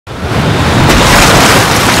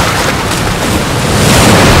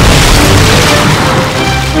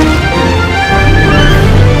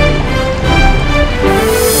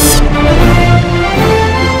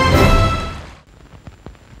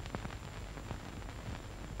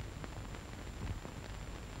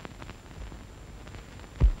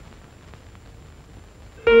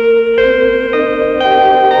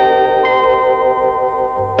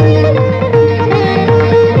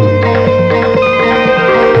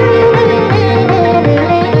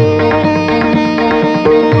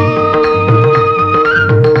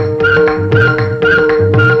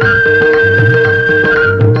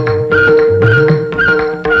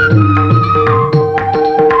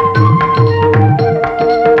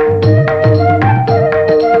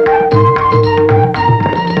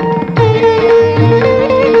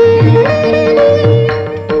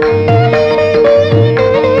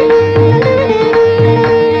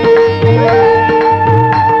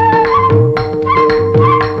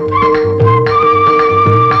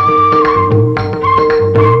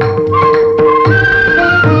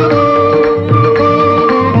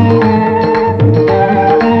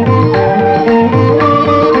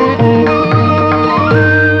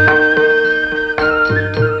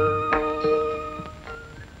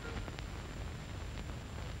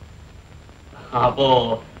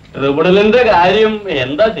ഇടപെടലിന്റെ കാര്യം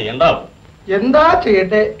എന്താ ചെയ്യണ്ടാവും? എന്താ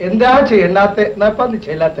ചെയ്യട്ടെ, എന്താ ചെയ്യണ്ടാത്ത എന്നാ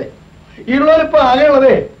നിശ്ചയില്ലാത്ത ഈയുള്ളവരിപ്പോ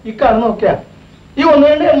ആകെയുള്ളതേ ഈ കണ്ണ് നോക്കിയാ ഈ ഒന്ന്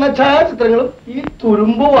രണ്ട് എണ്ണച്ചായ ചിത്രങ്ങളും ഈ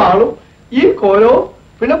തുരുമ്പ് വാളും ഈ കോലോ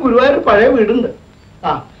പിന്നെ ഗുരുവായൂർ പഴയ വീടുണ്ട്.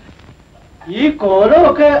 ഈ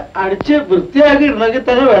കോലമൊക്കെ അടിച്ച് വൃത്തിയാക്കി ഇടണമെങ്കിൽ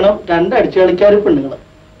തന്നെ വേണം രണ്ട് അടിച്ചു കളിക്കാർ പെണ്ണുങ്ങൾ.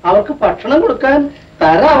 അവർക്ക് ഭക്ഷണം കൊടുക്കാൻ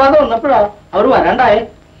തരാവാതെ വന്നപ്പോഴാ അവർ വരാണ്ടായേ.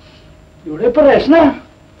 ഇവിടെ ഇപ്പൊ റേഷനാ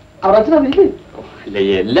അവരച്ഛനറിയില്ലേ?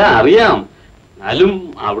 എല്ലാം അറിയാം, എന്നാലും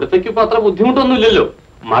അവിടത്തേക്ക് ഇപ്പൊ അത്ര ബുദ്ധിമുട്ടൊന്നുമില്ലല്ലോ.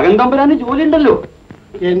 മകൻ തമ്പുരാന് ജോലി ഉണ്ടല്ലോ.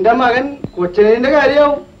 എന്റെ മകൻ കൊച്ചിനെ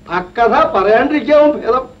കാര്യമാവും, അക്കഥ പറയാണ്ടിരിക്കാവും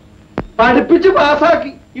ഭേദം. പഠിപ്പിച്ച്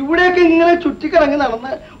പാസ്സാക്കി ഇവിടെയൊക്കെ ഇങ്ങനെ ചുറ്റിക്കിറങ്ങി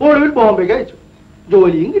നടന്ന് ഒടുവിൽ ബോംബെക്ക് അയച്ചു.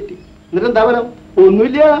 ജോലിയും കിട്ടി. എന്നിട്ട് എന്താ പറയാം?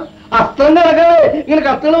 ഒന്നുമില്ല, അസ്ത്രം കിടക്കണേ ഇങ്ങനെ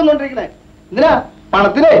കത്തുകൾ വന്നോണ്ടിരിക്കണേ. എന്തിനാ?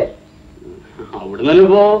 പണത്തിനേ. അവിടുന്ന്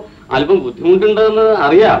ഇപ്പോ അല്പം ബുദ്ധിമുട്ടുണ്ടെന്ന്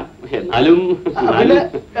അറിയാം, എന്നാലും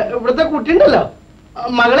ഇവിടുത്തെ കുട്ടിയുണ്ടല്ലോ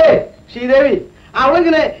മകളെ ശ്രീദേവി,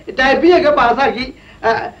 അവളിങ്ങനെ ടൈപ്പിംഗ് ഒക്കെ പാസ്സാക്കി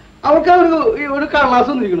അവൾക്ക് ഒരു ക്ലാസ്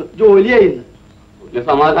വന്നിരിക്കുന്നു, ജോലിയായിന്ന്.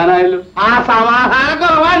 സമാധാനമായല്ലോ. ആ സമാധാനം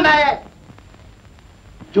കുറവാണ്ടായേ.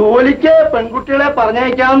 ജോലിക്ക് പെൺകുട്ടികളെ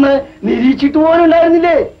പറഞ്ഞയക്കാമെന്ന് നിരീക്ഷിച്ചിട്ട് പോലും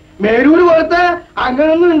ഉണ്ടായിരുന്നില്ലേ. മേരൂര് പോലത്തെ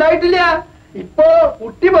അങ്ങനൊന്നും ഉണ്ടായിട്ടില്ല. ഇപ്പൊ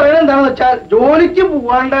കുട്ടി പറയുന്നത് എന്താണെന്ന് വെച്ചാൽ ജോലിക്ക്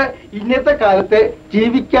പോവാണ്ട് ഇന്നത്തെ കാലത്ത്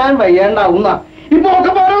ജീവിക്കാൻ വയ്യാണ്ടാവുന്ന ഇപ്പൊ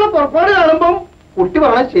ഒക്കെ പോലുള്ള പുറപ്പാട് കാണുമ്പം കുട്ടി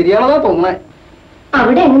പറഞ്ഞത് ശരിയാണെന്നാ തോന്നണേ.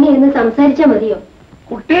 അവിടെ എങ്ങനെയെന്ന് സംസാരിച്ചാ മതിയോ?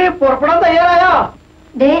 കുട്ടി പുറപ്പെടാൻ തയ്യാറായോ?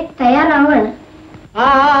 തയ്യാറാവാണ്. ആ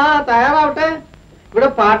തയ്യാറാവട്ടെ. ഇവിടെ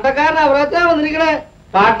പാട്ടക്കാരൻ അവരാച്ചാ വന്നിരിക്കണേ.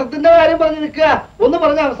 പാട്ടത്തിന്റെ കാര്യം പറഞ്ഞു നിൽക്കുക, ഒന്ന്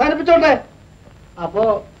പറഞ്ഞ് അവസാനിപ്പിച്ചോട്ടെ. അപ്പൊ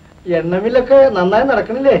എണ്ണമില്ലൊക്കെ നന്നായി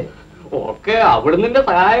നടക്കണില്ലേ? ഒക്കെ അവിടുന്ന്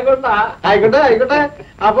സഹായം കൊണ്ടാ. ആയിക്കോട്ടെ ആയിക്കോട്ടെ.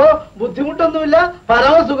 അപ്പൊ ബുദ്ധിമുട്ടൊന്നുമില്ല,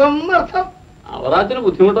 പരമസുഖം എന്നർത്ഥം. അവറാച്ചന്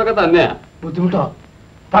ബുദ്ധിമുട്ടൊക്കെ തന്നെയാ. ബുദ്ധിമുട്ടോ?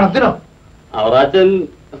 പണത്തിനോ? അവറാച്ചൻ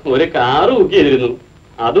ഒരു കാറ് ബുക്ക് ചെയ്തിരുന്നു,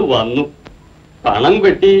 അത് വന്നു. പണം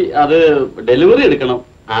വെട്ടി അത് ഡെലിവറി എടുക്കണം,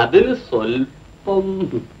 അതിന് സ്വല്പം.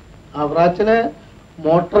 അവറാച്ചന്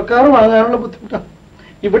മോട്ടോർ കാർ വാങ്ങാനുള്ള ബുദ്ധിമുട്ടാണ്.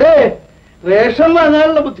 ഇവിടെ റേഷൻ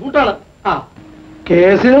വാങ്ങാനുള്ള ബുദ്ധിമുട്ടാണ്.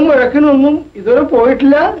 കേസിനും വഴക്കിനും ഒന്നും ഇതുവരെ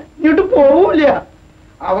പോയിട്ടില്ല, ഇങ്ങോട്ട് പോവില്ല.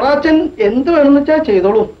 അവറാച്ചൻ എന്ത് വേണമെന്ന് വെച്ചാൽ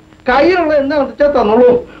ചെയ്തോളൂ, കയ്യിലുള്ള എന്താണെന്ന് വെച്ചാൽ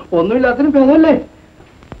തന്നോളൂ. ഒന്നുമില്ലാത്തതിന് ഭേദമല്ലേ.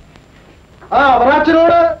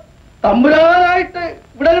 അവറാച്ചനോട് തമ്പുരാനായിട്ട്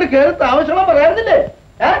ഇവിടെ അങ്ങോട്ട് കയറി താമസിക്കണം പറയാറുന്നില്ലേ?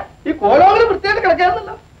 ഈ കോലോകള് വൃത്തിയായിട്ട്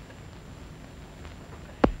കിടക്കാറുന്നല്ലോ.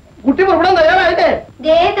 കുട്ടി പുറപ്പെടാൻ തയ്യാറായില്ലേ?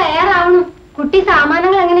 തയ്യാറാവണം. കുട്ടി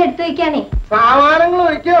സാമാനങ്ങൾ എങ്ങനെ എടുത്തു വയ്ക്കാനേ? സാമാനങ്ങൾ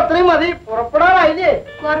ഒരിക്കലും അത്രയും മതി, പുറപ്പെടാറായില്ലേ?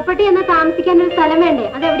 പുറപ്പെട്ട് എന്നാ താമസിക്കാൻ ഒരു സ്ഥലം വേണ്ടേ?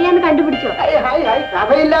 അത് എവിടെയാന്ന് കണ്ടുപിടിച്ചോ?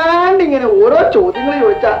 കഥയില്ലാണ്ട് ഇങ്ങനെ ഓരോ ചോദ്യങ്ങൾ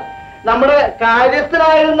ചോദിച്ചാ നമ്മുടെ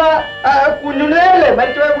കാര്യസ്ഥനായിരുന്ന കുഞ്ഞുണ്ണിയായല്ലേ,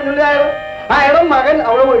 മരിച്ചുപോയ കുഞ്ഞുണ്ണിയായ അയാളുടെ മകൻ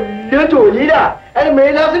അവിടെ വലിയ ജോലിയിലാ. അയാൾ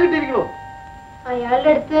മേലാസം കിട്ടിയിരിക്കണു.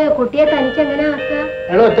 അയാളുടെ അടുത്ത് കുട്ടിയെ തനിച്ചെങ്ങനെ ആക്കുക?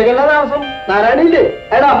 അയാൾ ഒറ്റക്കല്ല താമസം. നാരായണിയില്ലേ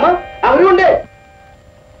അയാളുടെ അമ്മ, അവരുണ്ടേ.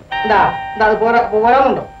 എന്താ അത്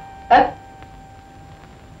പോരാന്നുണ്ടോ?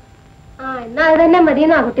 എന്നാ അത് തന്നെ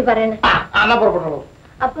മതിയെന്നാ കുട്ടി പറയണേ. പുറപ്പെട്ടോളൂ.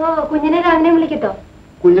 അപ്പൊ കുഞ്ഞിനെ രാവിലെ വിളിക്കട്ടോ?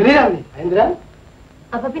 കുഞ്ഞിനെ രാവിലെ എന്തിനാ?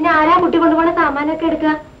 അപ്പൊ പിന്നെ ആരാ കുട്ടി കൊണ്ടുപോണ സാമാനൊക്കെ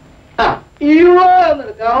എടുക്കുക?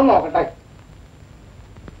 എടുക്കാമെന്ന് നോക്കട്ടെ.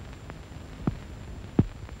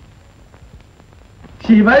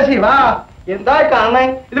 ശിവ ശിവ, എന്താ കാണണേ?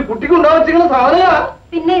 ഇത് കുട്ടിക്ക് ഉണ്ടാവുന്ന സാധനമാ.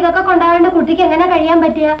 പിന്നെ ഇതൊക്കെ കൊണ്ടാവേണ്ട കുട്ടിക്ക് എങ്ങനെ കഴിയാൻ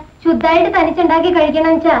പറ്റുക? ശുദ്ധമായിട്ട് തനിച്ചുണ്ടാക്കി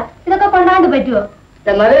കഴിക്കണം വെച്ചാ ഇതൊക്കെ കൊണ്ടാണ്ട് പറ്റുമോ?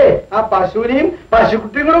 എന്നാലേ ആ പശുവിനെയും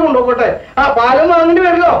പശുക്കുട്ടിയും കൂടെ കൊണ്ടുപോകട്ടെ. പാലും വാങ്ങേണ്ടി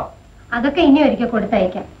വരുമല്ലോ. അതൊക്കെ ഇനി ഒരിക്കൽ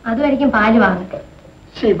കൊടുത്തയക്കാം, അതുമായിരിക്കും പാല് വാങ്ങട്ടെ.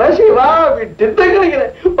 ശിവ ശിവ, വിട്ടിട്ടേക്കിങ്ങനെ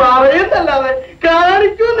പറയുന്നല്ലാതെ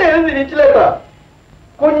കാണിക്കും നേരം തിരിച്ചില്ലേട്ടാ.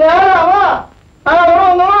 കുഞ്ഞാറാവാ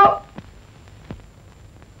വന്നോ.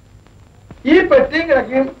 ഈ പെട്ടിയും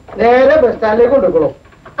കിടക്കും നേരെ ബസ് സ്റ്റാൻഡിലേക്ക് കൊണ്ടുപോകണോ?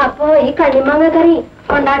 അപ്പൊ ഈ കണ്ണിമാങ്ങ കറി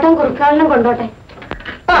കൊണ്ടാട്ടം കുറുക്കാളിനും കൊണ്ടോട്ടെ.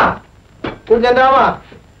 കുഞ്ഞന്റാവാ,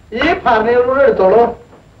 ഈ ഭരണയോടുകൂടെ എടുത്തോളൂ.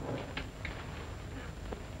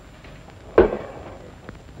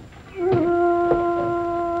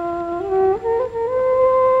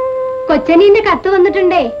 കൊച്ചനീന്റെ കത്ത്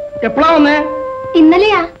വന്നിട്ടുണ്ടേ. എപ്പോഴാ വന്നേ?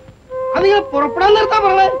 ഇന്നലെയാ. അത് നിങ്ങൾ പുറപ്പെടാൻ നേരത്താ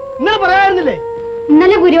പറഞ്ഞേ, ഇന്നലെ പറയായിരുന്നില്ലേ?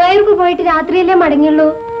 ഇന്നലെ ഗുരുവായൂർക്ക് പോയിട്ട് രാത്രിയല്ലേ മടങ്ങിയുള്ളൂ.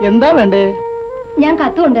 എന്താ വേണ്ടേ? ഞാൻ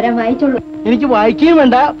കത്ത് കൊണ്ടുവരാൻ, വായിച്ചോളൂ. എനിക്ക് വായിക്കുകയും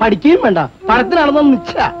വേണ്ട പഠിക്കുകയും വേണ്ട, പണത്തിനാണെന്ന്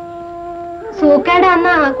നിശ്ച.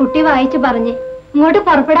 സൂക്കേടാന്നാ കുട്ടി വായിച്ചു പറഞ്ഞ്. ഇങ്ങോട്ട്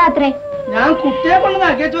പുറപ്പെടാത്രേ. ഞാൻ കുട്ടിയെ കൊണ്ട്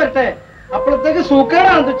ആക്കിയേച്ചു വരട്ടെ. അപ്പോഴത്തേക്ക്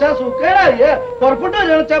സൂക്കേടാണെന്ന് വെച്ചാ സൂക്കേടായി, പുറപ്പെട്ടു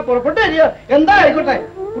വരിക വെച്ചാ പുറപ്പെട്ടു വരിക. എന്താ ആയിക്കോട്ടെ,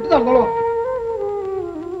 കുട്ടി തന്നോളൂ.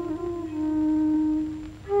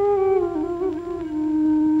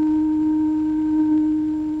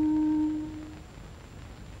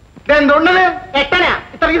 എന്തുകൊണ്ടത്? എട്ടനാ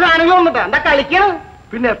ഇത്രയ്ക്ക് സാധനങ്ങൾ വന്നിട്ടാ? എന്താ കളിക്കണം?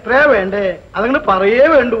 പിന്നെ എത്രയാ വേണ്ടേ? അതങ്ങനെ പറയേ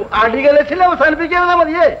വേണ്ടു. അടികലച്ചിൽ അവസാനിപ്പിക്കാനാ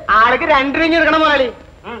മതിയേ. ആൾക്ക് 2 റിങ് എടുക്കണം മുതലാളി.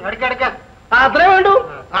 എടുക്ക അത്രേ വേണ്ടു.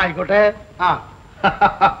 ആയിക്കോട്ടെ. ആ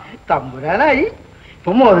തമ്പുരാനായി,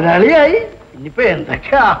 ഇപ്പൊ മുതലാളിയായി, ഇനിയിപ്പോ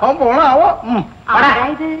എന്തൊക്കെ ആവാൻ പോണാവോ?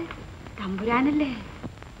 തമ്പുരാനല്ലേ?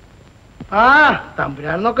 ആ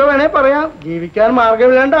തമ്പുരാനെന്നൊക്കെ വേണേ പറയാം. ജീവിക്കാൻ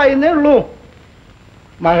മാർഗമില്ലാണ്ടായിരുന്നേ ഉള്ളൂ.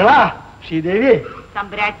 മകളാ ശ്രീദേവി,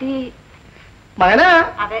 തമ്പുരാട്ടി മകനാ.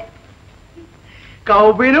 അതെ.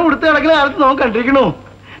 കൗപീനും ഉടുത്ത് കിടക്കുന്ന കാലത്ത് നോക്കാൻ കണ്ടിരിക്കണു.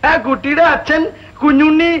 ആ കുട്ടിയുടെ അച്ഛൻ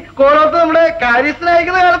കുഞ്ഞുണ്ണി കോലോത്ത് നമ്മുടെ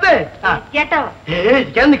കാര്യസ്ഥനായിരിക്കുന്ന കാലത്തെ കേട്ടോ.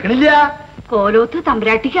 ഇരിക്കാൻ നിക്കണില്ല. കോലോത്ത്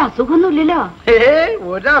തമ്പുരാട്ടിക്ക് അസുഖമൊന്നുമില്ലല്ലോ?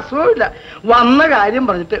 ഒരസുഖമില്ല. വന്ന കാര്യം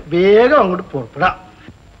പറഞ്ഞിട്ട് വേഗം അങ്ങോട്ട് പുറപ്പെടാം.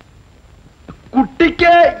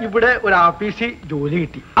 കുട്ടിക്ക് ഇവിടെ ഒരു ഓഫീസിൽ ജോലി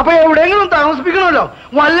കിട്ടി. അപ്പൊ എവിടെയെങ്കിലും താമസിപ്പിക്കണമല്ലോ.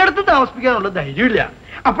 വല്ലയിടത്തും താമസിപ്പിക്കാനുള്ള ധൈര്യമില്ല.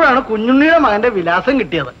 അപ്പോഴാണ് കുഞ്ഞുണ്ണിയുടെ മകന്റെ വിലാസം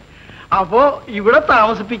കിട്ടിയത്. അപ്പോ ഇവിടെ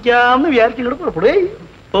താമസിപ്പിക്കാന്ന് വിചാരിച്ച് ഇങ്ങോട്ട് പുറപ്പെടുകയെ.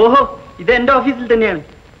 ഓഹോ, ഇത് എന്റെ ഓഫീസിൽ തന്നെയാണ്.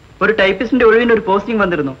 ഒരു ടൈപ്പിസ്റ്റിന്റെ ഒഴിവിന് ഒരു പോസ്റ്റിംഗ്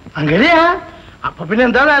വന്നിരുന്നു. അങ്ങനെയാ? അപ്പൊ പിന്നെ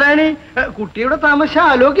എന്താ നാരായണി, കുട്ടിയുടെ താമസം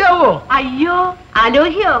ആലോക്യാവോ? അയ്യോ,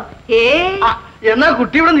 ആലോക്യോ? എന്നാ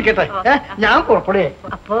കുട്ടി ഇവിടെ നിൽക്കട്ടെ, ഞാൻ പുറപ്പെടുകയെ.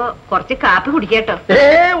 അപ്പൊ കുറച്ച് കാപ്പി കുടിക്കട്ടോ?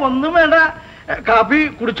 ഒന്നും വേണ്ട. കാപ്പി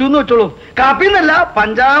കുടിച്ചു എന്ന് വെച്ചോളൂ. കാപ്പി എന്നല്ല,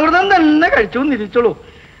 പഞ്ചാമൃതം തന്നെ കഴിച്ചു എന്നിരിച്ചോളൂ.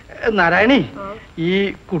 നാരായണി, ഈ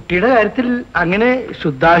കുട്ടിയുടെ കാര്യത്തിൽ അങ്ങനെ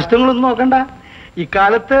ശുദ്ധാശുദ്ധങ്ങളൊന്നും നോക്കണ്ട.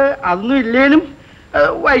 ഇക്കാലത്ത് അതൊന്നും ഇല്ലേനും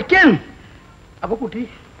വയ്ക്കാനും. അപ്പൊ കുട്ടി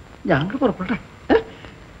ഞാൻ പുറപ്പെട്ടെ.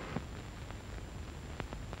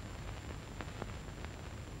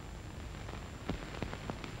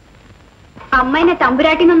 അമ്മേനെ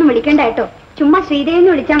തമ്പുരാട്ടിന്നൊന്നും വിളിക്കണ്ട കേട്ടോ. ചുമ്മാ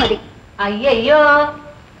ശ്രീദേവിന്ന് വിളിച്ചാ മതി. അയ്യോ,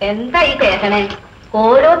 എന്താ ഈ കേൾക്കണേ?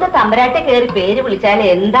 ഓരോരുത്ത തമ്പുരാട്ടെ കേറി പേര് വിളിച്ചാല്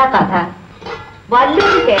എന്താ കഥ?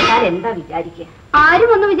 വല്ലവരും കേട്ടാൽ എന്താ വിചാരിക്കുക? ആരും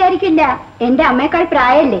ഒന്നും വിചാരിക്കില്ല. എന്റെ അമ്മയേക്കാൾ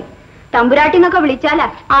പ്രായല്ലേ. തമ്പുരാട്ടിന്നൊക്കെ വിളിച്ചാലാ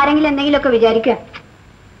ആരെങ്കിലും എന്തെങ്കിലുമൊക്കെ വിചാരിക്കുക.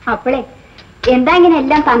 അപ്പളേ എന്താ ഇങ്ങനെ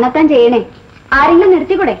എല്ലാം തന്നെത്താൻ ചെയ്യണേ? ആരെങ്കിലും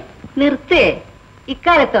നിർത്തിക്കൂടെ? നിർത്തേ?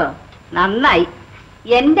 ഇക്കാലത്തോ? നന്നായി.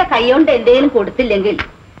 എന്റെ കൈകൊണ്ട് എന്തെങ്കിലും കൊടുത്തില്ലെങ്കിൽ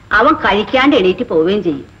അവൻ കഴിക്കാണ്ട് എണീറ്റ് പോവുകയും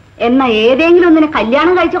ചെയ്യും. എന്നാ ഏതെങ്കിലും ഒന്നിനെ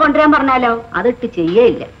കല്യാണം കഴിച്ചു കൊണ്ടുവരാൻ പറഞ്ഞാലോ അതിട്ട്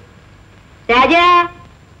ചെയ്യേയില്ല. രാജാ,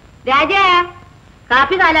 രാജാ,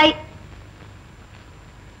 കാപ്പി കാലായി.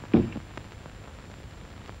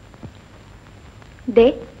 ദേ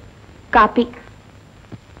കാപ്പി.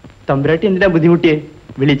 തമ്പുരാട്ടി എന്തിനാ ബുദ്ധിമുട്ടിയേ?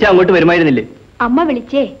 വിളിച്ചാ അങ്ങോട്ട് വരുമായിരുന്നില്ലേ? അമ്മ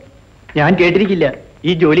വിളിച്ചേ? ഞാൻ കേട്ടിരിക്കില്ല.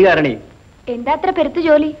 ഈ ജോലി കാരണേ. എന്താ അത്ര പെരുത്ത്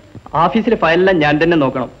ജോലി? ഓഫീസിലെ ഫയലെല്ലാം ഞാൻ തന്നെ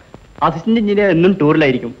നോക്കണം. അസിസ്റ്റന്റ് എഞ്ചിനീയർ എന്നും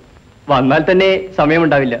ടൂറിലായിരിക്കും. വന്നാൽ തന്നെ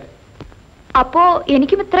സമയമുണ്ടാവില്ല. അപ്പോ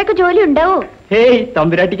എനിക്കും ഇത്രയൊക്കെ ജോലി ഉണ്ടാവോ? ഹേയ്,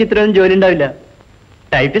 തമ്പുരാട്ടിക്ക് ഇത്രയൊന്നും ജോലി ഉണ്ടാവില്ല.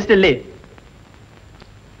 ടൈപ്പിസ്റ്റ് അല്ലേ.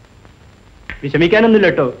 വിഷമിക്കാനൊന്നുമില്ല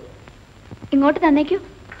കേട്ടോ. ഇങ്ങോട്ട് തന്നേക്കൂ,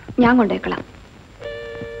 ഞാൻ കൊണ്ടുപോയിക്കളാം.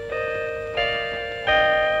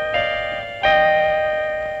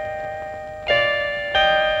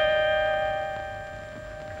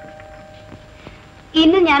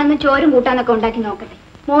 ഇന്ന് ഞാനൊന്ന് ചോരും കൂട്ടാനൊക്കെ ഉണ്ടാക്കി നോക്കട്ടെ.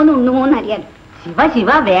 3 ഉണ്ണുമോന്ന് അറിയാലോ. ശിവ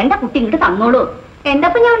ശിവ, വേണ്ട കുട്ടി ഇങ്ങോട്ട് തന്നോളൂ. എന്താ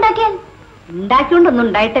ഞാൻ ഉണ്ടാക്കിയാൽ? ഉണ്ടാക്കിക്കൊണ്ടൊന്നും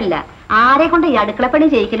ഉണ്ടായിട്ടല്ല. ആരെ കൊണ്ട് ഈ അടുക്കളപ്പണി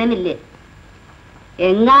ചെയ്യിക്കണമെന്നില്ലേ?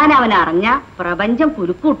 എങ്ങാനും അവൻ അറിഞ്ഞ പ്രപഞ്ചം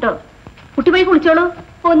കുരുക്കൂട്ടോ. കുട്ടി പോയി കുളിച്ചോളൂ.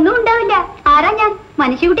 ഒന്നും ഉണ്ടാവില്ല. ആരാ ഞാൻ?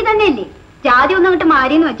 മനുഷ്യക്കുട്ടി തന്നെയല്ലേ. ജാതി ഒന്നും അങ്ങോട്ട്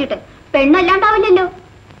മാറിയെന്ന് വെച്ചിട്ട് പെണ്ണല്ലാണ്ടാവില്ലല്ലോ.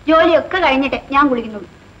 ജോലിയൊക്കെ കഴിഞ്ഞിട്ട് ഞാൻ കുളിക്കുന്നുള്ളൂ.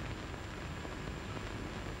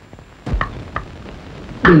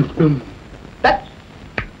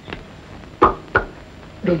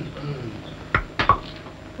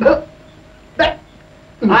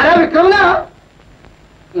 ആരാ വിക്രമന?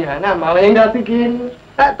 ഞാൻ അമ്മാവനെയും കാത്തിരിക്കുന്നു.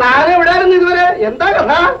 താനെ എവിടെയായിരുന്നു ഇതുവരെ? എന്താ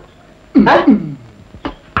കഥ?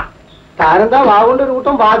 താനെന്താ വാഗൊണ്ട് ഒരു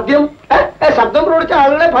കൂട്ടം വാദ്യം ശബ്ദം പ്രകടിച്ച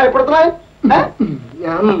ആളുകളെ ഭയപ്പെടുത്തണേ?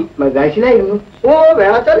 ഞാൻ മദ്രാശിലായിരുന്നു. ഓ,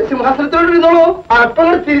 വേണച്ചാൽ സിംഹാസനത്തോട് ഇരുന്നോളൂ.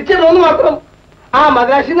 അല്പങ്ങൾ തിരിച്ചിടണമെന്ന് മാത്രം. ആ,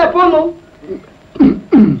 മദ്രാശിന്ന് എപ്പോ വന്നു?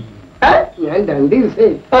 ഞാൻ 2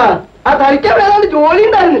 ദിവസമായി. ആ തനിക്ക് ഏതാണ്ട് ജോലി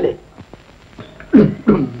ഉണ്ടായിരുന്നില്ലേ?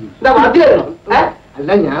 എന്താ വാദ്യായിരുന്നു?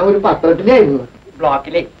 അല്ല, ഞാൻ ഒരു പത്രത്തിലായിരുന്നു.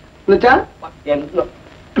 ബ്ലോക്കിലെ എന്നുവെച്ചാ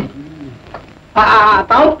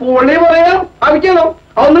താൻ പൊള്ളി പറയാം ഭാവിക്കണോ?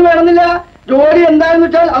 അതൊന്നും വേണമെന്നില്ല. ജോലി എന്താണെന്ന്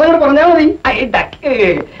വെച്ചാൽ അതങ്ങോട്ട് പറഞ്ഞാൽ മതി.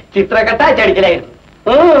 ചിത്രകട്ട ചടിക്കലായിരുന്നു.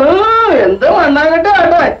 എന്ത് മണ്ണാകട്ടെ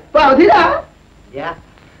കേട്ടോ. ഇപ്പൊ അവധിയില്ല.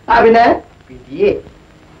 പിന്നെ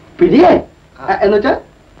പിരിയേ എന്നുവെച്ചാ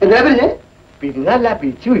എന്തിനാ പിരിഞ്ഞേ? പിരിഞ്ഞല്ല,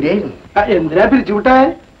 പിരിച്ചു വിടിയായിരുന്നു. എന്തിനാ പിരിച്ചുവിട്ടേ?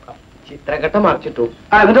 ചിത്രകട്ട മറിച്ചിട്ടു.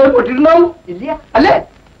 എന്നിട്ട് പൊട്ടിട്ടുണ്ടാവും? ഇല്ല. അല്ലേ?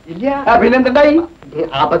 ഇല്ല. പിന്നെന്തുണ്ടായി?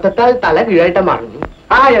 അബദ്ധത്താൽ തല കീഴായിട്ട് മറിഞ്ഞു.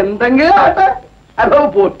 എന്തെങ്കിലും ആട്ടെ. അപ്പൊ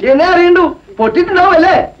പൊട്ടിയെന്നെ അറിയണ്ടു. പൊട്ടിട്ടുണ്ടാവും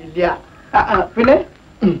അല്ലേ? ഇല്ല. പിന്നെ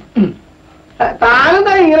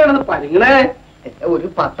താനെന്താ ഇങ്ങനെ പരുങ്ങണേ? ഒരു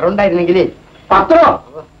പത്രം ഉണ്ടായിരുന്നെങ്കിലേ. പത്രോ?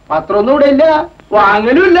 പത്രമൊന്നും ഇവിടെ ഇല്ല,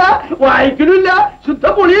 വാങ്ങലുമില്ല, വായിക്കലുമില്ല, ശുദ്ധ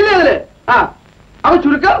പൊളിയില്ലേ അതില്. ആ അവ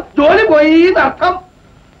ചുരുക്കം ജോലി പോയി നടക്കാം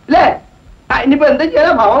അല്ലേ? ഇനിയിപ്പോ എന്താ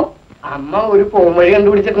ചെയ്യാനാ ഭാവം? അമ്മ ഒരു പോംവഴി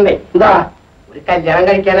കണ്ടുപിടിച്ചിട്ടുണ്ടേ. എന്താ? ഒരു കല്യാണം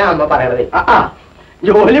കഴിക്കാനാ അമ്മ പറയണത്.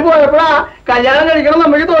 ജോലി പോയപ്പോഴാ കല്യാണം കഴിക്കണം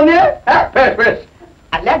നമുക്ക് തോന്നിയേ?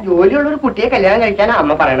 അല്ല, ജോലിയുള്ളൊരു കുട്ടിയെ കല്യാണം കഴിക്കാനാ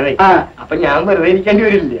അമ്മ പറയണത്. അപ്പൊ ഞാൻ വെറുതെ ഇരിക്കേണ്ടി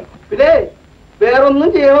വരില്ല. പിന്നെ വേറൊന്നും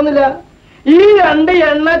ചെയ്യണമെന്നില്ല. ഈ 2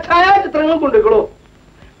 എണ്ണ ഛായാചിത്രങ്ങളും കൊണ്ടുവയ്ക്കണോ,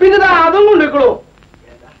 പിന്നെ അതും കൊണ്ടുവയ്ക്കണോ,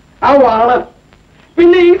 ആ വാളം,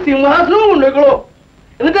 പിന്നെ ഈ സിംഹാസനവും കൊണ്ടുവയ്ക്കണോ.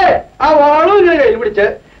 എന്നിട്ട് ആ വാളും ഇങ്ങനെ കയ്യിൽ പിടിച്ച്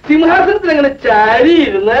സിംഹാസനത്തിൽ ഇങ്ങനെ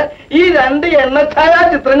ചാരിയിരുന്ന് ഈ 2 എണ്ണ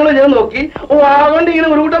ഛായാചിത്രങ്ങൾ ഞാൻ നോക്കി വാഗോണ്ട് ഇങ്ങനെ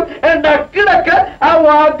ഒരു കൂട്ടം ഡക്ക് ഡക്ക് ആ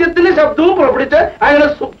വാദ്യത്തിന്റെ ശബ്ദവും പുറപ്പെടുവിച്ച് അങ്ങനെ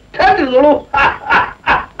സുഖായിട്ടിരുന്നോളൂ.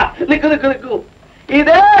 നിക്കൂ നിക്കൂ നിക്കൂ.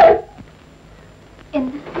 ഇതേ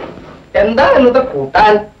എന്താ എന്നത്തെ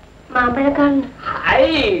കൂട്ടാൻ?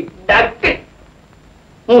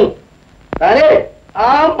 താനേ ആ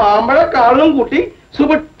മാമ്പഴക്കാളിനും കൂട്ടി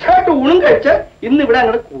സുഭിക്ഷായിട്ട് ഊണും കഴിച്ച് ഇന്നിവിടെ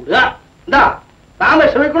അങ്ങോട്ട് കൂടുക. എന്താ താൻ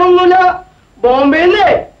വിഷമിക്കണമൊന്നുമില്ല. ബോംബെന്നേ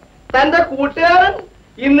തന്റെ കൂട്ടുകാരൻ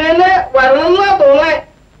ഇന്ന് തന്നെ വരണമെന്നാ തോന്നേ.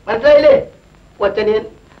 മനസ്സിലായില്ലേ കൊച്ചനിയൻ?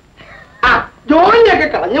 ജോലിയൊക്കെ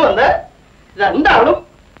കളഞ്ഞു വന്ന് രണ്ടാളും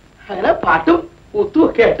അങ്ങനെ പാട്ടും കൂത്തും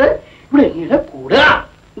ഒക്കെ ആയിട്ട് ഇവിടെ എങ്ങനെ കൂടുക.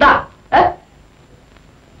 എന്താ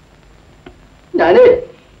ഞാന്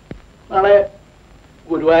നാളെ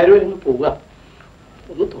ഗുരുവായൂർ വരെ പോവുക,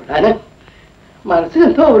 ഒന്ന് തൊടാന്.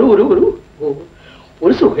 മനസ്സിലെന്തോ ഒരു ഒരു ഒരു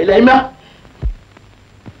ഒരു സുഖമില്ലായ്മ.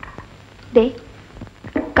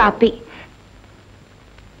 കാപ്പി.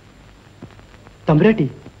 തമ്പുരാട്ടി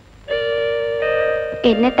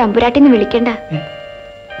എന്നെ തമ്പുരാട്ടിന്ന് വിളിക്കണ്ട.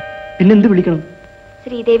 പിന്നെന്ത് വിളിക്കണം?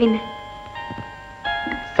 ശ്രീദേവിന്ന്.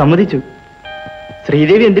 സമ്മതിച്ചു.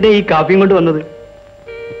 ശ്രീദേവി എന്തിനാ ഈ കാപ്പിയും കൊണ്ട് വന്നത്?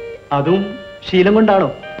 അതും ശീലം കൊണ്ടാണോ?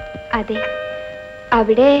 അതെ,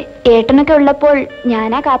 അവിടെ ഏട്ടനൊക്കെ ഉള്ളപ്പോൾ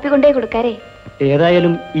ഞാനാ കാപ്പി കൊണ്ടേ കൊടുക്കാരേ.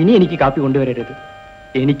 ഏതായാലും ഇനി എനിക്ക് കാപ്പി കൊണ്ടുവരരുത്.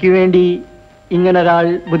 എനിക്ക് വേണ്ടി ഇങ്ങനെ ഒരാൾ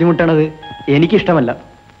ബുദ്ധിമുട്ടണത് എനിക്കിഷ്ടമല്ല.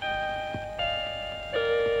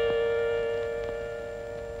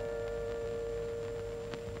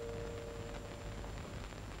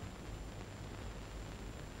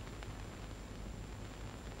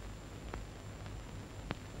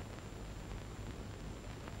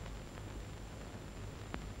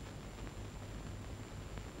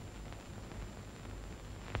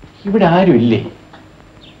 ഇവിടെ ആരും ഇല്ലേ?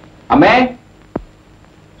 അമ്മേ,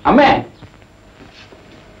 അമ്മേ.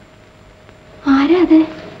 ആരാ അത്?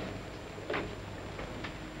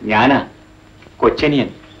 ഞാനാ, കൊച്ചനിയൻ.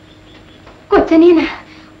 കൊച്ചനിയനാ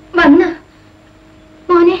വന്ന?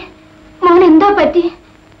 മോനെ, മോൻ എന്താ പറ്റി?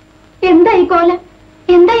 എന്താ ഈ കോലം?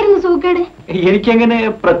 എന്തായിരുന്നു സൂക്കേട്? എനിക്കങ്ങനെ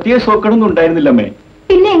പ്രത്യേക സോക്കടൊന്നും ഉണ്ടായിരുന്നില്ല അമ്മേ.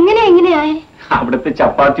 പിന്നെ എങ്ങനെയായേ? അവിടുത്തെ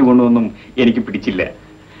ചപ്പാത്തി കൊണ്ടൊന്നും എനിക്ക് പിടിച്ചില്ല.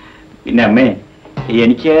 പിന്നെ അമ്മേ,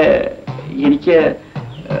 എനിക്ക്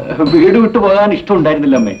വീട് വിട്ടു പോകാൻ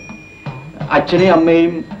ഇഷ്ടമുണ്ടായിരുന്നില്ല അമ്മേ. അച്ഛനെയും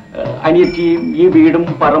അമ്മയും അനിയത്തിയും ഈ വീടും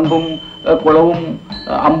പറമ്പും കുളവും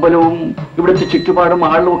അമ്പലവും ഇവിടുത്തെ ചുറ്റുപാടും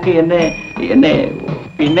ആളും ഒക്കെ എന്നെ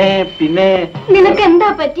പിന്നെ പിന്നെ നിനക്ക് എന്താ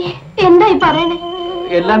പറ്റി? എന്തായി പറയണേ?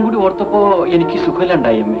 എല്ലാം കൂടി ഓർത്തപ്പോ എനിക്ക്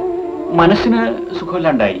സുഖമില്ലാണ്ടായി അമ്മേ. മനസ്സിന്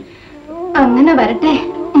സുഖമില്ലാണ്ടായി. അങ്ങനെ വരട്ടെ,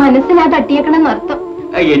 മനസ്സിനാ തട്ടിയേക്കണെന്ന് അർത്ഥം.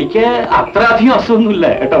 എനിക്ക് അത്ര അധികം അസുഖമൊന്നുമില്ല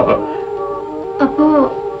കേട്ടോ. അപ്പോ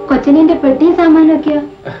കൊച്ചനിന്റെ പെട്ടി സാമാനൊക്കെയോ?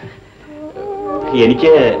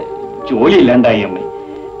 എനിക്ക് ജോലി ഇല്ലാണ്ടായി അമ്മേ.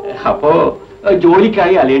 അപ്പോ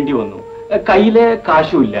ജോലിക്കായി അലയേണ്ടി വന്നു. കയ്യിലെ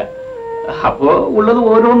കാശുമില്ല. അപ്പോ ഉള്ളത്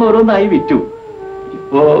ഓരോന്നോരോന്നായി വിറ്റു.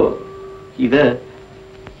 ഇപ്പോ ഇത്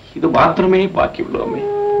മാത്രമേ ബാക്കിയുള്ളൂ അമ്മേ.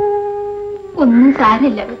 ഒന്നും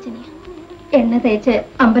സാരില്ല കൊച്ചനി. എണ്ണ തേച്ച്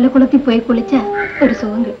അമ്പലക്കുളത്തിൽ പോയി കുളിച്ച ഒരു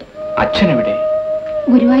സുഖം കിട്ടും. അച്ഛനെവിടെ?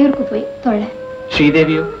 ഗുരുവായൂർക്ക് പോയി തൊഴാൻ.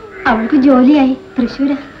 ശ്രീദേവിയോ? അവൾക്ക് ജോലിയായി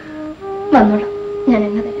തൃശ്ശൂരാ. വന്നോളൂ, ഞാൻ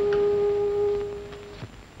എണ്ണ തരാം.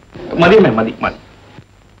 മതിയമ്മേ, മതി മതി.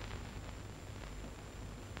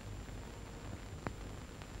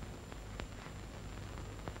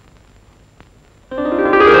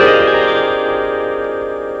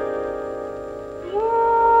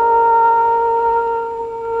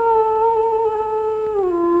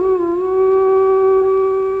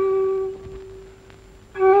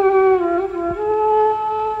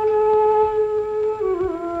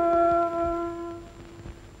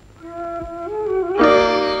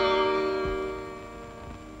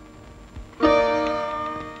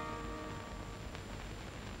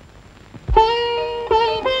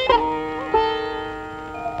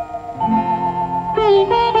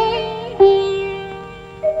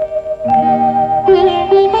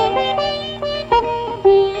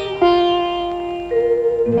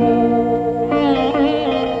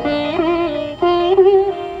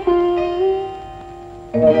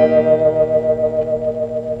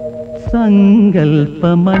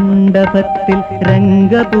 സങ്കൽപ്പമണ്ഡപത്തിൽ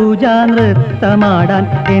രംഗപൂജാ നൃത്തമാടാൻ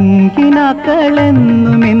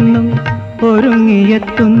എൻകിനാക്കളെന്നുമെന്നും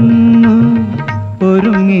ഒരുങ്ങിയെത്തുന്നു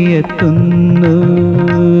ഒരുങ്ങിയെത്തുന്നു.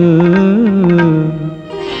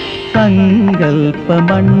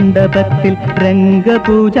 സങ്കൽപ്പമണ്ഡപത്തിൽ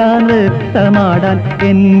രംഗപൂജാ നൃത്തമാടാൻ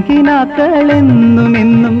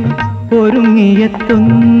എൻകിനാക്കളെന്നുമെന്നും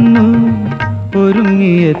ഒരുങ്ങിയെത്തുന്നു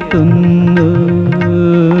ഒരുങ്ങിയെത്തുന്നു.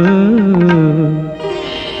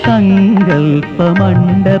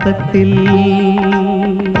 സങ്കൽപ്പമണ്ഡപത്തിൽ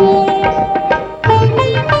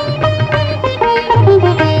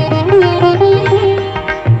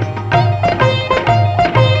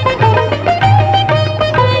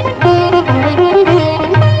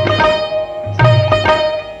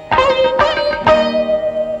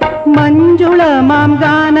മഞ്ജുളമാം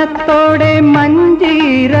ഗാനത്തോടെ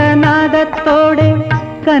മഞ്ജീരനാദത്തോടെ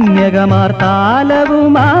കന്യകമാർ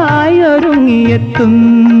താലവുമായി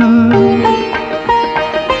ഒരുങ്ങിയെത്തുന്നു.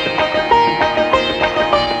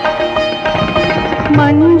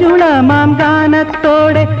 മഞ്ജുളമാം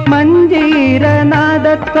ഗാനത്തോടെ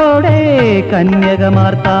മഞ്ജീരനാദത്തോടെ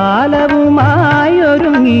കന്യകമാർ താലവുമായി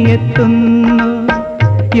ഒരുങ്ങിയെത്തുന്നു.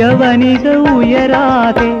 യവനിക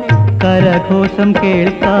ഉയരാതെ കരഘോഷം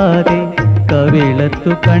കേൾക്കാതെ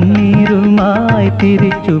കവിളത്തു കണ്ണീരുമായി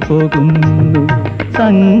തിരിച്ചു പോകുന്നു.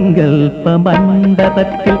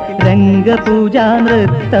 സങ്കൽപ്പമണ്ഡപത്തിൽ രംഗപൂജാ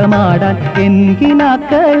നൃത്തമാടാൻ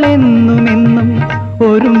എൻകിനാക്കളെന്നുമെന്നും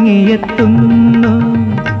ഒരുങ്ങിയെത്തുന്നു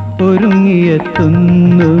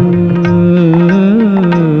ഒരുങ്ങിയെത്തുന്നു.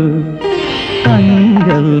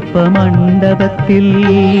 സങ്കൽപ്പമണ്ഡപത്തിൽ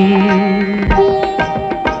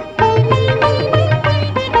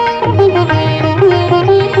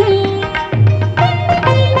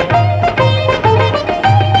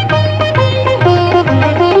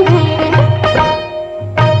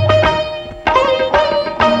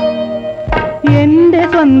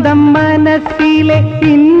സ്വന്തം മനസ്സിലെ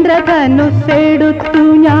ഇന്ദ്രധനുസ്സെടുത്തു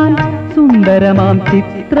ഞാൻ സുന്ദരമാം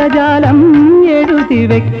ചിത്രജാലം എഴുതി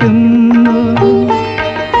വയ്ക്കുന്നു.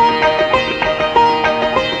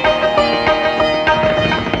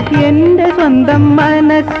 എന്റെ സ്വന്തം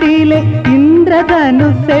മനസ്സിലെ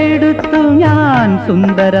ഇന്ദ്രധനുസ്സെടുത്തു ഞാൻ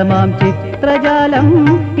സുന്ദരമാം ചിത്രജാലം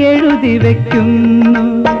എഴുതി വയ്ക്കുന്നു.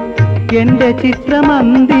 എന്റെ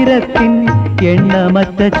ചിത്രമന്ദിരത്തിൻ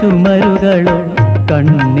എണ്ണമറ്റ ചുമരുകളോ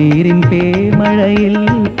കണ്ണീരിൻ പേമഴയിൽ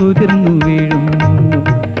കുതിർന്നു വീഴുന്നു.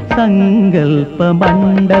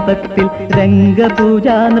 സങ്കൽപ്പമണ്ഡപത്തിൽ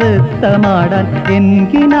രംഗപൂജാ നൃത്തമാടാൻ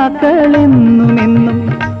എൻകിനാക്കളെന്നുമെന്നും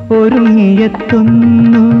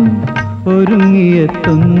ഒരുങ്ങിയെത്തുന്നു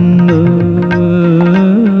ഒരുങ്ങിയെത്തുന്നു.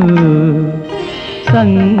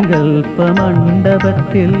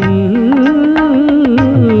 സങ്കൽപ്പമണ്ഡപത്തിൽ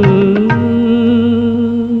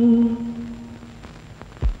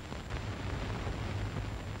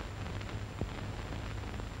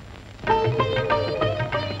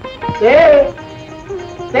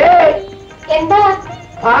എന്താ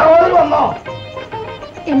ഭാഗവതർ വന്നോ?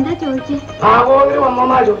 എന്താ ചോദിച്ചേ? ഭാഗവതർ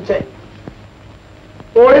വന്നോന്നാ ചോദിച്ചേ.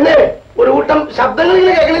 ഓടിനെ ഒരു കൂട്ടം ശബ്ദങ്ങൾ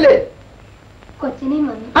ഇങ്ങനെ കേൾക്കണില്ലേ? കൊച്ചനെയും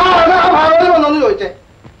വന്നു. ആ ഭാഗവതർ വന്നോന്ന് ചോദിച്ചേ.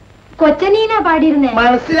 കൊച്ചനീനാ പാടിയിരുന്നേ.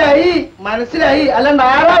 മനസ്സിലായി മനസ്സിലായി. അല്ലാണ്ട്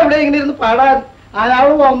ആരാ ഇവിടെ ഇങ്ങനെ ഇരുന്ന് പാടാൻ?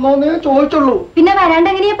 അയാള് വന്നോന്ന് ചോദിച്ചുള്ളൂ. പിന്നെ വരാണ്ട്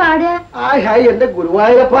എങ്ങനെയാ പാടുക? ഹായ് ഹായ് എന്റെ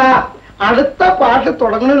ഗുരുവായൂരപ്പാ, അടുത്ത പാട്ട്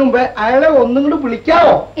തുടങ്ങുന്നതിന് മുമ്പേ അയാളെ ഒന്നും കൂടി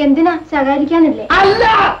വിളിക്കാവോ? എന്തിനാ? ശകാരിക്കാനല്ലേ? അല്ല,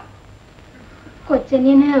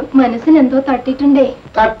 കൊച്ചനീന് മനസ്സിനെന്തോ തട്ടിട്ടുണ്ടേ.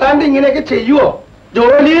 തട്ടാണ്ട് ഇങ്ങനെയൊക്കെ ചെയ്യുവോ?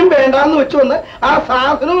 ജോലിയും വേണ്ടാന്ന് വെച്ചു വന്ന് ആ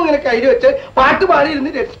സാധനവും ഇങ്ങനെ കയ്യിൽ വെച്ച് പാട്ട്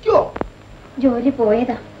പാടിയിരുന്ന് രസിക്കുവോ? ജോലി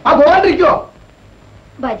പോയതാ. ആ പോകാണ്ടിരിക്കുവോ?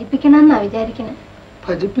 ഭജിപ്പിക്കണമെന്നാ വിചാരിക്കണേ.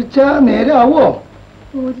 ഭജിപ്പിച്ച നേരെ ആവോ?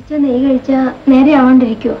 പൂജിച്ച നെയ് കഴിച്ചാ നേരെ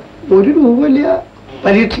ആവാണ്ടിരിക്കുവോ? ഒരു രൂപയില്ല,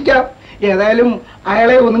 പരീക്ഷിക്കാം. ഏതായാലും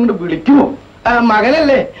അയാളെ ഒന്നും കൂടി വിളിക്കുമോ?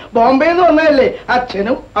 മകനല്ലേ, ബോംബെന്ന് വന്നതല്ലേ,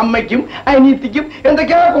 അച്ഛനും അമ്മയ്ക്കും അനിയത്തിക്കും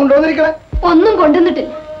എന്തൊക്കെയാ കൊണ്ടുവന്നിരിക്കണേ? ഒന്നും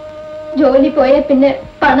കൊണ്ടുവന്നിട്ടില്ല. ജോലി പോയ പിന്നെ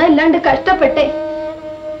പണം ഇല്ലാണ്ട് കഷ്ടപ്പെട്ടെ.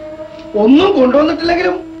 ഒന്നും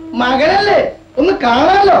കൊണ്ടുവന്നിട്ടില്ലെങ്കിലും മകനല്ലേ, ഒന്ന്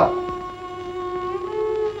കാണാലോ.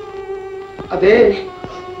 അതെ,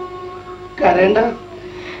 കരയണ്ട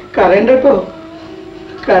കരയണ്ട കേട്ടോ.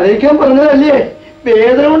 കരയിക്കാൻ പറഞ്ഞതല്ലേ,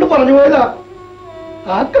 വേദന കൊണ്ട് പറഞ്ഞു പോയതാ.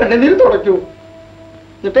 ആ കണ്ണുനീര് തുടയ്ക്കൂ.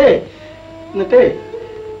 എന്നിട്ടേ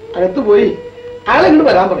അകത്ത് പോയി ആളെങ്ങോട്ട്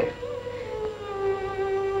വരാൻ പറയും.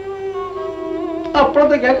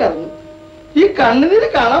 അപ്പുറത്തേക്കാ കറങ്ങു. ഈ കണ്ണുനീര്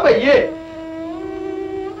കാണാൻ വയ്യേ.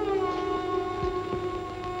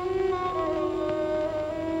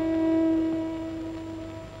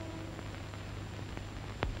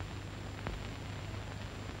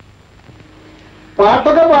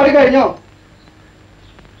 പാട്ടൊക്കെ പാടി കഴിഞ്ഞോ?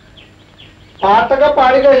 പാട്ടൊക്കെ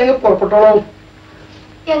പാടി കഴിഞ്ഞെങ്കിൽ പുറപ്പെട്ടോളൂ.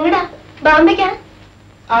 എങ്ങടാ? ബാമ്പയ്ക്കാ?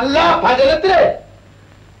 അല്ല, ഭജനത്തില്.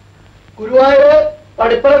 ഗുരുവായൂര്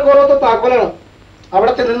പടിപ്പലക്കോറത്ത് താക്കോലാണ്.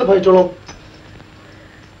 അവിടെ ചെന്ന് ഭജിച്ചോളൂ.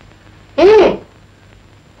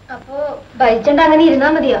 അപ്പോ ഭജിച്ചണ്ട അങ്ങനെ ഇരുന്നാ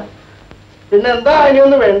മതിയോ? പിന്നെ എന്താ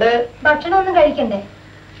അതിനൊന്നും വേണ്ടേ? ഭക്ഷണം ഒന്നും കഴിക്കണ്ടേ?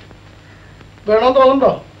 വേണോന്ന്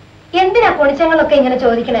തോന്നുന്നുണ്ടോ? എന്തിനാ പൊണിച്ചങ്ങളൊക്കെ ഇങ്ങനെ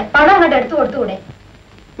ചോദിക്കണേ? പണം അങ്ങോട്ട് എടുത്തു കൊടുത്തുകൂടെ?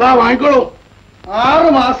 വാങ്ങിക്കോളൂ. 6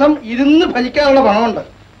 മാസം ഇരുന്ന് ഭജിക്കാനുള്ള പണമുണ്ട്.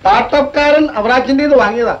 പാട്ടക്കാരൻ അവരാജിന്റെ ഇത്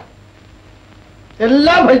വാങ്ങിയതാ.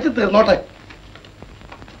 എല്ലാം ഭജിച്ച് തീർന്നോട്ടെ.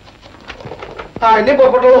 ഇനി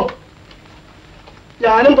പുറപ്പെട്ടോളൂ.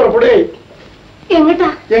 ഞാനും പുറപ്പെടുകയായി. എങ്ങട്ടാ?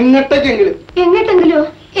 എങ്ങോട്ടേക്കെങ്കിലും. എങ്ങോട്ടെങ്കിലോ?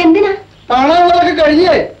 എന്തിനാ? പണമുള്ളതൊക്കെ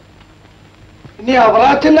കഴിഞ്ഞേ. ഇനി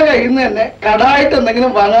അവറാച്ചന്റെ കയ്യിൽ നിന്ന് തന്നെ കടായിട്ട്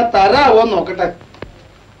എന്തെങ്കിലും വാങ്ങാൻ തരാവോ നോക്കട്ടെ.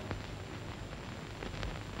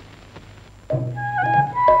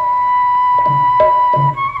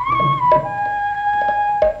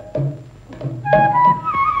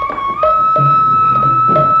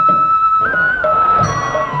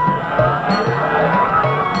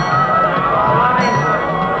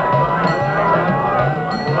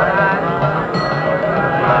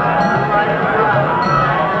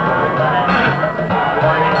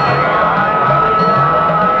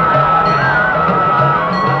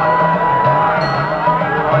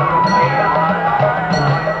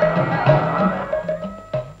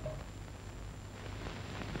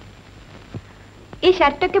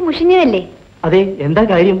 ഷർട്ടൊക്കെ മുഷിഞ്ഞതല്ലേ? അതെ, എന്താ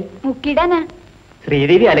കാര്യം? മുക്കിടാനാ.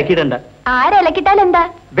 ശ്രീദേവി അലക്കിടണ്ട. ആരലക്കിട്ടാലെന്താ?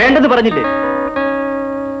 വേണ്ടെന്ന് പറഞ്ഞില്ലേ?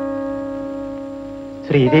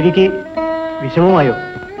 ശ്രീദേവിക്ക് വിഷമമായോ?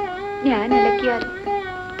 ഞാൻ അലക്കിയാൽ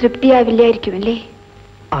തൃപ്തിയാവില്ലായിരിക്കും അല്ലേ?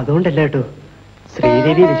 അതുകൊണ്ടല്ല കേട്ടോ,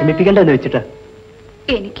 ശ്രീദേവിയെ വിഷമിപ്പിക്കണ്ടെന്ന് വെച്ചിട്ടാ.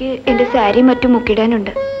 എനിക്ക് എന്റെ സാരി മറ്റും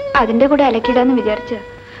മുക്കിടാനുണ്ട്. അതിന്റെ കൂടെ അലക്കിടാന്ന് വിചാരിച്ച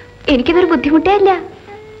എനിക്കിതൊരു ബുദ്ധിമുട്ടേ ഇല്ല.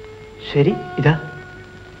 ശരി, ഇതാ.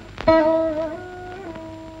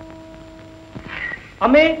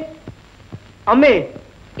 അമ്മേ, അമ്മേ.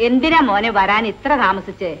 എന്തിനാ മോനെ വരാൻ ഇത്ര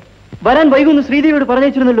താമസിച്ചേ? വരാൻ വൈകുന്നു ശ്രീദേവിയോട്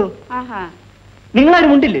പറഞ്ഞിരുന്നല്ലോ. ആഹാ,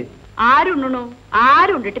 നിങ്ങളാരും ഉണ്ടില്ലേ? ആരുണ്ണു?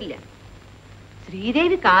 ആരും ഉണ്ടിട്ടില്ല.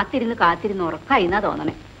 ശ്രീദേവി കാത്തിരുന്ന് കാത്തിരുന്ന് ഉറക്കായിന്നാ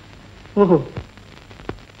തോന്നണേ. ഓഹോ,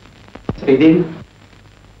 ശ്രീദേവി.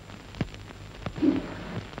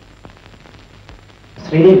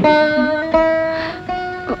 ശ്രീദേവി,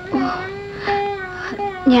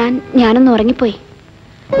 ഞാനൊന്ന് ഉറങ്ങിപ്പോയി.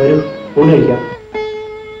 ഒരു ഊണ് കഴിക്കാം.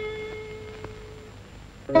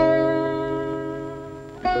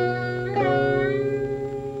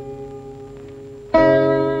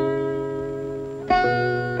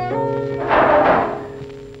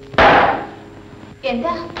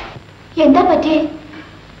 എന്താ പറ്റിയേ?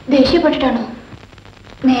 ദേഷ്യപ്പെട്ടിട്ടാണോ?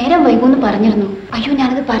 നേരം വൈകുമെന്ന് പറഞ്ഞിരുന്നു. അയ്യോ,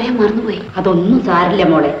 ഞാനത് പറയാൻ മറന്നുപോയി. അതൊന്നും സാരില്ല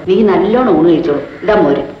മോളെ, നീ നല്ലോണം ഊണ് കഴിച്ചോളൂ. ഇതാ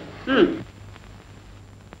മോര്.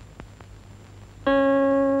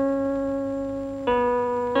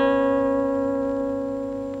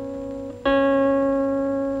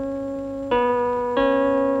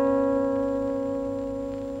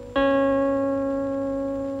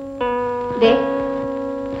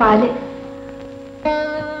 പാല്.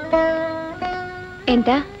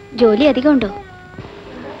 എന്താ ജോലി അധികം ഉണ്ടോ?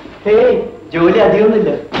 ജോലി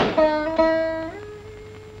അധികമൊന്നുമില്ല.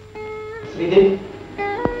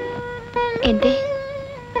 എന്തേ?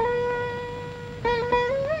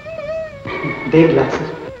 ഗ്ലാസ്.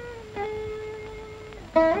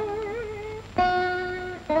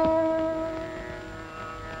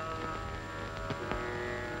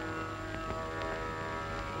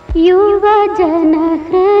 യുവജന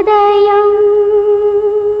ഹൃദയം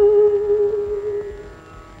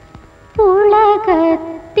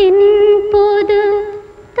പുളകത്തിൻ പുതു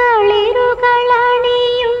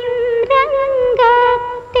തളിരുകളണിയും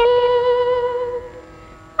രംഗത്തിൽ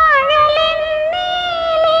അഴലിൻ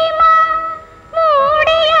നീലിമ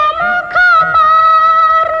മൂടിയ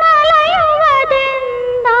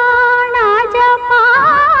മുഖമാർന്നലയുവതെന്താണ്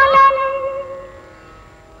അജപാലൻ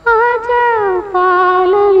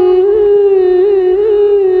അജപാലൻ.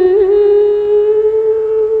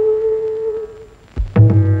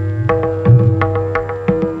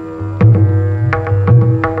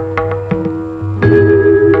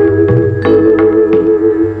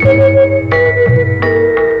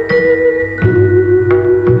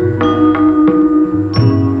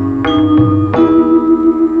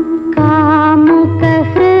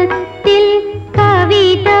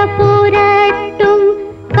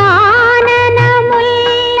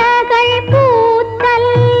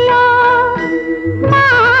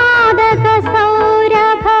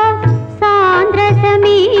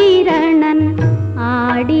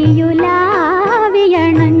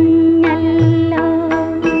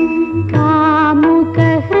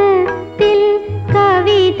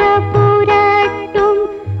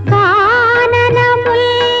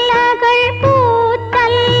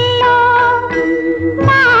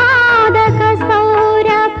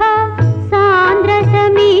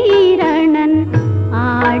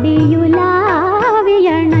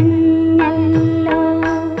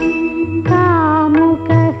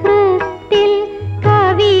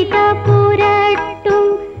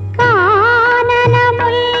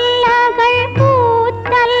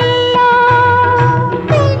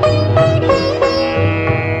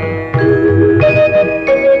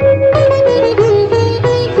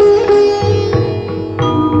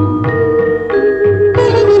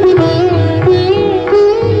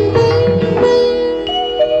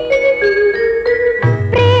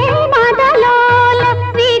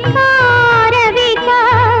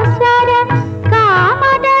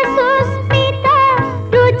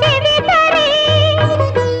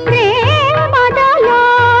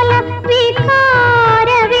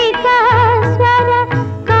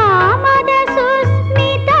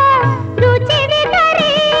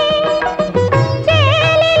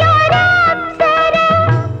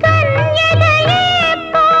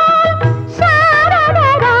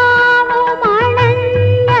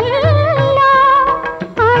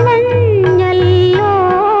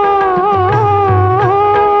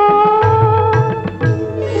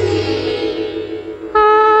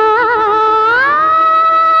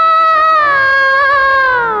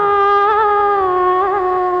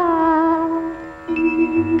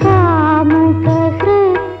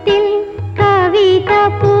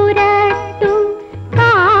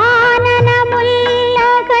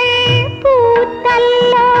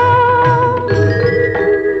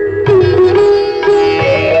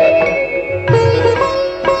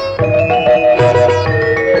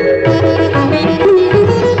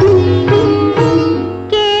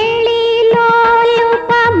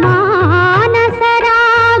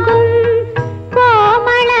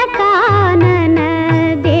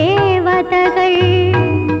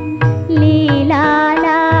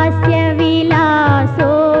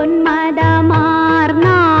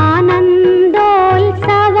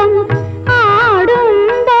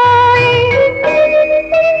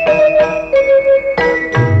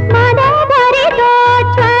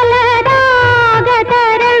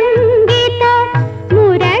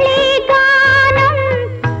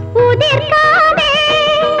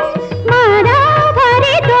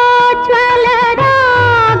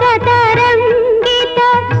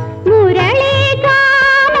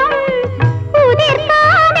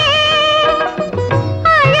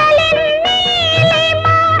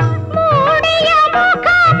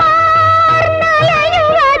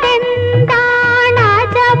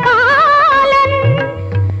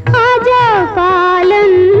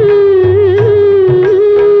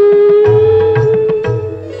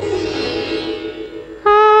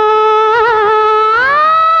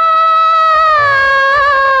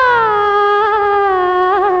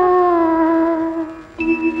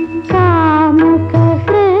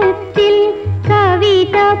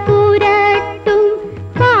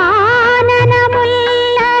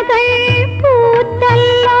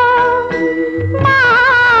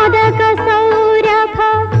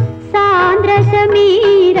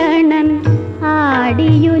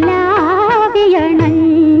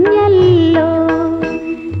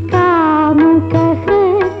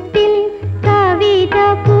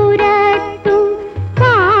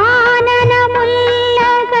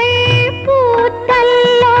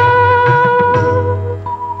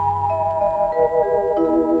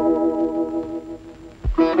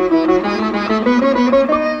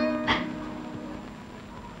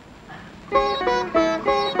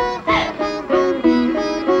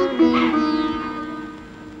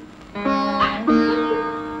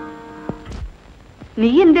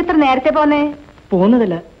 എന്തെത്ര നേരത്തെ പോന്നേ?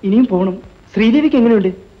 പോകുന്നതല്ല, ഇനിയും പോകണം. ശ്രീദേവിക്ക്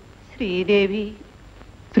എങ്ങനെയുണ്ട്?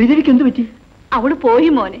 ശ്രീദേവിക്ക് എന്ത് പറ്റി? അവള് പോയി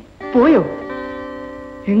മോനെ. പോയോ?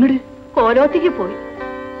 എങ്ങട്? കോലോത്തേക്ക് പോയി.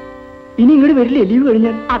 ഇനി ഇങ്ങോട്ട് വരില്ലേ ലീവ്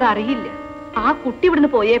കഴിഞ്ഞാൽ? അതറിയില്ല. ആ കുട്ടി ഇവിടുന്ന്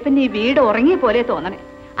പോയപ്പന്നെ ഈ വീട് ഉറങ്ങിയ പോലെ തോന്നണേ.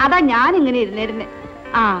 അതാ ഞാൻ ഇങ്ങനെ ഇരുന്നിരുന്നേ.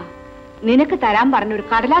 ആ, നിനക്ക് തരാൻ പറഞ്ഞൊരു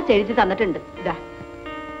കടലാസ് എഴുതി തന്നിട്ടുണ്ട്. ഇതാ.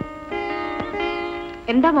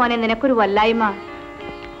 എന്താ മോനെ നിനക്കൊരു വല്ലായ്മ?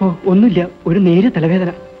 ഓ, ഒന്നുമില്ല, ഒരു നേരെ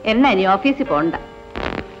തലവേദന. എന്നാ ഇനി ഓഫീസിൽ പോണ്ട.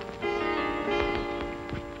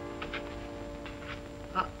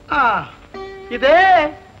 ഇതേ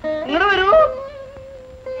ഇങ്ങോട്ട് വരൂ.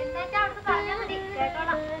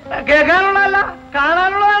 കേൾക്കാനുള്ളതല്ല,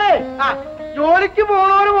 കാണാനുള്ളതാണ്. ജോലിക്ക്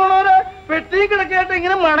പോണോര് പെട്ടി കിടക്കായിട്ട്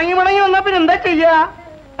ഇങ്ങനെ മടങ്ങി വന്നാ പിന്നെ എന്താ ചെയ്യാ?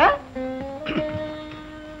 ആ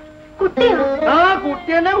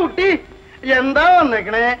കുട്ടി തന്നെ കുട്ടി. എന്താ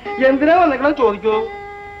വന്നേക്കണേ, എന്തിനാ വന്നേക്കണേ ചോദിക്കൂ.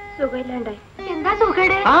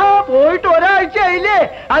 ആ പോയിട്ട് ഒരാഴ്ച ആയില്ലേ,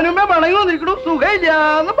 അതിനുമ്പേ മടങ്ങി വന്നിരിക്കണു.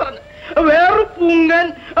 സുഖമില്ലാന്ന് പറഞ്ഞു. വേറൊരു പുങ്കൻ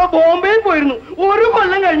ബോംബെയിൽ പോയിരുന്നു, 1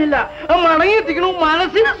 കൊല്ലം കഴിഞ്ഞില്ല, മടങ്ങി എത്തിക്കണു.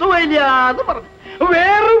 മനസ്സിന് സുഖമില്ലാന്ന് പറഞ്ഞു.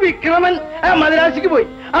 വേറൊരു വിക്രമൻ മദ്രാസിക്ക് പോയി,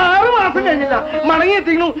 6 മാസം കഴിഞ്ഞില്ല, മടങ്ങി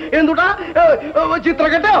എത്തിക്കണു. എന്തുട്ടാ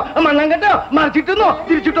ചിത്രക്കെട്ടോ മണ്ണൻകെട്ടോ മറിച്ചിട്ടെന്നോ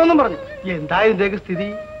തിരിച്ചിട്ടോന്നും പറഞ്ഞു. എന്താ ഇതിന്റെയൊക്കെ സ്ഥിതി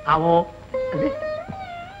ആവോ?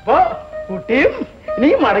 അപ്പൊ കുട്ടിയും ഇനി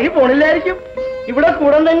മടങ്ങി പോണില്ലായിരിക്കും, ഇവിടെ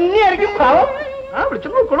കൂടെ തന്നെയായിരിക്കും ഭാവം. ആ വിളിച്ചു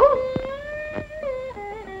നോക്കണു.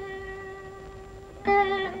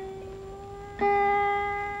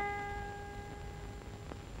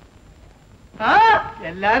 ആ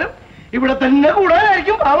എല്ലാരും ഇവിടെ തന്നെ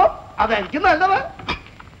കൂടാനായിരിക്കും ഭാവം. അതായിരിക്കും നല്ലത്.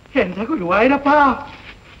 എന്റെ ഗുരുവായൂരപ്പാ.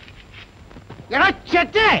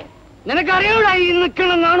 നിനക്കറിയൂടാ ഈ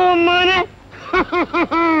നിൽക്കണെന്നാണോ അമ്മാനെ?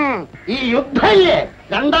 ഈ യുദ്ധല്ലേ,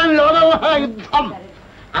 2ാം ലോകമഹായുദ്ധം,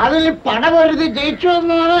 അതിൽ പടപൊരുതി ജയിച്ചു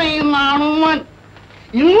എന്നാണ് ഈ നാണുമ്മൻ.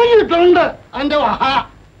 ഇന്നും കിട്ടുന്നുണ്ട് അതിന്റെ വഹ.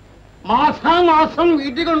 മാസാമാസം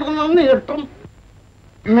വീട്ടിൽ കൊണ്ടുവന്ന് കിട്ടും.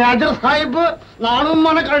 മേജർ സാഹിബ്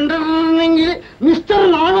നാണുമ്മനെ കണ്ടിരുന്നെങ്കിൽ മിസ്റ്റർ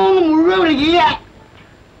നാണുന്ന് മുഴുവൻ വിളിക്കുക.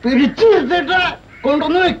 പിടിച്ചു നിർത്തിട്ട്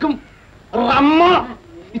കൊണ്ടുവന്ന് വെക്കും. റമ്മ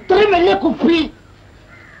ഇത്രയും വലിയ കുപ്പി,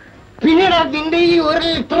 പിന്നീട് നിന്റെ ഈ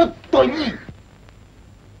 1 ലിറ്റർ തൊലി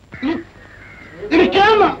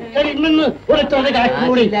ഇരിക്കാമോ? ഇന്ന് ഒരു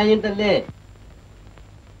കാശില്ലേ?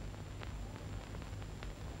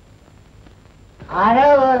 ആരാ?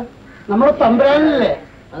 നമ്മുടെ തമ്പുരാനല്ലേ,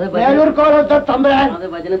 വേലൂർ കോലത്തെ തമ്പുരാൻ.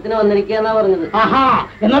 ഭജനത്തിന് വന്നിരിക്കാന്നാ പറഞ്ഞത്. ആഹാ,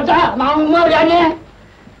 എന്നിട്ടാ നാണുമാനെ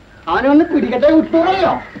അവനൊന്ന് പിടിക്കട്ടെ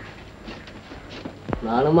വിട്ടുകളയോ?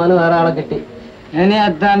 നാണുമാന് വേറെ ആളെ കിട്ടി. ഇനി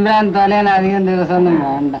തമ്പുരാൻ തലേൻ അധികം ദിവസമൊന്നും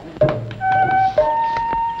വേണ്ട.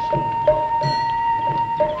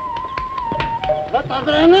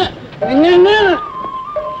 തമ്പുരാന് നിന്നെ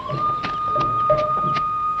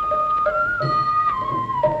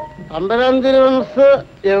തമ്പുരാൻ തിരുവനസ്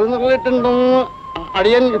എഴുന്നള്ളിട്ടുണ്ടെന്ന്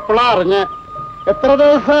അടിയൻ ഇപ്പോഴാ അറിഞ്ഞ്. എത്ര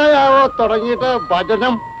ദിവസമായാവോ തുടങ്ങിയിട്ട്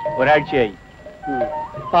ഭജനം? ഒരാഴ്ചയായി.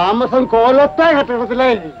 താമസം കോലത്തെ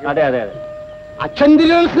കെട്ടിടത്തിലായിരിക്കും. അതെ അതെ അതെ. അച്ഛൻ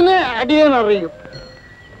തിരുവനസിനെ അടിയൻ അറിയും.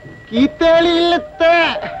 കീത്തേളിയിലത്തെ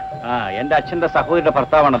എന്റെ അച്ഛന്റെ സഹോദരിയുടെ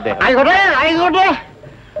ഭർത്താവാണ് അദ്ദേഹം. ആയിക്കോട്ടെ ആയിക്കോട്ടെ,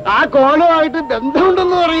 ആ കോലമായിട്ട്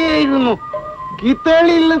ബന്ധമുണ്ടെന്ന് പറയുകയായിരുന്നു.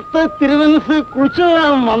 കീത്തേളിയിലത്തെ തിരുവനസ് കുളിച്ചു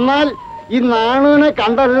വന്നാൽ ഈ നാണുവിനെ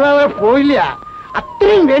കണ്ടല്ലാതെ പോയില്ല.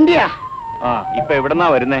 അത്രയും വേണ്ടിയാ. ഇപ്പൊ എവിടെന്നാ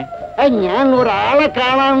വരുന്നേ? ഞാൻ ഒരാളെ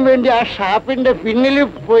കാണാൻ വേണ്ടി ആ ഷാപ്പിന്റെ പിന്നിൽ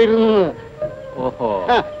പോയിരുന്നു. ഓഹോ.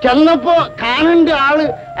 ചെന്നപ്പോ കാണേണ്ട ആള്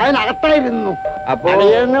അതിനകത്തായിരുന്നു. അപ്പൊ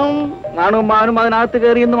നാണും മാനും അതിനകത്ത്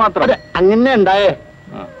കയറിയെന്ന് മാത്രം. അങ്ങനെ ഉണ്ടായേ.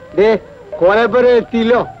 ദേ കോലപ്പുര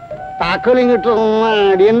എത്തിയില്ലോ, താക്കോലും കിട്ടുന്ന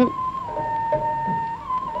അടിയൻ.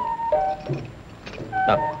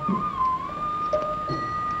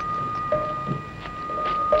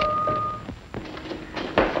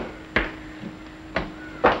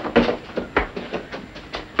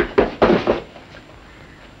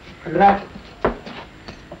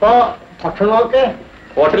 അപ്പൊ ഭക്ഷണമൊക്കെ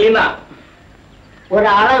ഹോട്ടലിൽ നിന്നാ?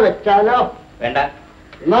 ഒരാളെ വെച്ചാലോ? വേണ്ട.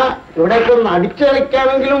 എന്നാ ഇവിടേക്ക് ഒന്ന് അടിച്ചു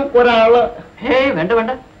കളിക്കാണെങ്കിലും ഒരാള്. വേണ്ട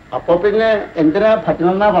വേണ്ട. അപ്പൊ പിന്നെ എന്തിനാ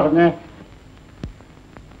ഭക്ഷണം എന്നാ പറഞ്ഞേ?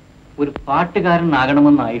 ഒരു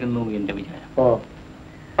പാട്ടുകാരനാകണമെന്നായിരുന്നു എന്റെ വിചാരം. ഓ,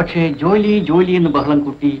 പക്ഷേ ജോലി ജോലി എന്ന് ബഹളം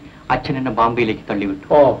കൂട്ടി അച്ഛൻ എന്നെ ബാംബെയിലേക്ക് തള്ളിവിട്ടു.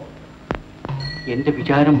 ഓ, എന്റെ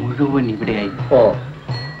വിചാരം മുഴുവൻ ഇവിടെയായി. ഓ,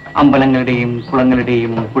 അമ്പലങ്ങളുടെയും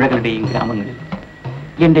കുളങ്ങളുടെയും പുഴകളുടെയും ഗ്രാമങ്ങളിൽ,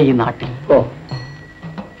 എന്റെ ഈ നാട്ടിൽ. ഓ,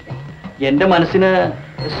 എന്റെ മനസ്സിന്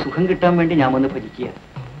സുഖം കിട്ടാൻ വേണ്ടി ഞാൻ വന്ന് ഭരിക്കുക.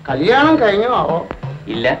 കല്യാണം കഴിഞ്ഞോ ആവോ?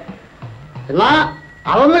 ഇല്ല. എന്നാ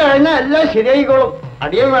അതൊന്ന് കഴിഞ്ഞാൽ എല്ലാം ശരിയായിക്കോളും.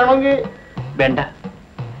 അടിയൻ വേണമെങ്കിൽ. വേണ്ട.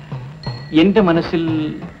 എന്റെ മനസ്സിൽ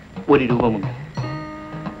ഒരു രൂപമുണ്ട്,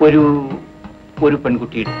 ഒരു ഒരു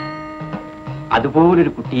പെൺകുട്ടിയുടെ.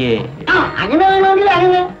 അതുപോലൊരു കുട്ടിയെ അങ്ങനെ വേണമെങ്കിൽ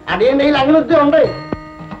അങ്ങനെ അടിയണ്ടെങ്കിൽ അങ്ങനെ ഉണ്ട്.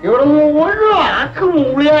 ഇവിടെ നിന്ന് ഒരു ആക്ക്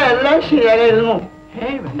മൂളിയ എല്ലാം ശരിയായിരുന്നു.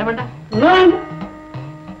 വേണ്ട വേണ്ട,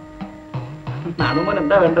 നാണുമോൻ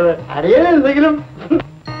എന്താ വേണ്ടത്? അടിയൻ എന്തെങ്കിലും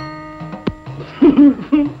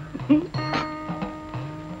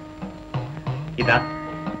ഇതാ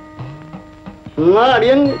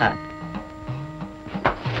അടിയൻ.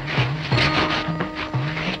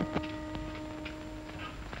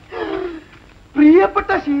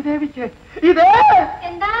 പ്രിയപ്പെട്ട ശ്രീദേവിക്ക്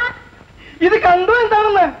ഇത് കണ്ടു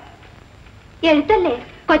എന്താണെന്ന്? എഴുത്തല്ലേ?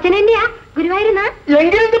 കൊച്ചനെന്റെയാ? ഗുരുവായൂരുന്നാ?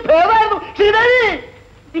 എങ്കിലും ഇത് ഭേദമായിരുന്നു ശ്രീദേവി.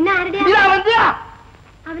 പിന്നെ ആരുടെയാ? ഇത് അവന്റെയാ.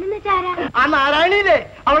 അവനെന്ന് വെച്ചാരാ? ആ നാരായണിയില്ലേ,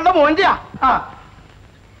 അവളുടെ മോന്റെയാ.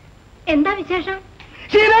 എന്താ വിശേഷം?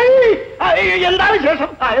 ശ്രീദേവി എന്താ വിശേഷം?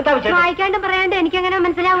 എന്താ വിശേഷം? വായിക്കാണ്ടും പറയാണ്ട് എനിക്കെങ്ങനെ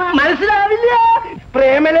മനസ്സിലാവുക? മനസ്സിലാവില്ല.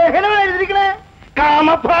 പ്രേമലേഖനം എഴുതിയിരിക്കണേ,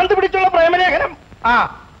 കാമഭ്രാന്ത് പിടിച്ചുള്ള പ്രേമലേഖനം.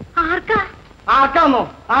 ആർക്കാ? ആർക്കാന്നോ?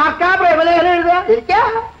 ആർക്കാ പ്രേമലേഖനം എഴുതുക? എനിക്കാ.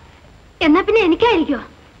 എന്നാ പിന്നെ എനിക്കായിരിക്കോ?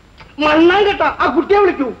 മണ്ണാൻ കേട്ടാ ആ കുട്ടിയെ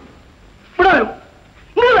വിളിക്കൂ. ഇവിടെ വരും.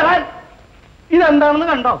 ഇങ്ങനെ വരാൻ. ഇതെന്താണെന്ന്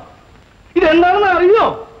കണ്ടോ? ഇതെന്താണെന്ന് അറിയോ?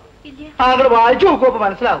 അങ്ങോട്ട് വായിച്ചു നോക്കൂ, അപ്പൊ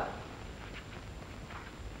മനസ്സിലാവും.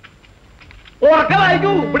 ഉറക്കെ വായിക്കൂ,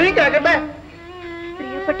 ഇവിടെയും കേക്കട്ടെ.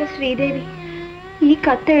 പ്രിയപ്പെട്ട ശ്രീദേവി, ഈ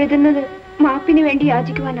കത്ത് എഴുതുന്നത് മാപ്പിന് വേണ്ടി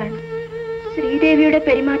യാചിക്കുവാനാണ്. ശ്രീദേവിയുടെ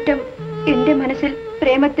പെരുമാറ്റം എന്റെ മനസ്സിൽ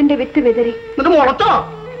പ്രേമത്തിന്റെ വിത്ത് വിതറി. മുളച്ചോ?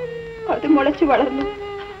 അത് മുളച്ചു വളർന്നു.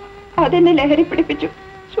 അതെന്നെ ലഹരി പിടിപ്പിച്ചു,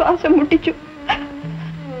 ശ്വാസം മുട്ടിച്ചു.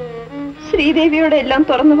 ശ്രീദേവിയോടെ എല്ലാം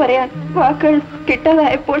തുറന്നു പറയാൻ വാക്കുകൾ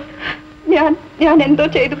കിട്ടാതായപ്പോൾ ഞാൻ എന്തോ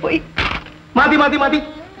ചെയ്തു പോയി. മതി മതി മതി.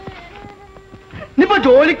 ഇനിയിപ്പോ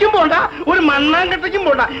ജോലിക്കും പോണ്ട, ഒരു മണ്ണാങ്കട്ടയ്ക്കും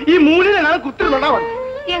പോണ്ട. ഈ മൂലിനാണ് കുത്തിരുന്നുണ്ടാ മതി.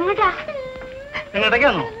 എങ്ങോട്ടാ?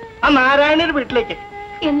 എങ്ങോട്ടേക്കാണോ? ആ നാരായണയുടെ വീട്ടിലേക്ക്.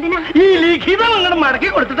 എന്തിനാ? ഈ ലിഖിതം അങ്ങോട്ട് മടക്കി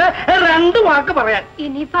കൊടുത്തിട്ട് 2 വാക്ക് പറയാൻ.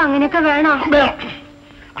 ഇനിയിപ്പോ അങ്ങനെയൊക്കെ വേണോ? വേണം.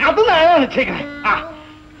 അത് ഞാനാണ് ചെയ്യണേ.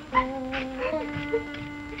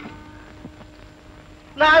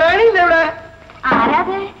 നാരായണി ഇല്ല ഇവിടെ?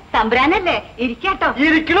 ആരാത്? തമ്പുരാനല്ലേ? ഇരിക്കാട്ടോ.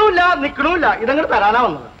 ഇരിക്കണമില്ല നിക്കണമില്ല. ഇതങ്ങോട്ട് തരാനാ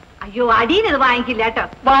വന്നത്. അയ്യോ, അടിയനത് വാങ്ങിക്കില്ല കേട്ടോ.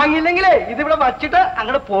 വാങ്ങിയില്ലെങ്കിലേ ഇതിവിടെ വച്ചിട്ട്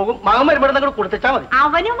അങ്ങോട്ട് പോകും. മകൻ വരുമ്പോൾ അങ്ങോട്ട് കൊടുത്തിച്ചാ മതി.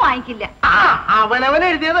 അവനും വാങ്ങിക്കില്ല. അവനവൻ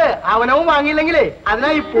എഴുതിയത് അവനവും വാങ്ങിയില്ലെങ്കിലേ അതിനാ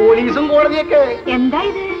ഈ പോലീസും കോടതിയൊക്കെ. എന്താ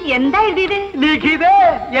ഇത്? എന്താ എഴുതിയത്? ലിഖിതേ,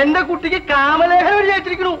 എന്റെ കുട്ടിക്ക് കാമലേഖനം എഴുതി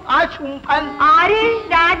വെച്ചിരിക്കണു. ആ ശുംഭൻ. ആര്?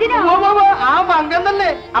 രാജനോ? ആ മങ്കൻ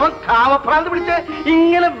തന്നെ. അവൻ കാമഭ്രാന്ത് പിടിച്ച്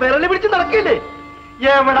ഇങ്ങനെ വിരല് പിടിച്ച് നടക്കില്ലേ?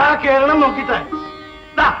 എവിടാ കേരളം നോക്കിട്ട്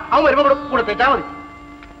അവൻ വരുമ്പോ കൂടെ കൊടുത്തേച്ചാ മതി.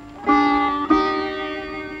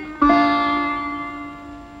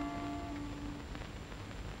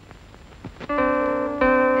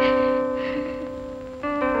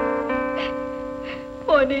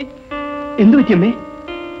 എന്തു പറ്റിയമ്മേ?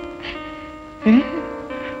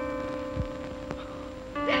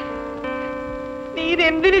 നീ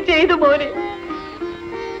ഇതെന്തിനു ചെയ്തു മോനെ?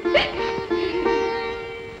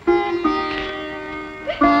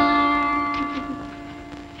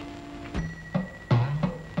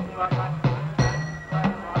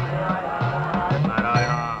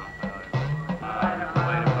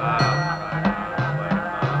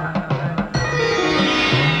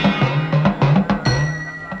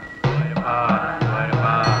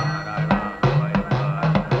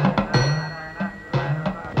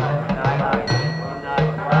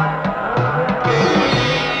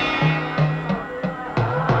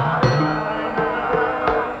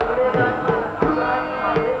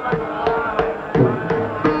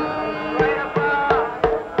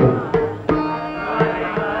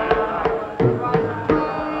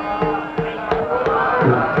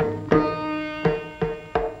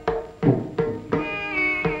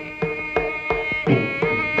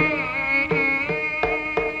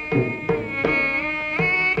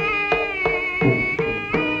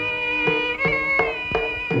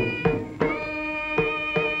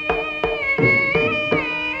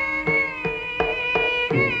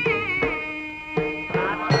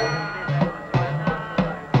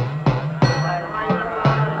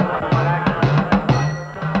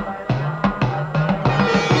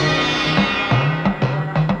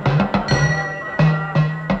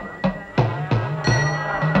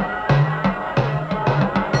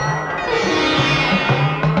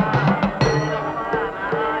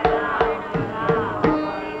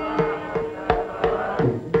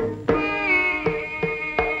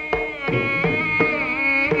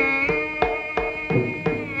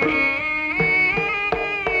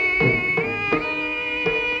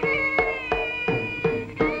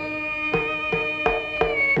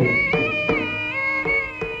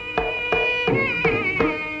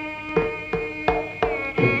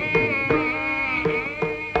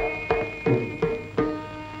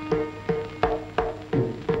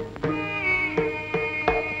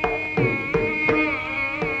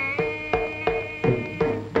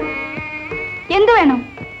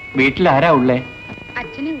 വീട്ടിലാരാ ഉള്ളേ?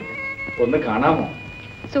 അച്ഛനെ ഒന്ന് കാണാമോ?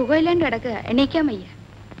 സുഖമില്ലാണ്ട് കിടക്കുക, എണീക്കാൻ വയ്യ.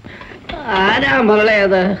 ആരാ മകളെ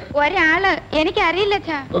അത്? ഒരാള്, എനിക്കറിയില്ല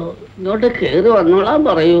അച്ഛാ. ഇങ്ങോട്ട് കേറി വന്നോളാൻ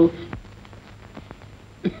പറയൂ.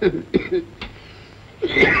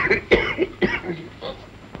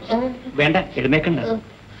 വേണ്ട, എഴുന്നേക്കണ്ട.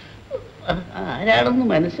 ആരാണെന്ന്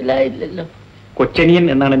മനസ്സിലായില്ലല്ലോ. കൊച്ചനിയൻ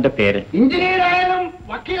എന്നാണ് എന്റെ പേര്. എഞ്ചിനീയർ ആയാലും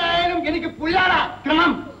വക്കീലായാലും എനിക്ക് പുല്ലാടാ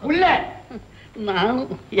ക്രമം. പുല്ല് നാണു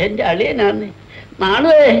എന്റെ അളിയനാന്ന്.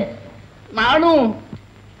 നാണുവേ, നാണു.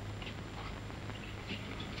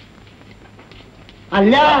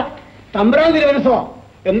 അല്ല, തമ്പ്രാൻ തിരുവനസോ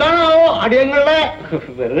എന്താണാവോ അടിയങ്ങളുടെ?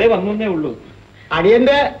 വെറുതെ വന്നേ ഉള്ളൂ.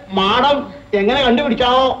 അടിയന്റെ മാടം എങ്ങനെ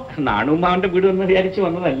കണ്ടുപിടിച്ചാവോ? നാണുമ്മാവന്റെ വീട് എന്ന് വിചാരിച്ച്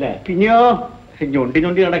വന്നതല്ല. പിന്നെയോ? ഞൊണ്ടി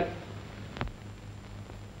ഞൊണ്ടി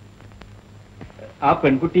ആ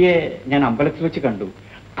പെൺകുട്ടിയെ ഞാൻ അമ്പലത്തിൽ വെച്ച് കണ്ടു.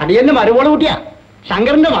 അടിയന്റെ മരുമോള് കുട്ടിയാ,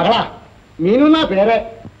 ശങ്കരന്റെ മകളാ, മീനുന്നാ പേര്.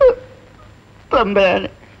 തമ്പേനെ,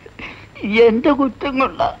 എന്റെ കുറ്റം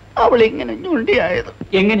കൊണ്ടാ അവളിങ്ങനെ ഞൊണ്ടിയായത്.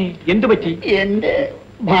 എങ്ങനെ? എന്തു പറ്റി? എന്റെ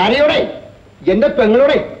ഭാര്യയോടെ എന്റെ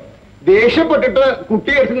പെങ്ങളോടെ ദേഷ്യപ്പെട്ടിട്ട്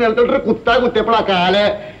കുട്ടി എടുത്ത് നിലത്തോട്ട് കുത്തിയപ്പോഴാ കാല്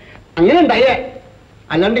അങ്ങനെ ഉണ്ടായേ.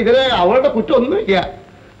 അല്ലാണ്ട് ഇതില് അവളുടെ കുറ്റം ഒന്നുമില്ല.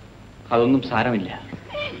 അതൊന്നും സാരമില്ല.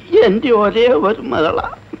 എന്റെ ഒരേ ഒരു മകളാ,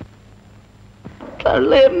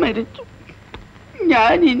 തള്ളയെ മരിച്ചു.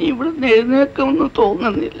 ഞാൻ ഇനി ഇവിടുന്ന് എഴുന്നേക്കുമെന്ന്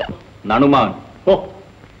തോന്നുന്നില്ല. നാണുമാവൻ, ഓ,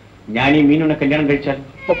 ഞാൻ ഈ മീനുനെ കല്യാണം കഴിച്ചാൽ?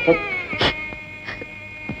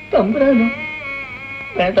 തമ്പുരാനോ?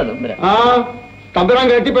 വേണ്ട തമ്പുരാൻ. ആ, തമ്പുരാൻ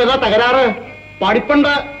കേട്ടിപ്പോ ഏതാ തകരാറ്?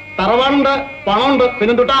 പഠിപ്പുണ്ട്, തറവാടുണ്ട്, പണമുണ്ട്,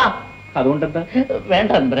 പിന്നെന്തുട്ടാ? അതുകൊണ്ടെന്താ? വേണ്ട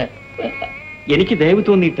തമ്പുരാൻ. എനിക്ക് ദയവ്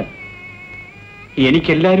തോന്നിയിട്ട.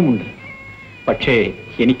 എനിക്കെല്ലാരുമുണ്ട്, പക്ഷേ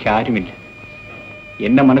എനിക്കാരുമില്ല.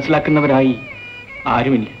 എന്നെ മനസ്സിലാക്കുന്നവരായി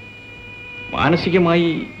ആരുമില്ല. മാനസികമായി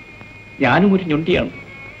ഞാനും ഒരു ഞൊണ്ടിയാണ്,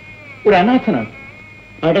 ഒരു അനാഥനാണ്.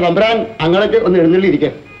 ആട്ടെ തമ്പുരാൻ, അങ്ങോട്ടേക്ക് ഒന്ന്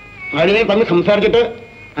എഴുന്നള്ളിയിരിക്കാം. അതിനെ തമ്മിൽ സംസാരിച്ചിട്ട്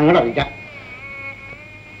അങ്ങോട്ട് അറിയിക്കാം.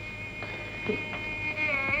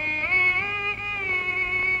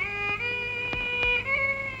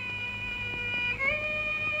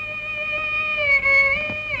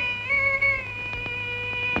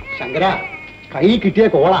 ശങ്കര, കൈ കിട്ടിയ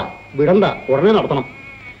കോള വിടണ്ട, ഉടനെ നടത്തണം.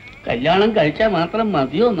 കല്യാണം കഴിച്ചാൽ മാത്രം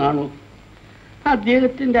മതിയോ നാണു?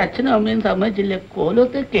 അദ്ദേഹത്തിന്റെ അച്ഛനും അമ്മയും സമ്മതിച്ചില്ല.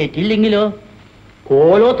 കോലത്തെ കയറ്റിയില്ലെങ്കിലോ?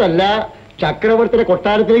 കോലോത്തല്ല, ചക്രവർത്തിയുടെ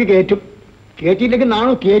കൊട്ടാരത്തിലേക്ക് കയറ്റും. കയറ്റിയില്ലെങ്കിൽ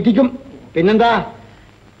നാണു കയറ്റിക്കും. പിന്നെന്താ,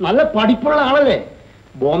 നല്ല പഠിപ്പുള്ള ആളല്ലേ.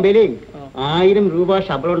 ബോംബെയിലേ 1000 രൂപ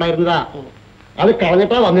ശമ്പളം ഉണ്ടായിരുന്നതാ, അത്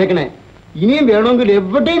കളഞ്ഞിട്ടാ വന്നേക്കണേ. ഇനിയും വേണമെങ്കിൽ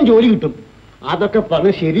എവിടെയും ജോലി കിട്ടും. അതൊക്കെ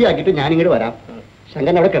പറഞ്ഞ് ശരിയാക്കിയിട്ട് ഞാനിങ്ങോട്ട് വരാം.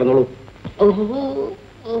 ശങ്കരൻ അവിടെ കിടന്നോളൂ.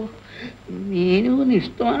 മീനുവിന്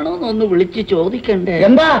ഇഷ്ടമാണോ എന്നൊന്ന് വിളിച്ച് ചോദിക്കണ്ടേ?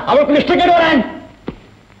 എന്താ അവൾക്ക് ഇഷ്ടക്കേട് വരാൻ?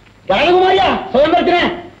 രാജകുമാരിയാ സ്വയംവരത്തിന്?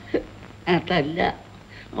 അതല്ല,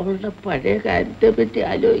 അവളുടെ പഴയ കാര്യത്തെ പറ്റി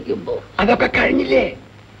ആലോചിക്കുമ്പോ. അതൊക്കെ കഴിഞ്ഞില്ലേ?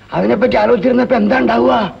 അതിനെപ്പറ്റി ആലോചിച്ചിരുന്നപ്പോ എന്താ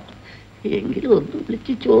ഉണ്ടാവുക? എങ്കിലും ഒന്ന്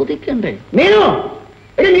വിളിച്ച് ചോദിക്കണ്ടേ? മീനു,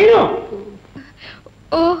 മീനു.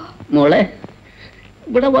 ഓ മോളെ,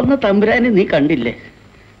 ഇവിടെ വന്ന തമ്പുരാനെ നീ കണ്ടില്ലേ?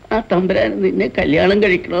 ആ തമ്പുരാന് നിന്നെ കല്യാണം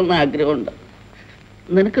കഴിക്കണമെന്ന് ആഗ്രഹമുണ്ട്.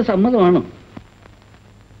 നിനക്ക് സമ്മതമാണോ?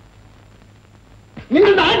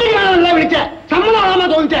 നിന്റെ നാട്ടിലാണല്ല വിളിച്ച, സമ്മതമാണെന്നാ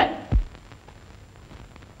തോന്നിച്ചേ.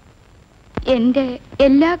 എന്റെ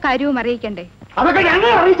എല്ലാ കാര്യവും അറിയിക്കണ്ടേ? അതൊക്കെ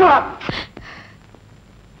ഞങ്ങൾ അറിയിച്ചോളാം.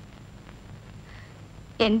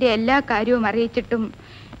 എന്റെ എല്ലാ കാര്യവും അറിയിച്ചിട്ടും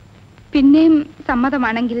പിന്നെയും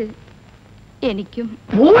സമ്മതമാണെങ്കിൽ എനിക്കും.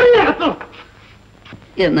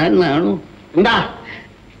 എന്നാൽ നാണു, എന്താ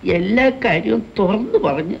എല്ലാ കാര്യവും തുറന്നു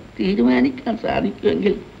പറഞ്ഞ് തീരുമാനിക്കാൻ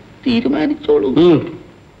സാധിക്കുമെങ്കിൽ തീരുമാനിച്ചോളൂ.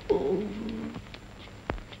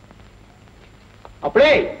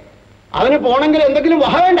 അപ്പഴേ അവന് പോണെങ്കിൽ എന്തെങ്കിലും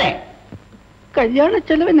വഹ വേണ്ടേ? കല്യാണ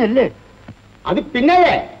ചെലവനല്ലേ? അത്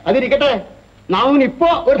പിന്നല്ലേ, അതിരിക്കട്ടെ. നാവിന് ഇപ്പോ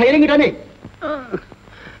ഒരു ധൈര്യം കിട്ടാനേ.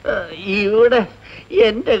 ഇവിടെ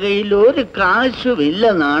എന്റെ കയ്യിൽ ഒരു കാശുമില്ല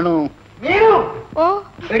നാണു. ഓ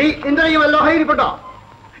എടി, നിന്റെ ഈ വല്ലോ ഹൈരിപ്പെട്ടോ?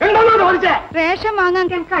 എന്താണോ ചോദിച്ചേ? റേഷൻ വാങ്ങാൻ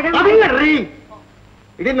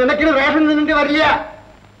ഇടി, നിനക്കിന് റേഷൻ നിന്നിട്ട് വരില്ല.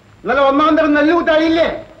 ഇന്നലെ 1-ാം തരം നെല്ല് കുത്തായില്ലേ,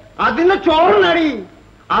 അതിന്റെ ചോറ് നടി.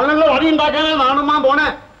 അതിനുള്ള വഴി ഉണ്ടാക്കാനാ നാണുമ്മാൻ പോണേ,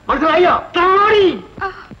 മനസ്സിലായോ? താടി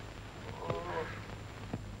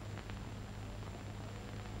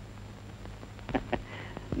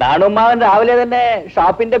നാണുമ്മാവൻ രാവിലെ തന്നെ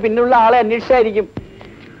ഷാപ്പിന്റെ പിന്നുള്ള ആളെ അന്വേഷിച്ചായിരിക്കും.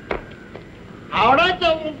 അവിടെ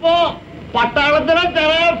ചെന്നപ്പോ പട്ടാളത്തിലെ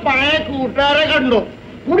ചില പഴയ കൂട്ടുകാരെ കണ്ടു.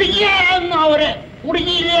 കുടിക്കാന്ന് അവര്,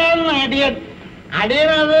 കുടിക്കില്ലാന്ന് അടിയൻ.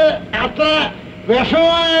 അടിയനത് അത്ര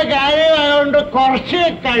വിഷമായ കാര്യമായതുകൊണ്ട് കുറച്ച്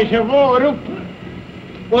കഴിച്ചപ്പോ ഒരു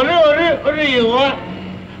ഒരു ഒരു ഒരു യുവ.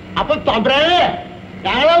 അപ്പൊ തമ്പ്രാനെ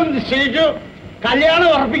ഞങ്ങളെ നിശ്ചയിച്ചു, കല്യാണം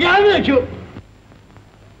ഉറപ്പിക്കാന്ന് വെച്ചു.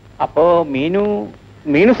 അപ്പോ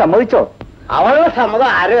മീനു സമ്മതിച്ചോ? അവളുടെ സമ്മതം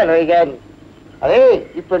ആരും അറിയിക്കാൻ. അതേ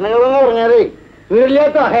ഈ പെണ്ണുങ്ങളെന്ന് പറഞ്ഞാലേ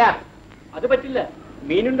വീട്ടിലേത്ത വഹയാ. അത് പറ്റില്ല.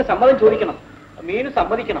 മീനുന്റെ സമ്മതം ചോദിക്കണം. മീനു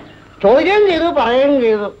സമ്മതിക്കണം. ചോദ്യം ചെയ്തു പറയുകയും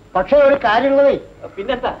ചെയ്തു. പക്ഷെ ഒരു കാര്യമുള്ളതേ,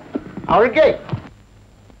 പിന്നെന്താ?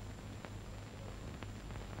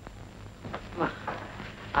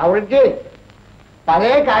 അവൾക്ക് പല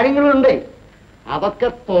കാര്യങ്ങളുണ്ട്. അതൊക്കെ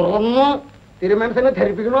തുറന്ന് തിരുമനസിനെ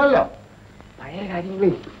ധരിപ്പിക്കണമല്ലോ. പഴയ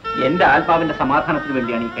കാര്യങ്ങളേ. എന്റെ ആത്മാവിന്റെ സമാധാനത്തിന്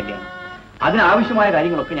വേണ്ടിയാണ് ഈ കല്യാണം. അതിനാവശ്യമായ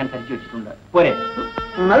കാര്യങ്ങളൊക്കെ ഞാൻ ധരിച്ചു വെച്ചിട്ടുണ്ട്. പോരെ?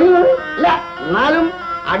 അല്ല, എന്നാലും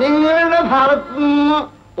അടിങ്ങളുടെ ഭാഗത്തു നിന്ന്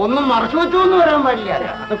ഒന്നും മറച്ചു വെച്ചു എന്ന് വരാൻ പാടില്ല.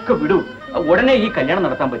 അതൊക്കെ വിടൂ. ഉടനെ ഈ കല്യാണം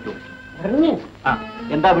നടത്താൻ പറ്റുമോ?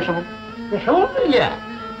 എന്താ വിഷമം? വിഷമമൊന്നുമില്ല.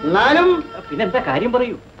 എന്നാലും പിന്നെന്താ കാര്യം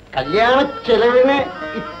പറയൂ. കല്യാണ ചെലവിന്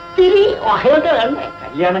ഇത്തിരി വഹയൊക്കെ വേണ്ടേ?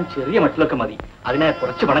 കല്യാണം ചെറിയ മട്ടിലൊക്കെ മതി. അതിനെ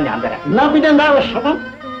കുറച്ച് പണം ഞാൻ തരാം. എന്നാ പിന്നെ എന്താ വിഷമം?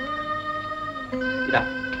 ഇതാ.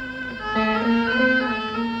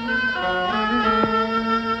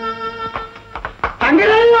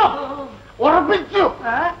 അങ്ങനെയോ ഉറപ്പിച്ചു.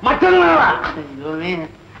 മറ്റൊന്നാളാ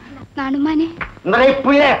നാണുമാനെ, എന്താ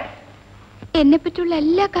ഇപ്പോഴേ എന്നെ പറ്റിയുള്ള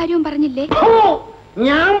എല്ലാ കാര്യവും പറഞ്ഞില്ലേ?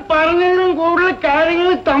 ഞാൻ പറഞ്ഞതിനും കൂടുതൽ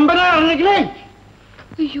കാര്യങ്ങൾ തമ്പന അറിഞ്ഞില്ലേ?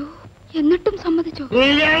 അയ്യോ, എന്നിട്ടും സമ്മതിച്ചോ?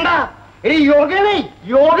 വേണ്ട. ഈ യോഗമേ,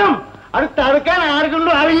 യോഗം അത് തടുക്കാൻ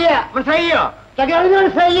ആർക്കൊണ്ടും അറിയില്ല. മനസ്സിലായോ?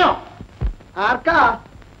 മനസ്സിലായോ? ആർക്കാ?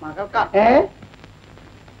 മകൾക്കാ.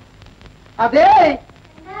 അതെ,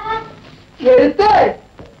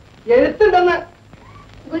 എഴുത്തുണ്ടെന്ന്.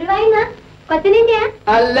 ഗുരുവായൂർ കൊച്ചനിന്റെ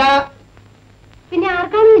അല്ല, പിന്നെ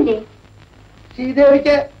ആർക്കാണെന്നില്ലേ?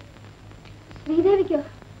 ശ്രീദേവിക്ക്. ശ്രീദേവിക്കോ?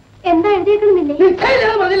 എന്താ എഴുതിയേക്കണമെന്നില്ലേ?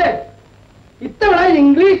 നിശ്ചയില്ലാതെ മതില്ലേ? ഇത്തവണ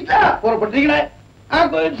ഇംഗ്ലീഷിലാ പുറപ്പെട്ടിരിക്കണേ. ആ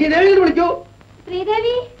ശ്രീദേവി വിളിക്കൂ.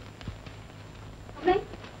 ശ്രീദേവി,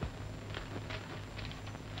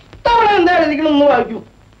 ഇത്തവണ എന്താ എഴുതിക്കണം ഒന്ന് വായിക്കൂ.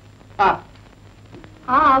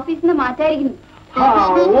 ആ ഓഫീസിൽ നിന്ന് മാറ്റായിരിക്കുന്നു.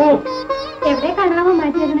 എവിടെ കാണാമോ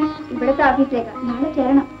മാറ്റിയേക്കണേ? ഇവിടത്തെ ഓഫീസിലേക്കാ. നാളെ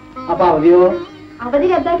ചേരണം. അപ്പൊ അവധിയോ? അവധി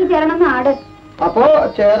റദ്ദാക്കി ചേരണമെന്ന് ആട്. അപ്പോ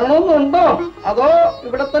ചേരണമെന്നുണ്ടോ? അതോ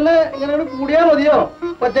ഇവിടെ തന്നെ ഇങ്ങനെ കൂടിയാ മതിയോ?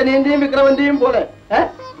 കൊച്ചനിയന്റെയും വിക്രമന്റെയും പോലെ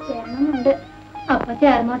ചേരണമെന്നുണ്ട്. അപ്പൊ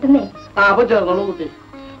ചേർന്നോട്ടെന്നേ. അപ്പൊ ചേർന്നോളൂ കുട്ടി.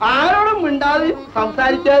 ആരോടും മിണ്ടാതെ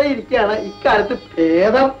സംസാരിക്കാതെ ഇരിക്കുകയാണ് ഇക്കാലത്ത്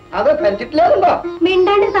ഭേദം. അത് ധരിച്ചിട്ടില്ലാതുണ്ടോ?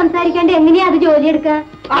 മിണ്ടാണ്ട് സംസാരിക്കാണ്ട് എങ്ങനെയാ അത് ജോലി എടുക്കുക?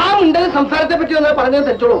 ആ മിണ്ടൽ സംസാരത്തെ പറ്റി ഒന്ന് പറഞ്ഞത്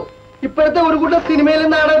തെറ്റുള്ളൂ. ഇപ്പോഴത്തെ ഒരു കൂട്ടം സിനിമയിലും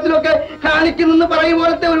നാടകത്തിലും ഒക്കെ കാണിക്കുന്നെന്ന് പറയും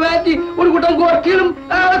പോലത്തെ ഒരു കൂട്ടം ഗോഷ്ഠികളും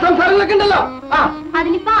സംസാരങ്ങളൊക്കെ ഉണ്ടല്ലോ.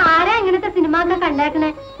 അതിനിപ്പോ ആരാ ഇങ്ങനത്തെ സിനിമ ഒക്കെ കണ്ടേക്കണേ?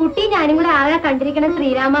 കുട്ടി ഞാനും കൂടെ ആകെ കണ്ടിരിക്കണ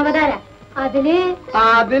ശ്രീരാമാവതാര.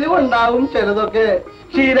 അതിലും ഉണ്ടാവും ചിലതൊക്കെ.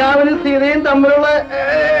 ശ്രീരാമനും സീതയും തമ്മിലുള്ള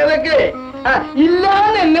ഇതൊക്കെ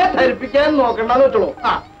ഇല്ലാന്ന് എന്നെ ധരിപ്പിക്കാൻ നോക്കണ്ടെന്ന് വെച്ചോളൂ.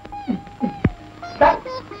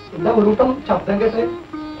 എന്താ ഒരു കൂട്ടം ശബ്ദം കേട്ട്?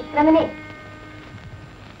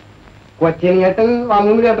 കൊച്ചിയൻ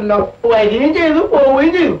വന്നു കേട്ടല്ലോ. വരികയും ചെയ്തു,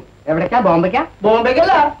 പോവുകയും ചെയ്തു. എവിടേക്കാ? ബോംബെക്കാ?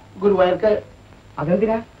 ബോംബെക്കല്ല, ഗുരുവായൂർക്ക്.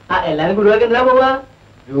 അതെന്തിനാ? എല്ലാരും ഗുരുവായൂർക്ക് എന്തിനാ പോവാ?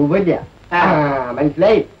 രൂപമില്ല.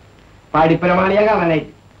 മനസ്സിലായി. പഠിപ്പുരമാളിയെ കാണാനായി.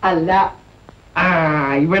 അല്ല,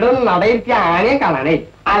 ഇവിടെ നടയിരിക്കുക ആനയെ കാണാനേ.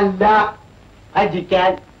 അല്ല,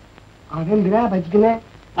 ഭജിക്കാൻ. അതെന്തിനാ ഭജിക്കുന്നേ?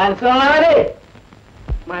 മനസ്സിലാണേ.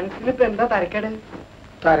 മനസ്സിലിപ്പോ എന്താ തരക്കേട്?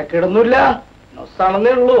 തരക്കേടൊന്നുമില്ല,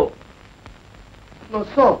 നൊസ്സാണെന്നേ ഉള്ളൂ.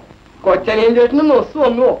 നൊസ്സോ? കൊച്ചനിയൻ ചേട്ടന് നൊസ്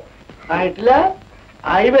വന്നുവോ? ആയിട്ടില്ല,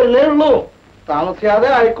 ആയി വരുന്നേ ഉള്ളൂ. താമസിയാതെ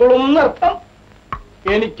ആയിക്കോളും എന്നർത്ഥം.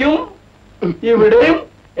 എനിക്കും ഇവിടെയും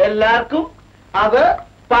എല്ലാവർക്കും അത്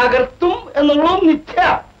പകർത്തും എന്നുള്ളൂ നിശ്ചയ.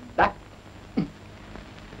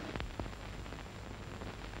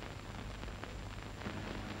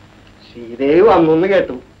 ശ്രീദേവി വന്നു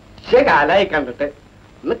കേട്ടു. പക്ഷേ കാലായി കണ്ടിട്ട്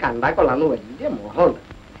ഒന്ന് കണ്ടാ കൊള്ളാന്ന് വലിയ മോഹമുണ്ട്.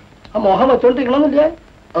 ആ മോഹം വെച്ചോണ്ടിരിക്കണമെന്നില്ലേ?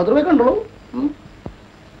 അതൊരു കണ്ടോളൂ.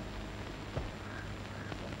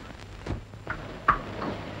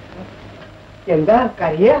 എന്താ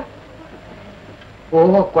കറിയ? ഓ,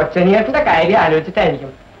 കൊച്ചനിയേട്ടന്റെ കാര്യം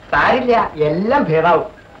ആലോചിച്ചിട്ടായിരിക്കും. സാരില്ല, എല്ലാം ഭേദാവും.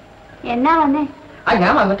 എന്നാ വന്നേ?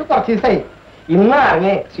 ഞാൻ വന്നിട്ട് കുറച്ച് ദിവസമായി. ഇന്ന്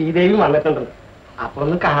അറിഞ്ഞേ ശ്രീദേവി വന്നിട്ടുണ്ട്. അപ്പൊ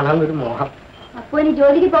ഒന്ന് കാണാന്നൊരു മോഹം. അപ്പൊ ഇനി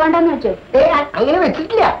ജോലിക്ക് പോകണ്ടെന്ന് വെച്ചോ? അങ്ങനെ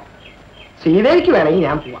വെച്ചിട്ടില്ല. ശ്രീദേവിക്ക് വേണമെങ്കിൽ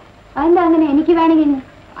ഞാൻ പോവാം. അതെന്താ അങ്ങനെ? എനിക്ക് വേണമെങ്കിൽ.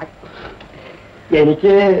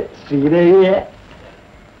 എനിക്ക് ശ്രീദേവിയെ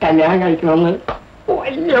കല്യാണം കഴിക്കണമെന്ന്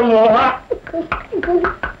വലിയ മോഹ.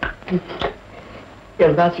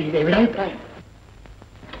 എന്താ ശ്രീദേവിയുടെ അഭിപ്രായം?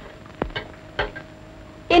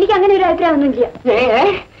 എനിക്ക് അങ്ങനെ ഒരു അഭിപ്രായം ഒന്നുമില്ല.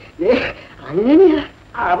 അങ്ങനെയാ?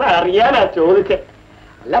 അതറിയാനാ ചോദിച്ചേ.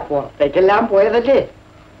 അല്ല, പുറത്തേക്കെല്ലാം പോയതല്ലേ.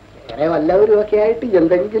 വേറെ വല്ലവരും ഒക്കെ ആയിട്ട്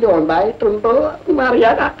എന്തെങ്കിലും ഉണ്ടായിട്ടുണ്ടോ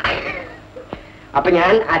എന്നറിയാനാ. അപ്പൊ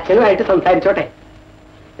ഞാൻ അച്ഛനുമായിട്ട് സംസാരിച്ചോട്ടെ.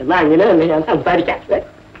 എന്നാ അങ്ങനെ തന്നെ ഞാൻ സംസാരിക്കാം.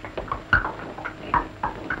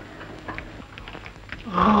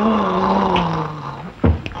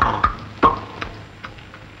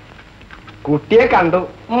 കുട്ടിയെ കണ്ടു.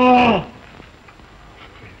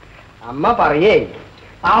 അമ്മ പറയേ.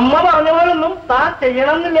 അമ്മ പറഞ്ഞ പോലൊന്നും താൻ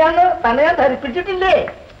ചെയ്യണമെന്നില്ലാന്ന് തന്നെ ഞാൻ ധരിപ്പിച്ചിട്ടില്ലേ?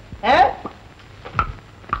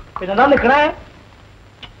 പിന്നെന്താ നിക്കണേ?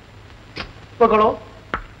 പൊക്കോളൂ.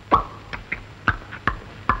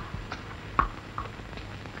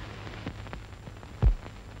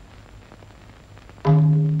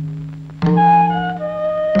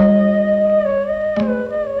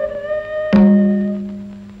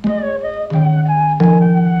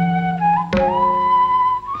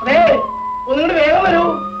 ഒന്നുകൂടി വേഗം വരൂ.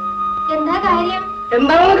 എന്താ കാര്യം?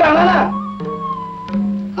 എന്താണെന്ന് കാണാനാ.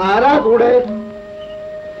 ആരാ കൂടെ?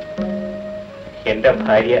 എന്റെ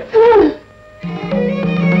ഭാര്യ.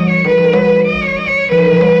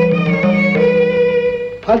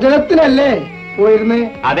 ഭജനത്തിനല്ലേ പോയിരുന്നേ?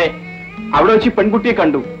 അതെ, അവിടെ വെച്ച് പെൺകുട്ടിയെ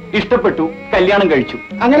കണ്ടു, ഇഷ്ടപ്പെട്ടു, കല്യാണം കഴിച്ചു.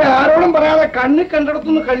 അങ്ങനെ ആരോടും പറയാതെ കണ്ണി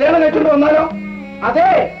കണ്ടിടത്തുനിന്ന് കല്യാണം കഴിച്ചോണ്ട് വന്നാലോ?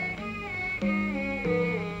 അതെ.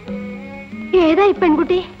 ഏതാ ഈ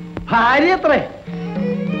പെൺകുട്ടി? ഭാര്യ എത്രേ?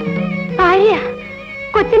 ഭാര്യ?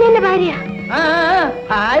 കൊച്ചിനെ ഭാര്യ?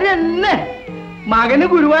 ഭാര്യ തന്നെ. മകന്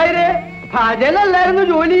ഗുരുവായൂര് ഭജനല്ലായിരുന്നു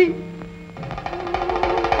ജോലി.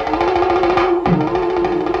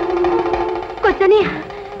 കൊച്ചനിയ,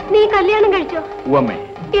 നീ കല്യാണം കഴിച്ചോ? ഉവ്വമ്മേ.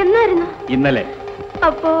 എന്നായിരുന്നു? ഇന്നലെ.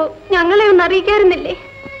 അപ്പോ ഞങ്ങളെ ഒന്ന് അറിയിക്കാറുന്നില്ലേ?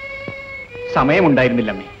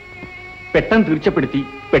 സമയമുണ്ടായിരുന്നില്ലമ്മേ. പെട്ടെന്ന് തീർച്ചപ്പെടുത്തി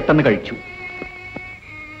പെട്ടെന്ന് കഴിച്ചു.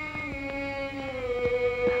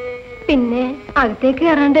 പിന്നെ അകത്തേക്ക്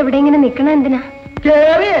കയറാണ്ട് എവിടെ ഇങ്ങനെ നിക്കണ എന്തിനാ?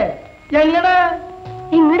 കേറിയേ? എങ്ങടാ?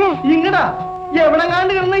 ഇങ്ങടെ. ഇങ്ങടാ?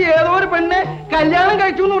 എവിടെങ്ങാണ്ട് കിടന്ന് ഏതോ ഒരു പെണ്ണെ കല്യാണം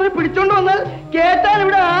കഴിച്ചു എന്ന് പറഞ്ഞ് പിടിച്ചോണ്ട് വന്നാൽ കേട്ടാൻ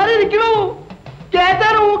ഇവിടെ ആരിയ്ക്കണു?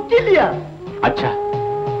 കേട്ടാൻ ഊക്കില്ല. അച്ഛാ,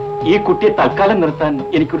 ഈ കുട്ടിയെ തൽക്കാലം നിർത്താൻ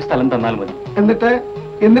എനിക്കൊരു സ്ഥലം തന്നാൽ മതി.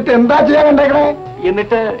 എന്നിട്ട് എന്താ ചെയ്യാൻ കണ്ടേക്കണേ?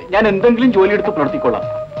 എന്നിട്ട് ഞാൻ എന്തെങ്കിലും ജോലി എടുത്ത് പ്രവർത്തിക്കൊള്ളാം.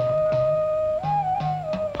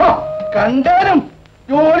 കണ്ടാലും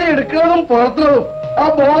ജോലി എടുക്കുന്നതും പുറത്തുള്ളതും ആ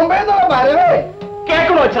ബോംബെ എന്നുള്ള വരവേ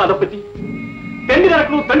കേൾക്കണോ അച്ഛാ? അതേപ്പറ്റി തെണ്ടി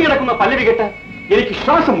നടക്കുന്ന പല്ലവി കേട്ട് എനിക്ക്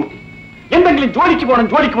ശ്വാസം മുട്ടി. എന്തെങ്കിലും ജോലിക്ക്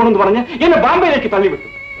പോകണം എന്ന് പറഞ്ഞ് എന്നെ ബാംബെയിലേക്ക് തള്ളിവിട്ടു.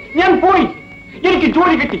 ഞാൻ പോയി, എനിക്ക്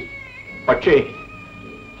ജോലി കിട്ടി. പക്ഷേ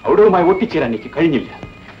അവിടവുമായി ഒട്ടിച്ചേരാൻ എനിക്ക് കഴിഞ്ഞില്ല.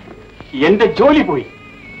 എന്റെ ജോലി പോയി.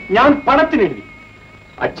 ഞാൻ പണത്തിനെഴുതി,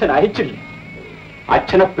 അച്ഛൻ അയച്ചില്ല.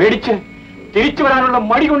 അച്ഛനെ പേടിച്ച് തിരിച്ചു വരാനുള്ള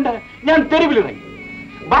മടി കൊണ്ട് ഞാൻ തെരുവിലിറങ്ങി.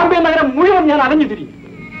 ബാംബെ നഗരം മുഴുവൻ ഞാൻ അലഞ്ഞു തിരിഞ്ഞു.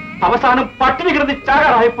 അവസാനം പട്ടിണി കിടന്ന്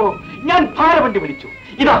ചാകാറായപ്പോ ഞാൻ ഭാരവണ്ടി വലിച്ചു.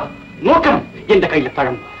 ഇതാ നോക്കണം എന്റെ കയ്യിലെ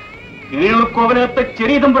തഴമ്പ്. കീഴൂർ കോവലത്തെ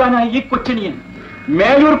ചെറിയ തമ്പുരാനായ ഈ കൊച്ചനിയൻ,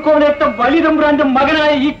 മേലൂർ കോവലത്തെ വലിയ തമ്പുരാന്റെ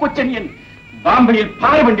മകനായ ഈ കൊച്ചനിയൻ ബാംബെയിൽ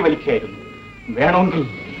ഭാരവണ്ടി വലിക്കുകയായിരുന്നു. വേണമെങ്കിൽ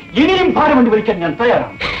ഇനിയും ഭാരവണ്ടി വലിക്കാൻ ഞാൻ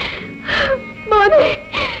തയ്യാറാണ്.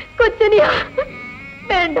 കൊച്ചനിയ,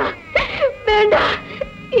 വേണ്ട വേണ്ട,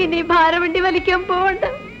 ഇനി ഭാരവണ്ടി വലിക്കാൻ പോവണ്ട.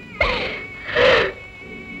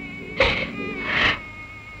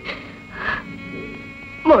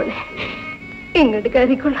 മോളെ, ഇങ്ങോട്ട്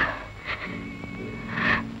കയറിക്കൊള്ളാം.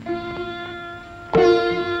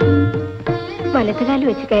 വലത്തുകാല്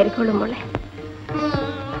വെച്ച് കയറിക്കോളും മോളെ.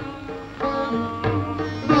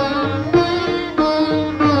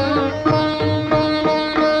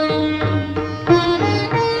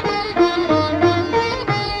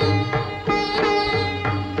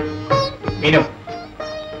 മീനു,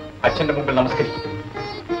 അച്ഛന്റെ മുമ്പിൽ നമസ്കരിക്കും.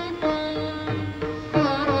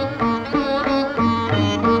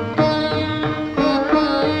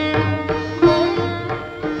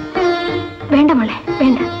 വേണ്ട മോളെ,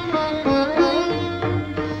 വേണ്ട.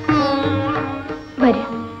 വരൂ.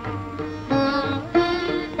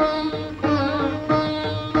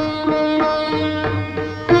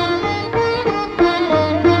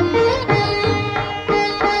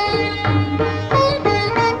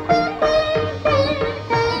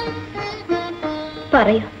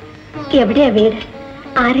 പറയൂ, എവിടെയാ വീട്?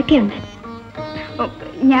 ആരൊക്കെയുണ്ട്?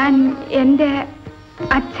 ഞാൻ എന്റെ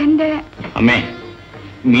അച്ഛന്റെ. അമ്മേ,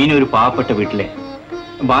 മീനു ഒരു പാവപ്പെട്ട വീട്ടിലെ.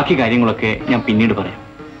 ബാക്കി കാര്യങ്ങളൊക്കെ ഞാൻ പിന്നീട് പറയാം.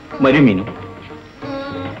 വരൂ മീനു.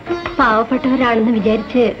 പാവപ്പെട്ടവരാണെന്ന്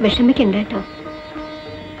വിചാരിച്ച് വിഷമിക്കണ്ട കേട്ടോ.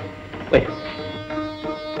 വരൂ.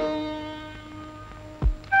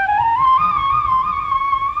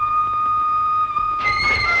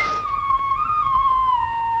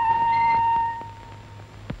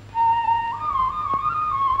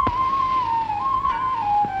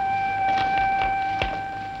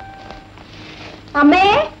 അമ്മേ,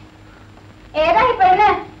 ഏതാ ഈ പെണ്ണ്?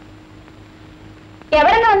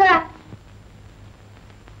 എവിടെ വന്നതാ?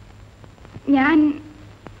 ഞാൻ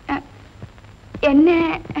എന്നെ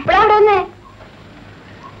ഇവിടെ വന്നേ.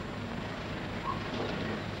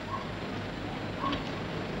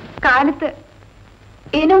 കാലത്ത്.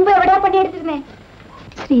 ഇതിനു മുമ്പ് എവിടെയാ പണിയെടുത്തിരുന്നേ?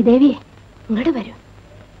 ശ്രീദേവി, ഇങ്ങോട്ട് വരൂ.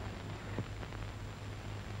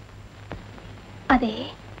 അതെ,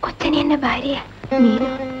 കൊച്ചനെ എന്നെ ഭാര്യ മീനു.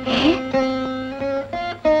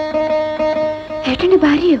 ഏട്ടന്റെ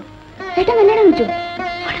ഭാര്യയോ? ഏട്ടൻ കല്യാണം വെച്ചോ?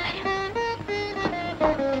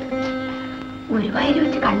 ഗുരുവായൂർ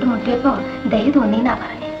വെച്ച് കണ്ടുമുട്ടിയപ്പോ ദയ തോന്നിന്നാ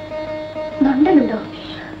പറഞ്ഞേ. നണ്ടനുണ്ടോ?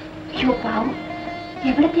 അയ്യോ പാവം.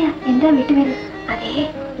 എവിടത്തെയാ? എന്താ വീട്ടുപേര്? അതേ,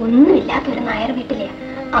 ഒന്നുമില്ലാത്തൊരു നായർ വീട്ടിലെയാ.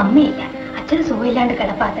 അമ്മയില്ല, അച്ഛന് സുഖമില്ലാണ്ട്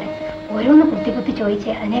കിടപ്പാത്രേ. ഓരോന്ന് കുത്തി കുത്തി ചോദിച്ച്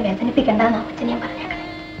അതിനെ വേദനിപ്പിക്കണ്ടെന്ന് അച്ഛനെ പറഞ്ഞേക്കണേ.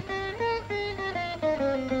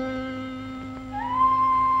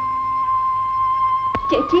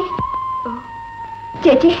 ചേച്ചി,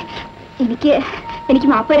 ചേച്ചി, എനിക്ക്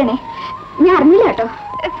മാപ്പ് തരണേ. ഞാൻ അറിഞ്ഞില്ല കേട്ടോ.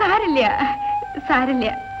 സാരില്ല, സാരില്ല.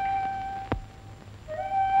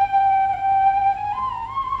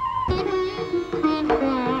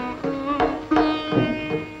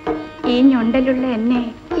 ഈ ഞൊണ്ടലുള്ള എന്നെ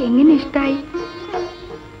എങ്ങനെ ഇഷ്ടായി?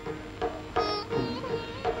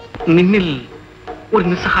 നിന്നിൽ ഒരു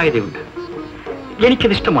നിസ്സഹായതയുണ്ട്.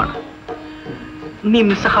 എനിക്കത് ഇഷ്ടമാണ്. നീ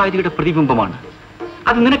നിസ്സഹായതയുടെ പ്രതിബിംബമാണ്.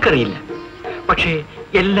 അത് നിനക്കറിയില്ല, പക്ഷേ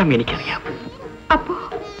എല്ലാം എനിക്കറിയാം. അപ്പോ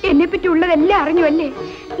എന്നെ പറ്റി ഉള്ളതെല്ലാം അറിഞ്ഞു അല്ലേ?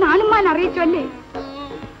 നാളുമാൻ അറിയിച്ചു അല്ലേ?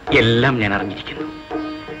 എല്ലാം ഞാൻ അറിഞ്ഞിരിക്കുന്നു.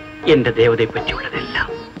 എന്റെ ദേവതയെ പറ്റിയുള്ളതെല്ലാം.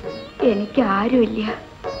 എനിക്ക് ആരുമില്ല.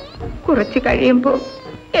 കുറച്ച് കഴിയുമ്പോ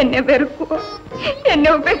എന്നെ വെറുക്കുവോ, എന്നെ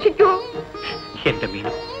ഉപേക്ഷിക്കുവോ? എന്റെ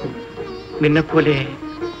മീനു, നിന്നെപ്പോലെ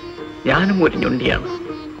ഞാനും ഒരു ഞൊണ്ടിയാണ്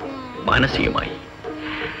മാനസികമായി.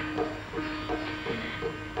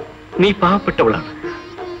 നീ പാവപ്പെട്ടവളാണ്,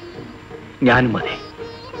 ഞാനും അതെ.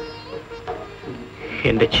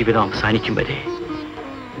 എന്റെ ജീവിതം അവസാനിക്കും വരെ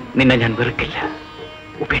നിന്നെ ഞാൻ വെറുക്കില്ല,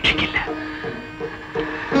 ഉപേക്ഷിക്കില്ല.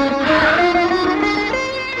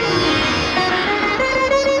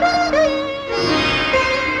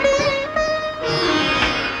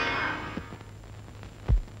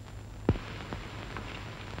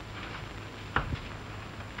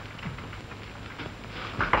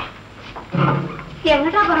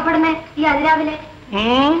 എങ്ങോട്ടാ പുറപ്പെടുന്നേ ഈ അതിരാവിലെ?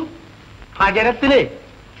 ഭജനത്തില്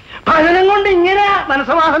ഭജനം കൊണ്ട് ഇങ്ങനെ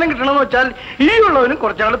മനസമാധാനം കിട്ടണമെന്ന് വെച്ചാൽ ഈ ഉള്ളവനും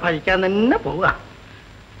കുറച്ചാൾ ഭജിക്കാൻ തന്നെ പോവുക.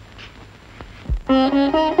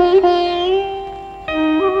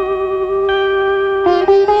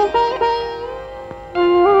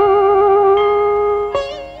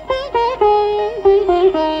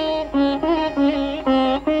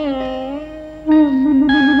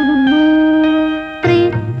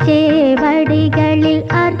 വടികളിൽ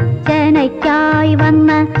അർച്ചനയ്ക്കായി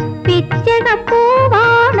വന്ന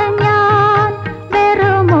പിച്ചകപ്പൂവാണ് ഞാൻ,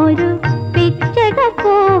 വെറുമൊരു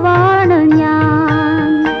പിച്ചകപ്പൂവാണ് ഞാൻ.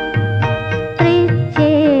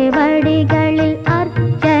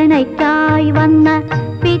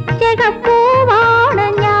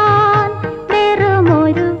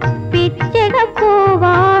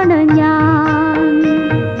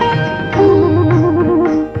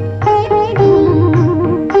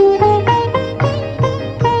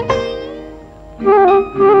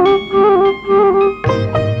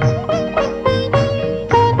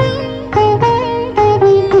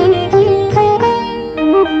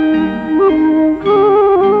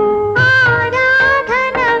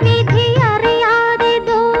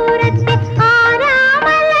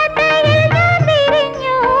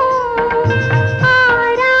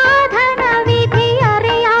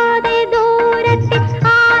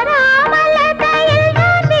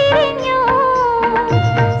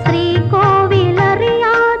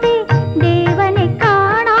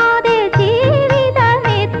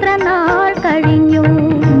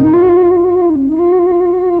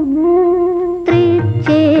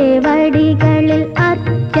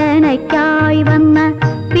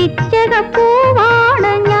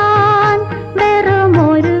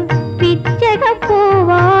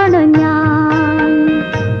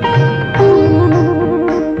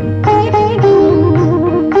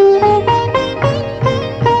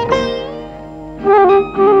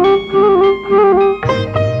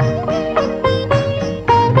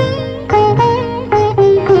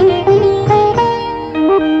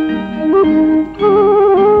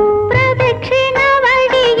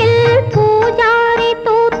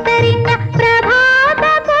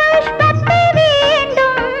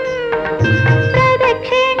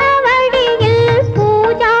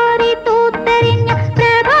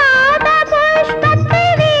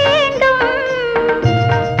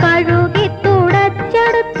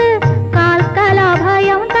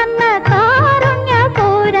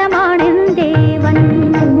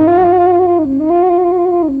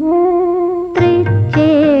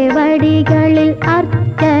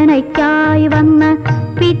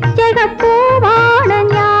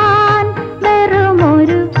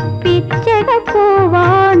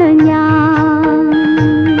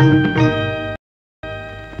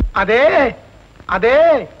 അതെ അതെ,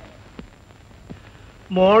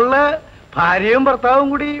 മോളില് ഭാര്യയും ഭർത്താവും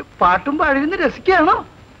കൂടി പാട്ടും പാടിയിരുന്ന് രസിക്കുകയാണോ?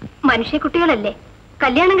 മനുഷ്യക്കുട്ടികളല്ലേ,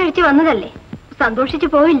 കല്യാണം കഴിച്ച് വന്നതല്ലേ, സന്തോഷിച്ചു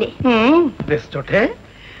പോവില്ലേ? രസിച്ചോട്ടെ,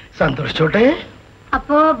 സന്തോഷിച്ചോട്ടെ.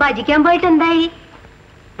 അപ്പോ ഭജിക്കാൻ പോയിട്ട് എന്തായി?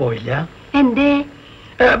 പോയില്ല. എന്തേ?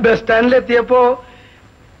 ബസ് സ്റ്റാൻഡിലെത്തിയപ്പോ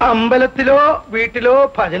അമ്പലത്തിലോ വീട്ടിലോ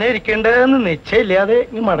ഭജന ഇരിക്കേണ്ടതെന്ന് നിശ്ചയില്ലാതെ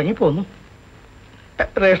ഇങ്ങ് മടങ്ങി പോന്നു.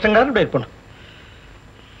 റേഷൻ കാർഡ് ഇവിടെ ഇരിപ്പണം.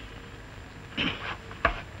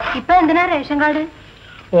 ഇപ്പൊ എന്തിനാ റേഷൻ കാർഡ്?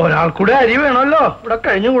 ഒരാൾക്കൂടെ അരി വേണമല്ലോ ഇവിടെ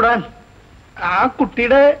കഴിഞ്ഞുകൂടാൻ. ആ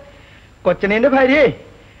കുട്ടിയുടെ കൊച്ചനീന്റെ ഭാര്യയെ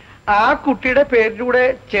ആ കുട്ടിയുടെ പേരിലൂടെ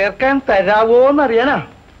ചേർക്കാൻ തരാവോന്നറിയാനാ.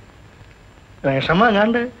 റേഷൻ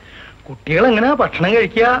വാങ്ങാണ്ട് കുട്ടികൾ എങ്ങനെയാ ഭക്ഷണം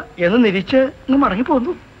കഴിക്കുക എന്ന് നിരീച്ച് ഇങ്ങ് മടങ്ങി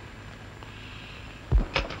പോന്നു.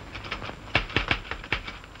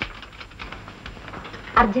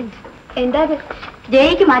 അർജന്റ്. എന്താ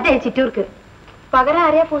ജയിക്ക് മാറ്റായി ചിറ്റൂർക്ക്. പകരം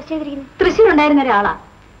ആരെയാ പോസ്റ്റ് ചെയ്തിരിക്കുന്നത്? തൃശ്ശൂർ ഉണ്ടായിരുന്ന ഒരാളാ,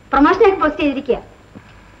 പ്രൊമോഷനായിട്ട് പോസ്റ്റ് ചെയ്തിരിക്കുക.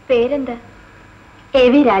 പേരെന്താ?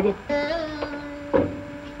 AV രാജൻ.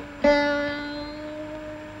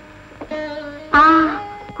 ആ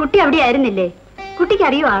കുട്ടി അവിടെ ആയിരുന്നില്ലേ? കുട്ടിക്ക്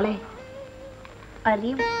അറിയോ ആളെ?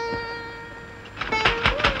 അറിയും.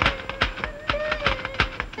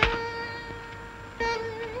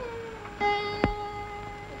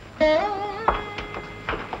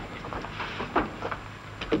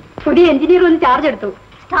 പുതിയ എഞ്ചിനീയർ ഒന്ന് ചാർജ് എടുത്തു,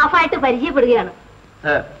 സ്റ്റാഫായിട്ട് പരിചയപ്പെടുകയാണ്.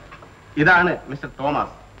 ഇതാണ് മിസ്റ്റർ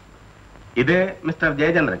തോമസ്, ഇത് മിസ്റ്റർ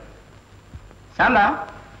ജയചന്ദ്രൻ. ശാന്ത,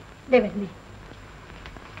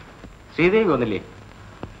 ശ്രീദേവി വന്നില്ലേ?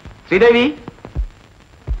 ശ്രീദേവി,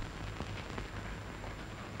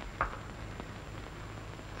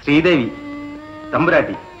 ശ്രീദേവി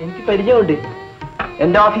തമ്പുരാട്ടി. എനിക്ക് പരിചയമുണ്ട്,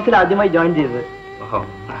 എന്റെ ഓഫീസിൽ ആദ്യമായി ജോയിൻ ചെയ്തത്. ഓഹോ,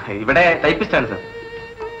 ഇവിടെ ടൈപ്പിസ്റ്റാണ് സർ.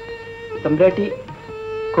 തമ്പുരാട്ടി,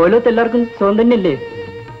 കോലത്ത് എല്ലാവർക്കും സുഖം തന്നെയല്ലേ?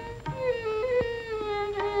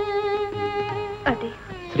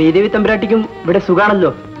 ശ്രീദേവി തമ്പുരാട്ടിക്കും ഇവിടെ സുഖാണല്ലോ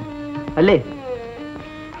അല്ലേ?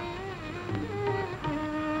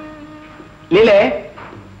 ലീലേ,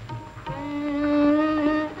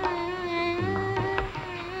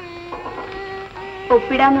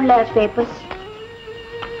 ഒപ്പിടാനുള്ള പേപ്പേഴ്സ്.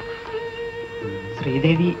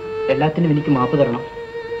 ശ്രീദേവി, എല്ലാത്തിനും എനിക്ക് മാപ്പ് തരണം.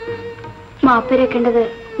 മാപ്പ് രക്കേണ്ടത്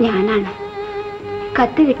ഞാനാണ്.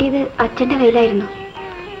 കത്ത് കിട്ടിയത് അച്ഛന്റെ കയ്യിലായിരുന്നു.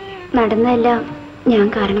 നടന്നതെല്ലാം ഞാൻ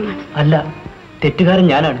കാരണമാണ്. അല്ല, തെറ്റുകാരൻ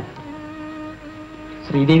ഞാനാണ്.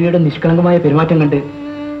 ശ്രീദേവിയുടെ നിഷ്കളങ്കമായ പെരുമാറ്റം കണ്ട്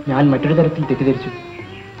ഞാൻ മറ്റൊരു തരത്തിൽ തെറ്റിദ്ധരിച്ചു.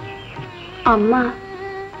 അമ്മ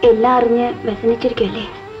എല്ലാം അറിഞ്ഞ് വ്യസനിച്ചിരിക്കല്ലേ?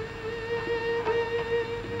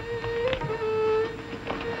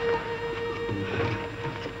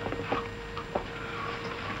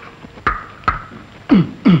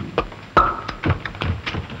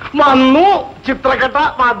 വന്നു ചിത്രക്കട്ട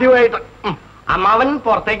മാധ്യമമായിട്ട്. അമ്മാവൻ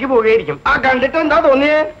പുറത്തേക്ക് പോവുകയായിരിക്കും. ആ കണ്ടിട്ട് എന്താ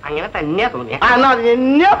തോന്നിയേ? അങ്ങനെ തന്നെയാ തോന്നിയ.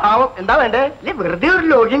 എന്നാ ഭാവം എന്താ വേണ്ടേ? അല്ലെ, വെറുതെ ഒരു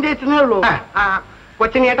ലോഗ്യം ചെയ്തേ ഉള്ളൂ.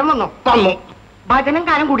 കൊച്ചിനേട്ടൻ വന്നോ? തന്നു. ഭജനം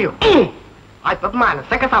കാലം കൂടിയോ? ഇപ്പൊ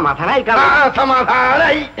മനസ്സൊക്കെ സമാധാനായി.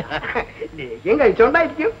 സമാധാനായി. ലേഹ്യം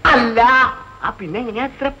കഴിച്ചോണ്ടായിരിക്കും. അല്ല, പിന്നെ എങ്ങനെയാ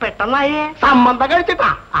ഇത്ര പെട്ടെന്നായേ? സംബന്ധം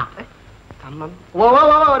കഴിച്ചിട്ടാ. സംബന്ധം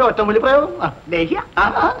ഒരു ഒറ്റമൂലി പ്രയോഗം. ലേഹ്യ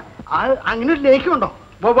അങ്ങനെ ഒരു ലേഹ്യം ഉണ്ടോ?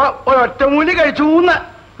 ഒരൊറ്റമൂലി കഴിച്ചു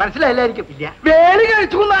മനസ്സിലായില്ലായിരിക്കും. ഇല്ല, വേലി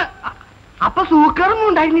കഴിച്ചു. അപ്പൊ സൂക്കറൊന്നും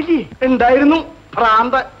ഉണ്ടായിരുന്നില്ലേ? ഉണ്ടായിരുന്നു.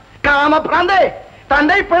 ഭ്രാന്ത്, കാമഭ്രാന്തേ.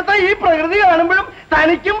 തന്റെ ഇപ്പോഴത്തെ ഈ പ്രകൃതി കാണുമ്പോഴും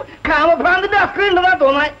തനിക്കും കാമഭ്രാന്തിന്റെ അസ്ത്രം ഉണ്ടെന്നാ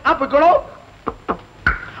തോന്നാൻ. ആ പൊയ്ക്കോളൂ.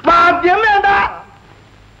 വാദ്യം വേണ്ട.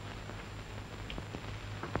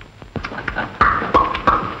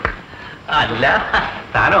 അല്ല,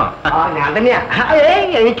 താനോ? ഞാൻ തന്നെയാ.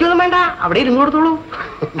 എനിക്കൊന്നും വേണ്ട, അവിടെ ഇരുന്നു കൊടുത്തോളൂ.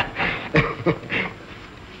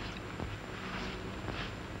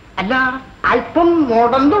 അല്ല, അല്പം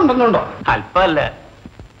മോഡന്തുണ്ടെന്നുണ്ടോ? അല്പല്ല,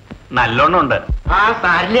 നല്ലോണം ഉണ്ട്.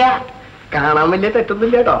 സാരില്ല, കാണാൻ വലിയ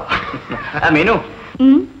തെറ്റൊന്നുമില്ല കേട്ടോ. മീനു,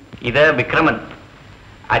 ഇത് വിക്രമൻ,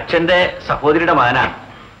 അച്ഛന്റെ സഹോദരിയുടെ മകനാണ്.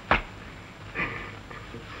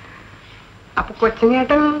 അപ്പൊ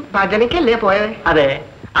കൊച്ചിനേട്ടൻ ഭജനയ്ക്കല്ലേ പോയത്? അതെ.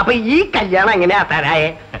 അപ്പൊ ഈ കല്യാണം എങ്ങനെയാ തരായേ?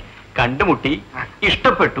 കണ്ടുമുട്ടി,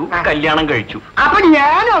 ഇഷ്ടപ്പെട്ടു, കല്യാണം കഴിച്ചു. അപ്പൊ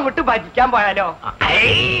ഞാനും അങ്ങോട്ട് ഭജിക്കാൻ പോയാലോ?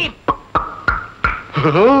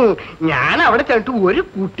 ഞാൻ അവിടെ ചെന്നിട്ട് ഒരു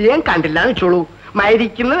കുട്ടിയെയും കണ്ടില്ലാന്ന് വെച്ചോളൂ,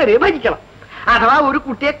 മരിക്കുന്നവരെ ഭജിക്കണം. അഥവാ ഒരു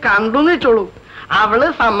കുട്ടിയെ കണ്ടുന്ന് വെച്ചോളൂ, അവള്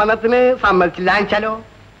സമ്മതത്തിന് സമ്മതിച്ചില്ല വെച്ചാലോ?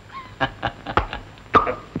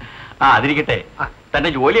 അതിരിക്കട്ടെ,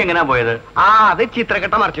 തന്റെ ജോലി എങ്ങനെയാ പോയത്? അത്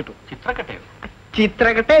ചിത്രക്കട്ട മറിച്ചിട്ടു. ചിത്രക്കട്ടയോ?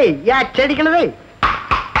 ചിത്രക്കട്ടേ, ഈ അച്ചടിക്കണതേ,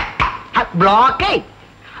 ബ്ലോക്കേ,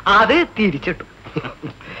 അത് തിരിച്ചിട്ടു.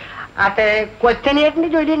 അതെ,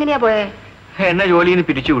 കൊച്ചനിയേട്ടന്റെ ജോലി എങ്ങനെയാ പോയേ? എന്നെ ജോലിയിൽ നിന്ന്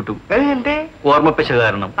പിരിച്ചു വിട്ടു. എന്തേ? ഓർമ്മപ്പശ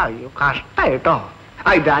കാരണം. അയ്യോ, കഷ്ടായിട്ടോ.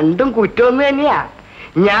 രണ്ടും കുറ്റമൊന്നും തന്നെയാ.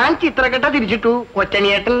 ഞാൻ ചിത്രക്കെട്ട തിരിച്ചിട്ടു,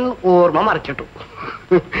 കൊച്ചനിയേട്ടൻ ഓർമ്മ മറിച്ചിട്ടു.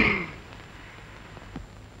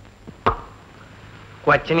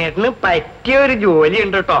 കൊച്ചനിയേട്ടന് പറ്റിയ ഒരു ജോലി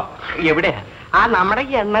ഉണ്ട് കേട്ടോ. എവിടെയാ? നമ്മുടെ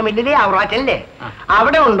എണ്ണമില്ലിലെ അവറാച്ചല്ലേ,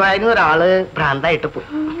 അവിടെ ഉണ്ടായിരുന്ന ഒരാള് ഭ്രാന്തായിട്ട് പോയി.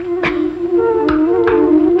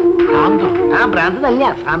 ഭ്രാന്ത്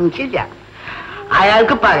തന്നെയാ, സംശയമില്ല.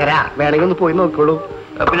 അയാൾക്ക് പകരാ, വേണമെങ്കിൽ ഒന്ന് പോയി നോക്കോളൂ.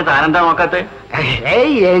 പിന്നെ താനെന്താ നോക്കാത്തെ?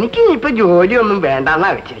 എനിക്ക് ഇപ്പൊ ജോലിയൊന്നും വേണ്ടെന്നാ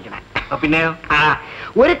വെച്ചിരിക്കണേ. പിന്നെയോ?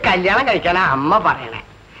 ഒരു കല്യാണം കഴിക്കാനാ അമ്മ പറയണേ.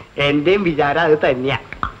 എന്റെയും വിചാരം അത് തന്നെയാ.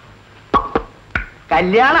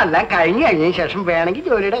 കല്യാണം എല്ലാം കഴിഞ്ഞതിന് ശേഷം വേണമെങ്കിൽ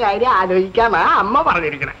ജോലിയുടെ കാര്യം ആലോചിക്കാന്നാ അമ്മ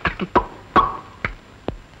പറഞ്ഞിരിക്കണേ.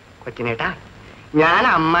 കൊച്ചിനേട്ടാ, ഞാൻ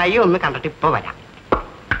അമ്മായി ഒന്ന് കണ്ടിട്ട് ഇപ്പൊ വരാം.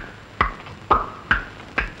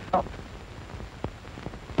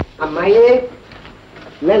 അമ്മായി,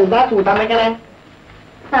 ഇന്നെന്താ കൂട്ടാൻ വെക്കണേ?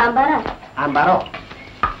 സാമ്പാറാ. സാമ്പാറോ?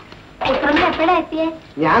 എപ്പോഴാ എത്തിയേ?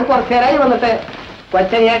 ഞാൻ കുറച്ചു നേരമായി വന്നിട്ട്.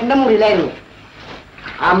 കൊച്ചനിയേട്ടന്റെ മുറിയിലായിരുന്നു.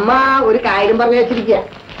 അമ്മ ഒരു കാര്യം പറഞ്ഞു വെച്ചിരിക്കുക.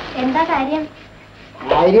 എന്താ കാര്യം?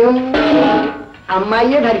 കാര്യം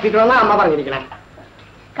അമ്മായിയെ ധരിപ്പിക്കണമെന്നാ അമ്മ പറഞ്ഞിരിക്കണേ.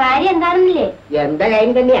 കാര്യം എന്താണെന്നില്ലേ? എന്റെ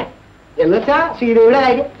കാര്യം തന്നെയാ. എന്നുവെച്ചാ ശ്രീദേവിയുടെ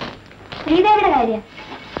കാര്യം. ശ്രീദേവിയുടെ കാര്യം?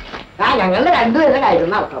 ഞങ്ങളുടെ രണ്ടുപേരുടെ കാര്യം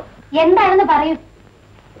നടക്കണം. എന്താണെന്ന് പറയൂ.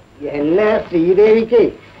 എന്നെ ശ്രീദേവിക്ക്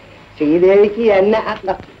എന്നെ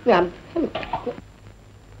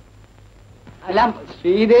അല്ല,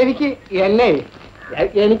 ശ്രീദേവിക്ക് എന്നെ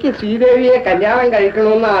എനിക്ക് ശ്രീദേവിയെ കല്യാണം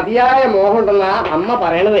കഴിക്കണമെന്ന് അതിയായ മോഹമുണ്ടെന്നാ അമ്മ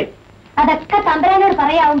പറയണതേ. അതൊക്കെ തമ്പുരാനോട്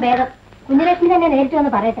പറയാവും ഭേദം. കുഞ്ഞിലക്ഷ്മി തന്നെ നേരിട്ട്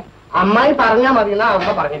വന്ന് പറയട്ടെ. അമ്മായി പറഞ്ഞാ മതി എന്നാ അമ്മ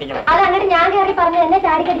പറഞ്ഞിരിക്കണം. അത് അങ്ങോട്ട് ഞാൻ കയറി പറഞ്ഞു എന്നെ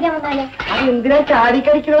ചാടിക്കടിക്കാൻ വന്നാലേ? അത് എന്തിനാ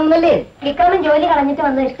ചാടിക്കടിക്കണമെന്നല്ലേ? വിക്രമൻ ജോലി കളഞ്ഞിട്ട്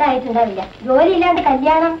വന്ന് ഇഷ്ടമായിട്ടുണ്ടാവില്ല. ജോലി ഇല്ലാണ്ട്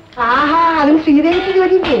കല്യാണം. അതിന് ശ്രീദേവിക്ക്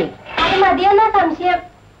ജോലി ഇല്ലേ? അത് മതിയെന്നാ സംശയം.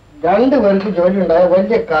 രണ്ടുപേർക്ക് ജോലി ഉണ്ടായ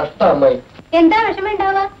വലിയ കഷ്ടം അമ്മായി. എന്താ വിഷമം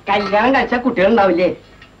ഉണ്ടാവുക? കല്യാണം കഴിച്ചാൽ കുട്ടികളുണ്ടാവില്ലേ?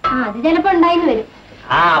 അത് ചിലപ്പോ ഉണ്ടായിന്ന് വരും.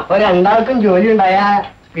 അപ്പൊ രണ്ടാൾക്കും ജോലി ഉണ്ടായാ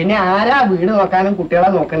പിന്നെ ആരാ വീട് നോക്കാനും കുട്ടികളെ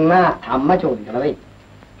നോക്കുന്ന അമ്മ ചോദിക്കണതേ.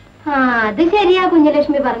 അത് ശരിയാ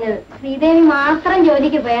കുഞ്ഞലക്ഷ്മി പറഞ്ഞത്. ശ്രീദേവി മാത്രം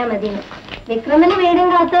ജോലിക്ക് പോയാൽ മതിയെന്ന്. വിക്രമന് വീടും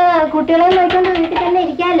കാത്ത് കുട്ടികളെ നോക്കിക്കൊണ്ട് വീട്ടിൽ തന്നെ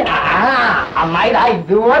ഇരിക്കാലോ. അമ്മായി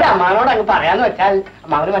ഇതുപോലെ അമ്മാനോട് അങ്ങ് പറയാന്ന് വെച്ചാൽ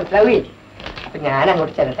അമ്മാവന് മനസ്സിലാവേ. അപ്പൊ ഞാൻ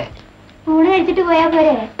അങ്ങോട്ട് ചെല്ലട്ടെ. ഊണ് കഴിച്ചിട്ട് പോയാ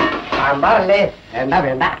പോരെ? സാമ്പാറല്ലേ? വേണ്ട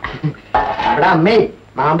വേണ്ട. ഇവിടെ അമ്മേ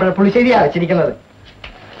മാമ്പഴപ്പുളിശ്ശേരിയാ വെച്ചിരിക്കുന്നത്.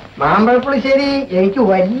 മാമ്പഴപ്പുളിശ്ശേരി എനിക്ക്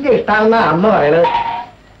വലിയ ഇഷ്ടമാണെന്നാ അമ്മ പറയണത്.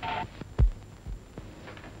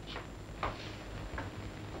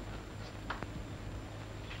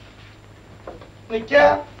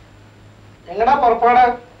 എങ്ങടാ പുറപ്പാട്?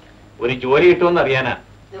 ഒരു ജോലി കിട്ടുമെന്ന് അറിയാനാ.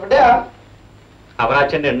 എവിടെയാ?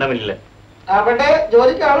 അവറാച്ചന്റെ എണ്ണമില്ല. അവിടെ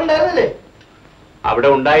ജോലിക്ക് ആളുണ്ടായിരുന്നില്ലേ? അവിടെ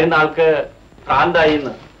ഉണ്ടായിരുന്ന ആൾക്ക്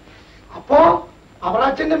ഭ്രാന്തായിന്ന്. അപ്പോ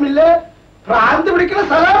അവറാച്ചന്റെ മില്ല് ഭ്രാന്ത് പിടിക്കുന്ന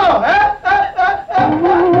സ്ഥലമാണോ?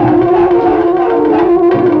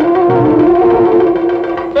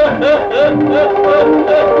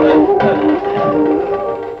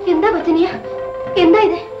 എന്താ കൊച്ചനിയ? എന്താ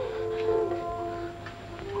ഇത്?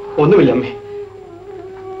 ഒന്നുമില്ല അമ്മേ.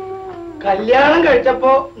 കല്യാണം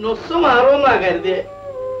കഴിച്ചപ്പോ നുസ് മാറുമെന്നാ കരുതിയെ.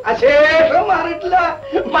 അശേഷം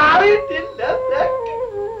മാറിയിട്ടില്ല.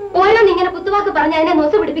 ഓരോന്ന് ഇങ്ങനെ കുത്തുവാക്ക് പറഞ്ഞ അതിനെ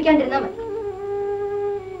നൊസ് പിടിപ്പിക്കാണ്ടിരുന്നാ മതി.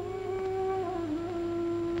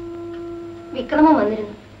 വിക്രമം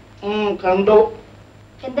വന്നിരുന്നു. കണ്ടു.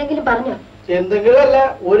 എന്തെങ്കിലും പറഞ്ഞോ? എന്തെങ്കിലും അല്ല,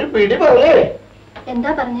 ഒരു പിടി പറഞ്ഞേ.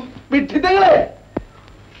 എന്താ പറഞ്ഞേ? വിഡ്ഢിത്തങ്ങളെ.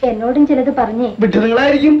 എന്നോടും ചിലത് പറഞ്ഞേ.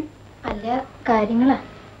 വിഡ്ഢിത്തങ്ങളായിരിക്കും. അല്ല, കാര്യങ്ങളാ.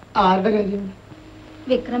 ആരുടെ കാര്യം?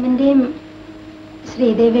 വിക്രമന്റെയും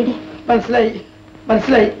ശ്രീദേവിയുടെയും. മനസ്സിലായി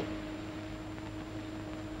മനസ്സിലായി.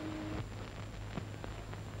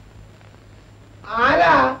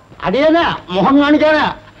 ആരാ? അടിയനാ, മുഖം കാണിക്കാനാ.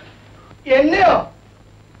 എന്നെയോ?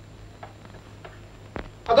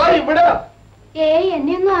 അതോ ഇവിടെ?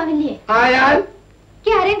 എന്നെയൊന്നും ആവില്ലേ. ആയാൽ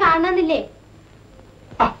ആരെയും കാണണമെന്നില്ലേ?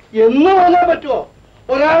 എന്ന് പറയാൻ പറ്റുമോ?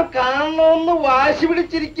 ഒരാൾ കാണണമെന്ന് വാശി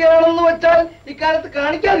പിടിച്ചിരിക്കുകയാണെന്ന് വെച്ചാൽ ഇക്കാലത്ത്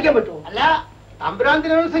കാണിക്കാതിരിക്കാൻ പറ്റുമോ? അല്ല,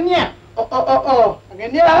 തമ്പുരാന്തിനോട് സംഖ്യ. ഓ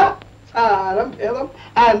അങ്ങനെയാ? സാരം ഭേദം.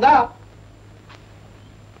 എന്താ?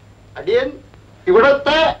 അടിയൻ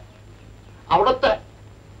ഇവിടത്തെ അവിടത്തെ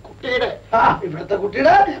കുട്ടിയുടെ. ഇവിടത്തെ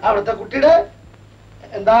കുട്ടിയുടെ അവിടത്തെ കുട്ടിയുടെ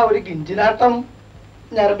എന്താ ഒരു കിഞ്ചിനാട്ടം?